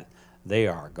all that. They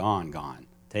are gone,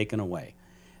 taken away.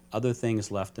 Other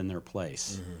things left in their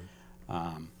place.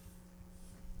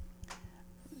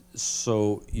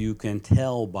 So you can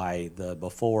tell by the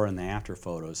before and the after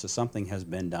photos that something has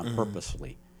been done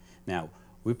purposefully. Now,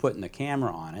 we're putting the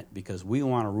camera on it because we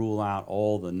want to rule out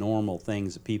all the normal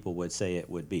things that people would say it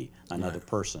would be. Another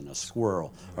person, a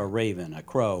squirrel, a raven, a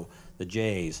crow, the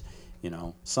jays,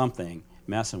 something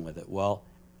messing with it. Well,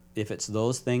 if it's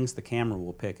those things, the camera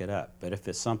will pick it up. But if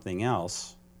it's something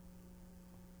else,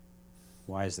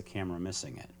 why is the camera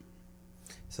missing it?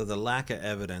 So the lack of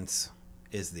evidence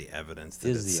is the evidence that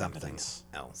Is it's the something evidence.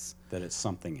 else. That it's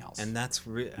something else. And that's,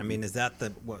 I mean, is that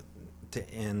what to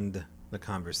end the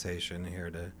conversation here,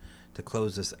 to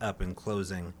close this up in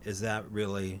closing? Is that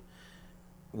really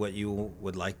what you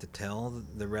would like to tell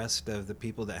the rest of the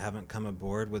people that haven't come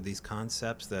aboard with these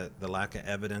concepts, that the lack of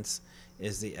evidence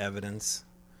is the evidence,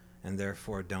 and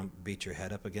therefore don't beat your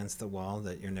head up against the wall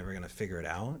that you're never going to figure it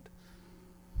out?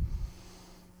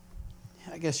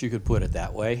 I guess you could put it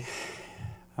that way.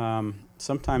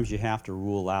 Sometimes you have to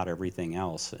rule out everything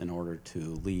else in order to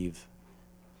leave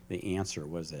the answer.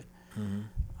 Was it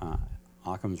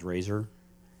Occam's razor?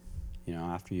 You know,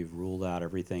 after you've ruled out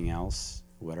everything else,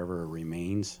 whatever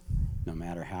remains, no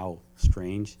matter how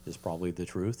strange, is probably the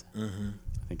truth. I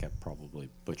think I probably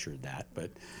butchered that,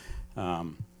 but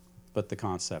the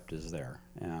concept is there.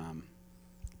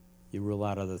 You rule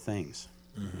out other things,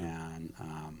 and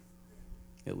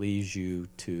it leaves you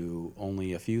to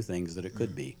only a few things that it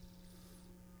could be.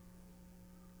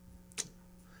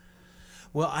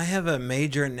 Well, I have a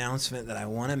major announcement that I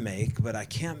want to make, but I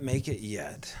can't make it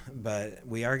yet. But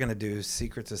we are going to do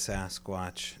Secrets of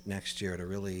Sasquatch next year at a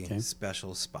really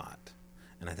special spot.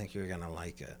 And I think you're going to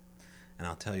like it. And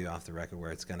I'll tell you off the record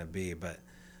where it's going to be. But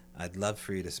I'd love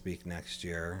for you to speak next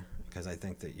year, because I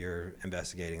think that you're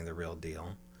investigating the real deal.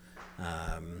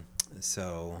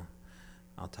 So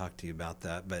I'll talk to you about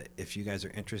that. But if you guys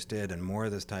are interested in more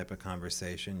of this type of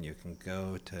conversation, you can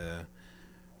go to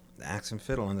Axe and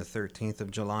Fiddle on the 13th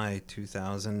of July,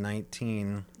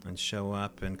 2019, and show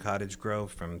up in Cottage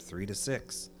Grove from 3 to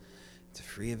 6. It's a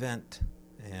free event,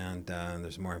 and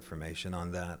there's more information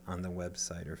on that on the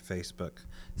website or Facebook.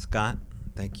 Scott,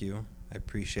 thank you. I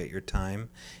appreciate your time.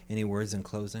 Any words in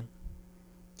closing?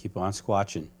 Keep on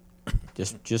squatching.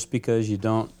 Just because you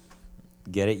don't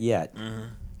get it yet,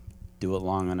 do it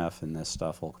long enough, and this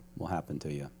stuff will happen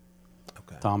to you.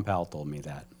 Okay. Tom Powell told me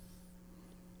that.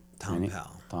 Tom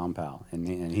Powell. Tom Powell,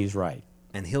 and he's right.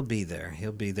 And he'll be there.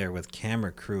 He'll be there with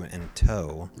camera crew in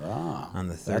tow on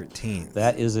the 13th.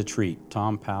 That is a treat.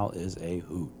 Tom Powell is a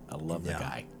hoot. I love the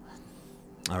guy.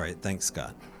 All right. Thanks,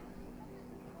 Scott.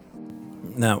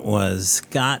 That was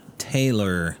Scott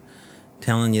Taylor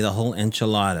telling you the whole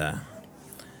enchilada.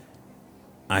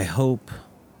 I hope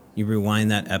you rewind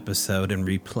that episode and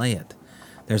replay it.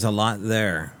 There's a lot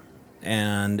there.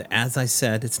 And as I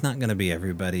said, it's not going to be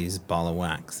everybody's ball of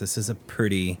wax. This is a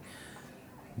pretty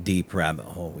deep rabbit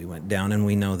hole we went down, and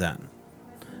we know that.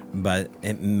 But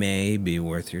it may be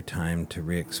worth your time to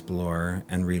re-explore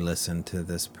and re-listen to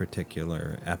this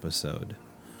particular episode.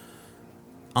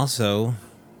 Also,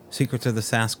 Secrets of the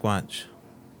Sasquatch.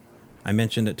 I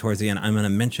mentioned it towards the end. I'm going to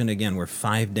mention it again. We're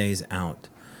 5 days out.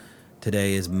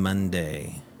 Today is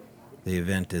Monday. The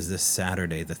event is this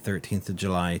Saturday, the 13th of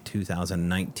July,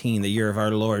 2019, the year of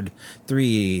our Lord,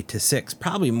 3 to 6,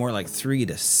 probably more like 3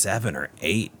 to 7 or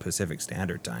 8 Pacific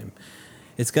Standard Time.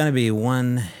 It's going to be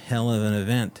one hell of an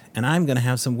event, and I'm going to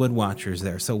have some wood watchers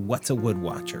there. So what's a wood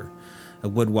watcher? A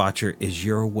wood watcher is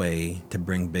your way to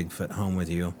bring Bigfoot home with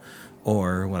you,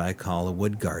 or what I call a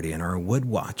wood guardian or a wood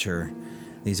watcher.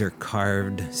 These are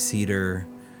carved cedar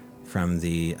from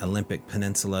the Olympic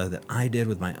Peninsula that I did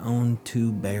with my own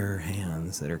 2 bare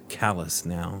hands that are calloused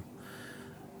now.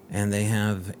 And they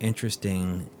have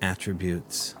interesting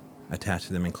attributes attached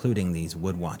to them, including these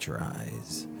wood watcher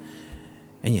eyes.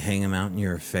 And you hang them out in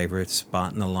your favorite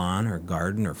spot in the lawn or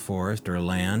garden or forest or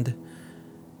land,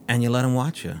 and you let them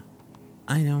watch you.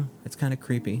 I know, it's kind of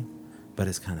creepy, but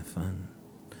it's kind of fun.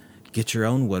 Get your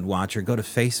own wood watcher. Go to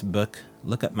Facebook,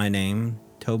 look up my name,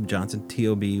 Tobe Johnson,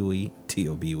 T-O-B-E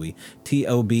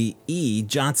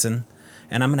Johnson,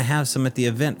 and I'm going to have some at the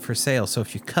event for sale. So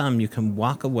if you come, you can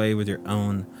walk away with your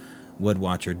own wood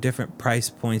watcher. Different price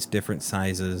points, different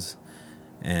sizes,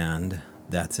 and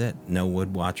that's it. No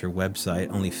wood watcher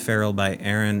website, only Feral by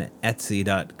Aaron,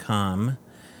 Etsy.com,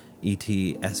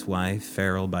 E-T-S-Y,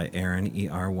 Feral by Aaron,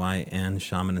 E-R-Y-N,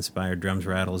 shaman-inspired drums,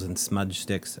 rattles, and smudge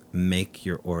sticks. Make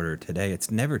your order today. It's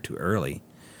never too early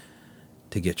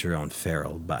to get your own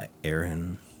Feral by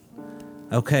Aaron.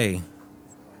 Okay,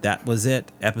 that was it.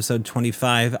 Episode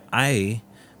 25. I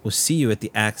will see you at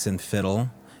the Axe and Fiddle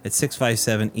at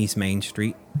 657 East Main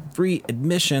Street. Free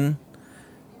admission.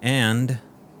 And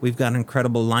we've got an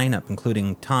incredible lineup,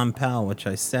 including Tom Powell, which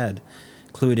I said,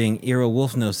 including Ira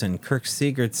Wolfnosen, Kirk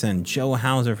Sigurdsson, Joe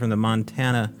Hauser from the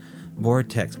Montana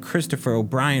Vortex, Christopher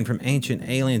O'Brien from Ancient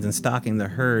Aliens and Stalking the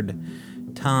Herd,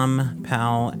 Tom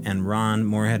Powell and Ron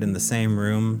Moorhead in the same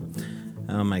room.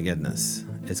 Oh my goodness.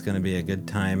 It's going to be a good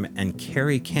time. And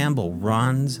Carrie Campbell,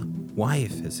 Ron's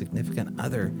wife, his significant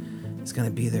other, is going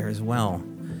to be there as well.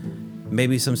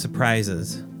 Maybe some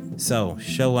surprises. So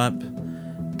show up,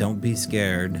 don't be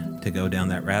scared to go down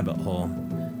that rabbit hole.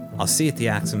 I'll see you at the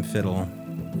Axe and Fiddle,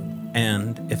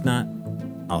 and if not,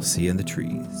 I'll see you in the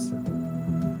trees.